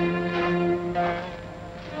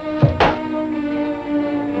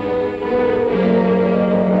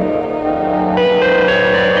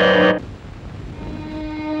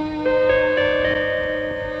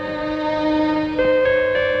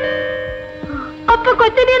 അപ്പൊ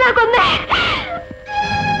കൊച്ചനിയാ കൊന്നേ?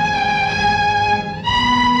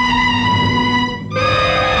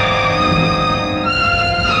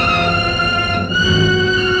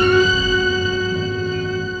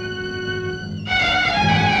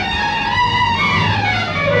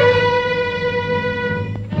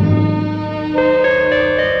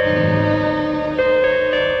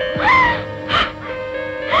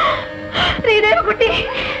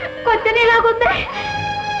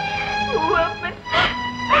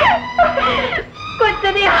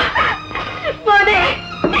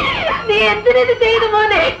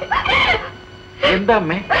 എന്താ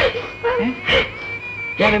അമ്മേ,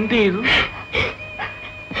 ഞാൻ എന്ത് ചെയ്തു?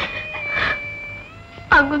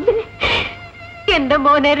 അങ്ങനെ എന്റെ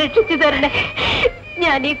മോനെ രക്ഷിച്ചു തരണേ.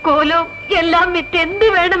 ഞാൻ ഈ കോലവും എല്ലാം വിറ്റ് എന്ത്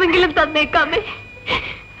വേണമെങ്കിലും തന്നേക്കാമേ.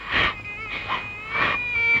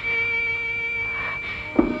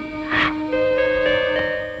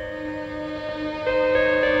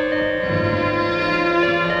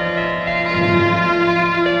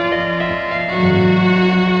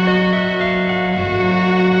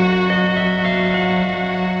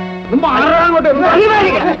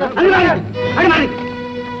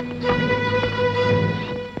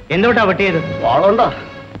 എന്തോട്ടാ വെട്ടിയത്? വാളുണ്ടാ?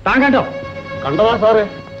 താൻ കണ്ടോ? കണ്ടതാ സാറേ.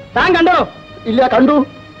 താൻ കണ്ടോ? ഇല്ല, കണ്ടു.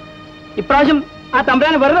 ഇപ്രാവശ്യം ആ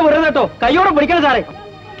തമ്പുരാനെ വെറുതെ വിടരുത് കേട്ടോ, കയ്യോടെ പിടിക്കണം സാറേ.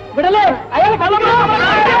 വിടല്ലേ അയാൾ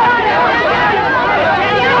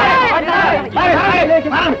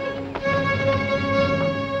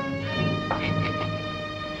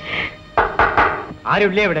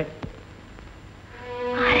ആരുമില്ലേ ഇവിടെ?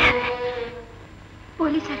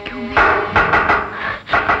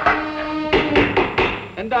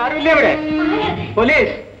 എന്താ ആരുമില്ലേ ഇവിടെ?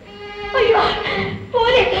 പോലീസ്. അയ്യോ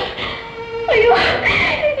പോലീസ്! അയ്യോ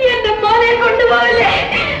എന്റെ മോനെ കൊണ്ടുപോകല്ലേ!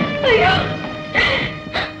 അയ്യോ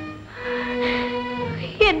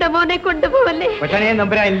എന്റെ മോനെ കൊണ്ടുപോകല്ലേ! പക്ഷേ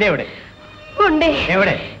നമ്പരാ ഇല്ലേ ഇവിടെ? ഉണ്ട്.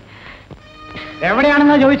 എവിടെ?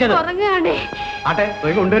 എവിടെയാണെന്നാ ചോദിച്ചത്? ഉറങ്ങാണേ. ആട്ടെ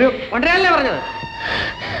പോയി കൊണ്ടുവരൂ. കൊണ്ടുവരാനല്ലേ പറഞ്ഞത്?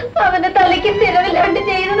 അവന്റെ തലയ്ക്ക് സ്ഥിരമില്ലാണ്ട്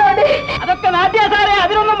ചെയ്തതാണ്. അതൊക്കെ നാട്യ സാറേ,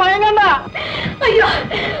 അതിനൊന്നും മയങ്ങണ്ട. അയ്യോ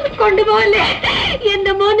കൊണ്ടുപോകല്ലേ!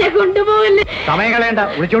 എന്റെ മോനെ കൊണ്ടുപോകല്ലേ! സമയം കളയണ്ട,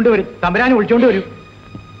 വിളിച്ചോണ്ട് വരും. തമ്പുരാനെ വിളിച്ചോണ്ട് വരൂ.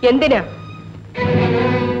 എന്തിനാ?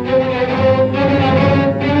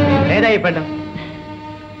 ഏതായി പെണ്ണ്?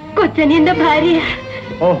 കൊച്ചനിയന്റെ ഭാര്യ.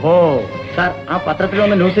 ഓഹോ സാർ, ആ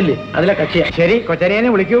പത്രത്തിലൊന്ന് ന്യൂസില്ലേ, അതിലെ കക്ഷിയാ. ശരി,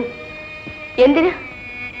 കൊച്ചനിയനെ വിളിക്കൂ. എന്തിനാ?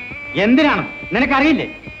 എന്തിനാണ് നിനക്കറിയില്ലേ?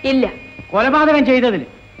 ഇല്ല. കൊലപാതകം ചെയ്തതിന്,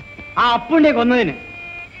 ആ അപ്പുണ്ടെ കൊന്നതിന്.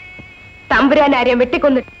 തമ്പുരാൻ ആരെയും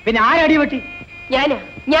വെട്ടിക്കൊന്നിട്ട്. പിന്നെ ആരടി വെട്ടി?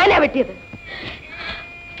 ഞാനാ വെട്ടിയത്.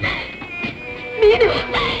 മീനു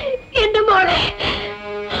എന്റെ മോളെ.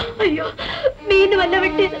 അയ്യോ മീനു അല്ല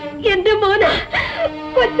വെട്ടിയത്, എന്റെ മോന.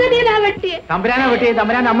 കൊച്ചനിയനാ വെട്ടിയെ. തമ്പുരാനാ വെട്ടിയത്.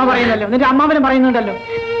 തമ്പുരാൻ അമ്മ പറയുന്നല്ലോ, എന്നിട്ട് അമ്മാവനും പറയുന്നുണ്ടല്ലോ.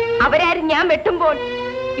 അവരാരും ഞാൻ വെട്ടുമ്പോൾ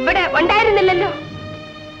ഇവിടെ ഉണ്ടായിരുന്നില്ലല്ലോ.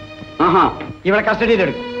 ആഹാ, ഇവിടെ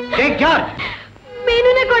കസ്റ്റഡിയിലെടുക്കും.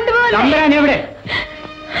 മീനുനെ കൊണ്ടുപോകല്ലേ! തമ്പുരാൻ എവിടെ?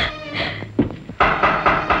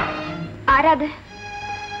 ആരാത്?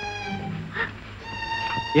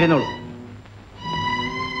 ഇരുന്നോളൂ.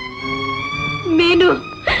 മീനു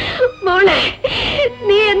മോളെ,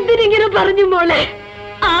 നീ എന്തിനിങ്ങനെ പറഞ്ഞു മോളെ?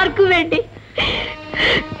 ആർക്കു വേണ്ടി?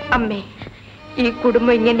 അമ്മേ, ഈ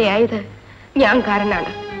കുടുംബം ഇങ്ങനെയായത് ഞാൻ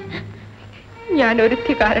കാരണാണ്. ഞാൻ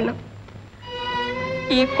ഒരുത്തി കാരണം.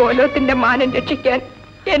 ഈ കോലോത്തിന്റെ മാനം രക്ഷിക്കാൻ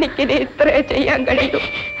എനിക്കിനി ഇത്രേ ചെയ്യാൻ കഴിയൂ.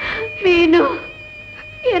 മീനു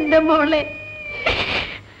എന്റെ മോളെ.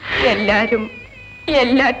 എല്ലാരും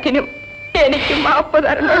എല്ലാറ്റിനും എനിക്ക് മാപ്പ്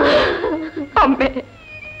തരണം അമ്മേ.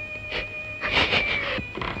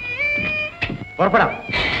 പുറപ്പെടാം.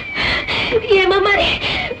 ഏമാരെ,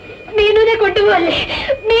 മീനുനെ കൊണ്ടുപോകല്ലേ!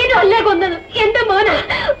 മീനു അല്ല കൊന്നത്, എന്റെ മോന.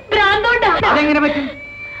 ഭ്രാന്തോണ്ടാ. അതെങ്ങനെ പറ്റും?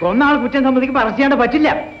 കൊന്നാൾ കുറ്റം സമ്മതിക്കുമ്പോൾ അറസ്റ്റ് ചെയ്യാണ്ട് പറ്റില്ല.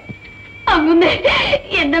 അങ്ങുന്നേ,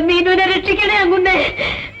 എന്റെ മീനുനെ രക്ഷിക്കണേ അങ്ങുന്നേ.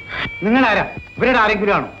 നിങ്ങളാരാ? ഇവരുടെ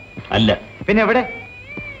ആരെങ്കിലും ആണോ? അല്ല. പിന്നെ എവിടെ?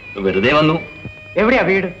 വെറുതെ വന്നു. എവിടെയാ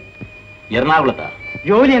വീട്? എറണാകുളത്താ.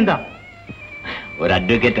 ജോലി എന്താ? ഒരു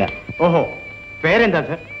അഡ്വക്കേറ്റാ. ഓഹോ, പേരെന്താ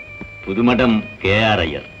സർ? പുതുമഠം KR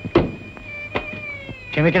അയ്യർ.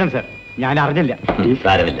 ക്ഷമിക്കണം സർ, ഞാൻ അറിഞ്ഞില്ല.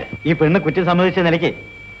 സാരമില്ല. ഈ പെണ്ണ് കുറ്റം സമ്മതിച്ച നിലയ്ക്ക്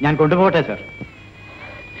ഞാൻ കൊണ്ടുപോകട്ടെ സർ?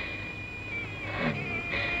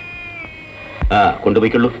 ആ,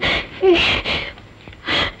 കൊണ്ടുപോയിക്കൊള്ളൂ.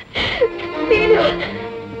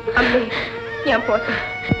 അമ്മേ, ഞാൻ പോട്ടെ.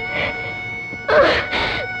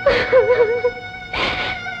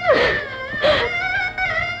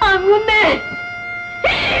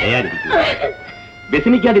 കരയാതിരിക്കൂ,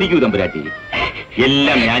 വ്യസനിക്കാതിരിക്കൂ തമ്പുരാട്ടി.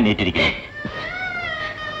 എല്ലാം ഞാൻ ഏറ്റിരിക്കുന്നു.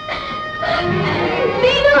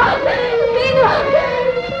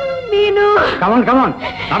 കമോൺ കമോൺ,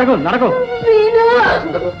 നടക്കൂ നടക്കൂ.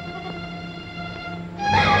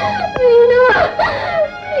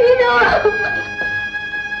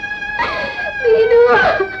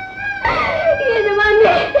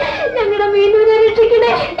 ഞങ്ങളുടെ മീനുവിനെ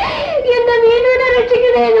രക്ഷിക്കണേ, എന്റെ മീനുവിനെ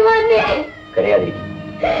രക്ഷിക്കണേ യജമാനെ. കരയാതിരിക്കും.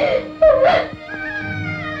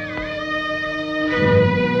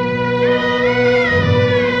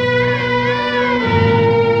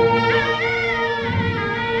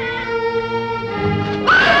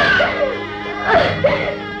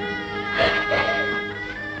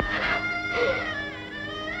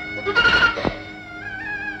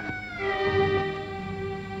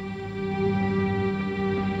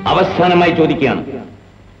 അവസാനമായി ചോദിക്കുകയാണ്,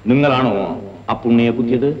 നിങ്ങളാണോ ആ പുണ്യെ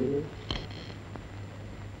കുത്തിയത്?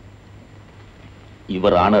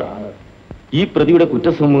 ഇവർ ആണർ. ഈ പ്രതിയുടെ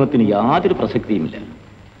കുറ്റസമൂഹത്തിന് യാതൊരു പ്രസക്തിയുമില്ല.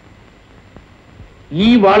 ഈ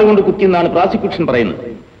വാളുകൊണ്ട് കുത്തിയെന്നാണ് പ്രോസിക്യൂഷൻ പറയുന്നത്.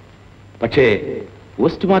 പക്ഷേ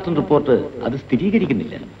പോസ്റ്റ്മോർട്ടം റിപ്പോർട്ട് അത്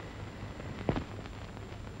സ്ഥിരീകരിക്കുന്നില്ല.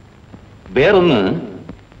 വേറൊന്ന്,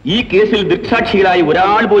 ഈ കേസിൽ ദൃക്സാക്ഷികളായി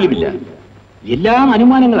ഒരാൾ പോലുമില്ല. എല്ലാം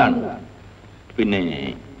അനുമാനങ്ങളാണ്. പിന്നെ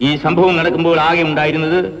ഈ സംഭവം നടക്കുമ്പോൾ ആകെ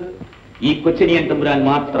ഉണ്ടായിരുന്നത് ഈ കൊച്ചനിയൻ തമ്പുരാൻ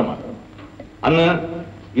മാത്രമാണ്. അന്ന്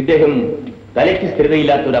ഇദ്ദേഹം തലയ്ക്ക്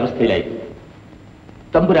സ്ഥിരതയില്ലാത്ത ഒരു അവസ്ഥയിലായിരുന്നു.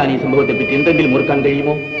 തമ്പുരാൻ ഈ സംഭവത്തെ പറ്റി എന്തെങ്കിലും ഓർക്കാൻ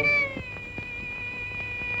കഴിയുമോ?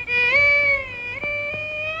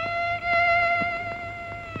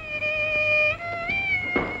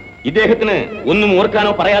 ഇദ്ദേഹത്തിന് ഒന്നും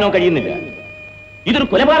ഓർക്കാനോ പറയാനോ കഴിയുന്നില്ല. ഇതൊരു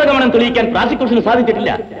കൊലപാതകമാണെന്ന് തെളിയിക്കാൻ പ്രോസിക്യൂഷന്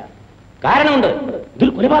സാധിച്ചിട്ടില്ല. കാരണമുണ്ട്,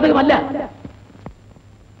 ഇതൊരു കൊലപാതകമല്ല.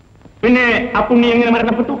 പിന്നെ ആ പുണ്ണി എങ്ങനെ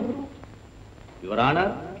മരണപ്പെട്ടു? യുവറാണ്,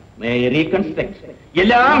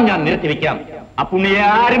 എല്ലാം ഞാൻ നിരത്തി വെക്കാം. ആ പുണ്ണിയെ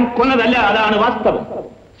ആരും കൊന്നതല്ല, അതാണ് വാസ്തവം.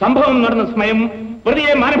 സംഭവം നടന്ന സമയം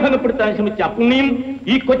പ്രതിയെ മാനഭംഗപ്പെടുത്താൻ ശ്രമിച്ച ആ പുണ്ണിയും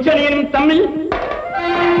ഈ കൊച്ചണിയനും തമ്മിൽ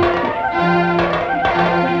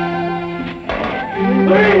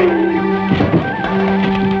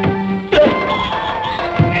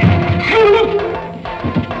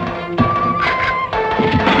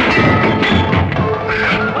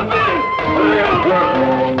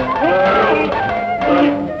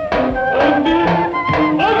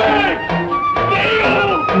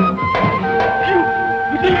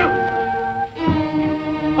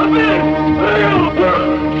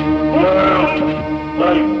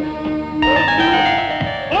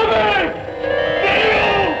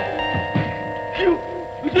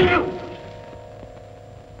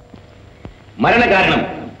മരണകാരണം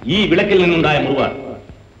ഈ വിളക്കിൽ നിന്നുണ്ടായ മുറിവാണ്.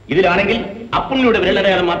 ഇതിലാണെങ്കിൽ അപ്പുണ്ണിയുടെ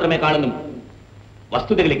വിരലടയാളം മാത്രമേ കാണുന്നുള്ളൂ.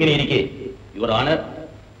 വസ്തുതകൾ എങ്ങനെയിരിക്കെ യുവറാണ്,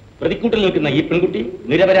 പ്രതിക്കൂട്ടിൽ നിൽക്കുന്ന ഈ പെൺകുട്ടി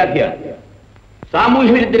നിരപരാധിയാണ്.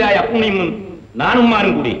 സാമൂഹ്യ വിരുദ്ധരായ അപ്പുണ്ണിയും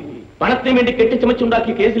നാണുമ്മാരും കൂടി പണത്തിന് വേണ്ടി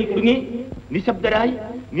കെട്ടിച്ചമച്ചുണ്ടാക്കിയ കേസിൽ കുടുങ്ങി നിശബ്ദരായി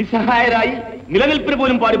നിസ്സഹായരായി നിലനിൽപ്പിന്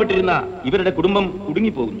പോലും പാടുപെട്ടിരുന്ന ഇവരുടെ കുടുംബം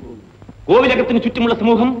കുടുങ്ങിപ്പോകുന്നു. കോവിലകത്തിന് ചുറ്റുമുള്ള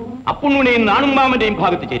സമൂഹം അപ്പുണ്ണിയുടെയും നാണുമ്മാമന്റെയും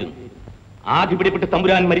ഭാഗത്ത് ചേരുന്നു. ആധിപിടിപ്പെട്ട്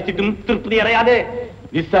തമ്പുരാൻ മരിച്ചിട്ടും തൃപ്തി അറിയാതെ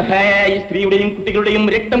നിസ്സഹായ സ്ത്രീയുടെയും കുട്ടികളുടെയും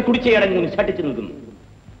രക്തം കുടിച്ചേടങ്ങ് നിശാട്ടിച്ചു നിൽക്കുന്നു.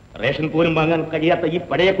 റേഷൻ പോലും വാങ്ങാൻ കഴിയാത്ത ഈ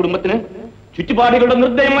പഴയ കുടുംബത്തിന് ചുറ്റുപാടുകളുടെ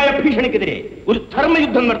നിർദ്ദയമായ ഭീഷണിക്കെതിരെ ഒരു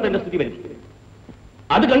ധർമ്മയുദ്ധം നടത്തേണ്ട സ്ഥിതി വരുന്നു.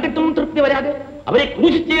 അത് കണ്ടിട്ടും തൃപ്തി വരാതെ അവരെ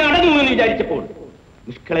ക്രൂശിച്ചേ അടങ്ങൂ എന്ന് വിചാരിച്ചപ്പോൾ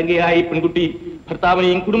നിഷ്കളങ്കയായ പെൺകുട്ടി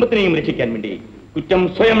ഭർത്താവിനെയും കുടുംബത്തിനെയും രക്ഷിക്കാൻ വേണ്ടി കുറ്റം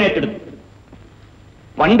സ്വയം ഏറ്റെടുത്തു.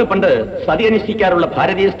 പണ്ട് സതി അനുഷ്ഠിക്കാറുള്ള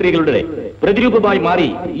ഭാരതീയ സ്ത്രീകളുടെ പ്രതിരൂപമായി മാറി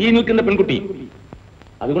ഈ നിൽക്കുന്ന പെൺകുട്ടി.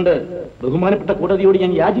 അതുകൊണ്ട് ബഹുമാനപ്പെട്ട കോടതിയോട്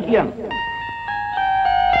ഞാൻ യാചിക്കുകയാണ്.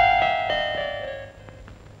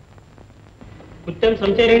 കുറ്റം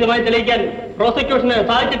സംശയരഹിതമായി തെളിയിക്കാൻ പ്രോസിക്യൂഷന്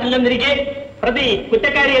സാധിച്ചിട്ടില്ലെന്നിരിക്കെ പ്രതി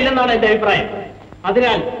കുറ്റക്കാരിയല്ലെന്നാണ് എന്റെ അഭിപ്രായം.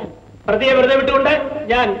 അതിനാൽ പ്രതിയെ വെറുതെ വിട്ടുകൊണ്ട്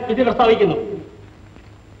ഞാൻ വിധി പ്രസ്താവിക്കുന്നു.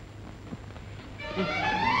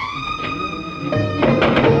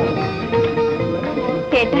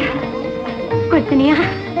 ചേട്ടാ, കൊച്ചനിയ,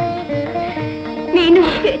 മീനു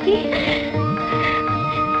ചേച്ചി,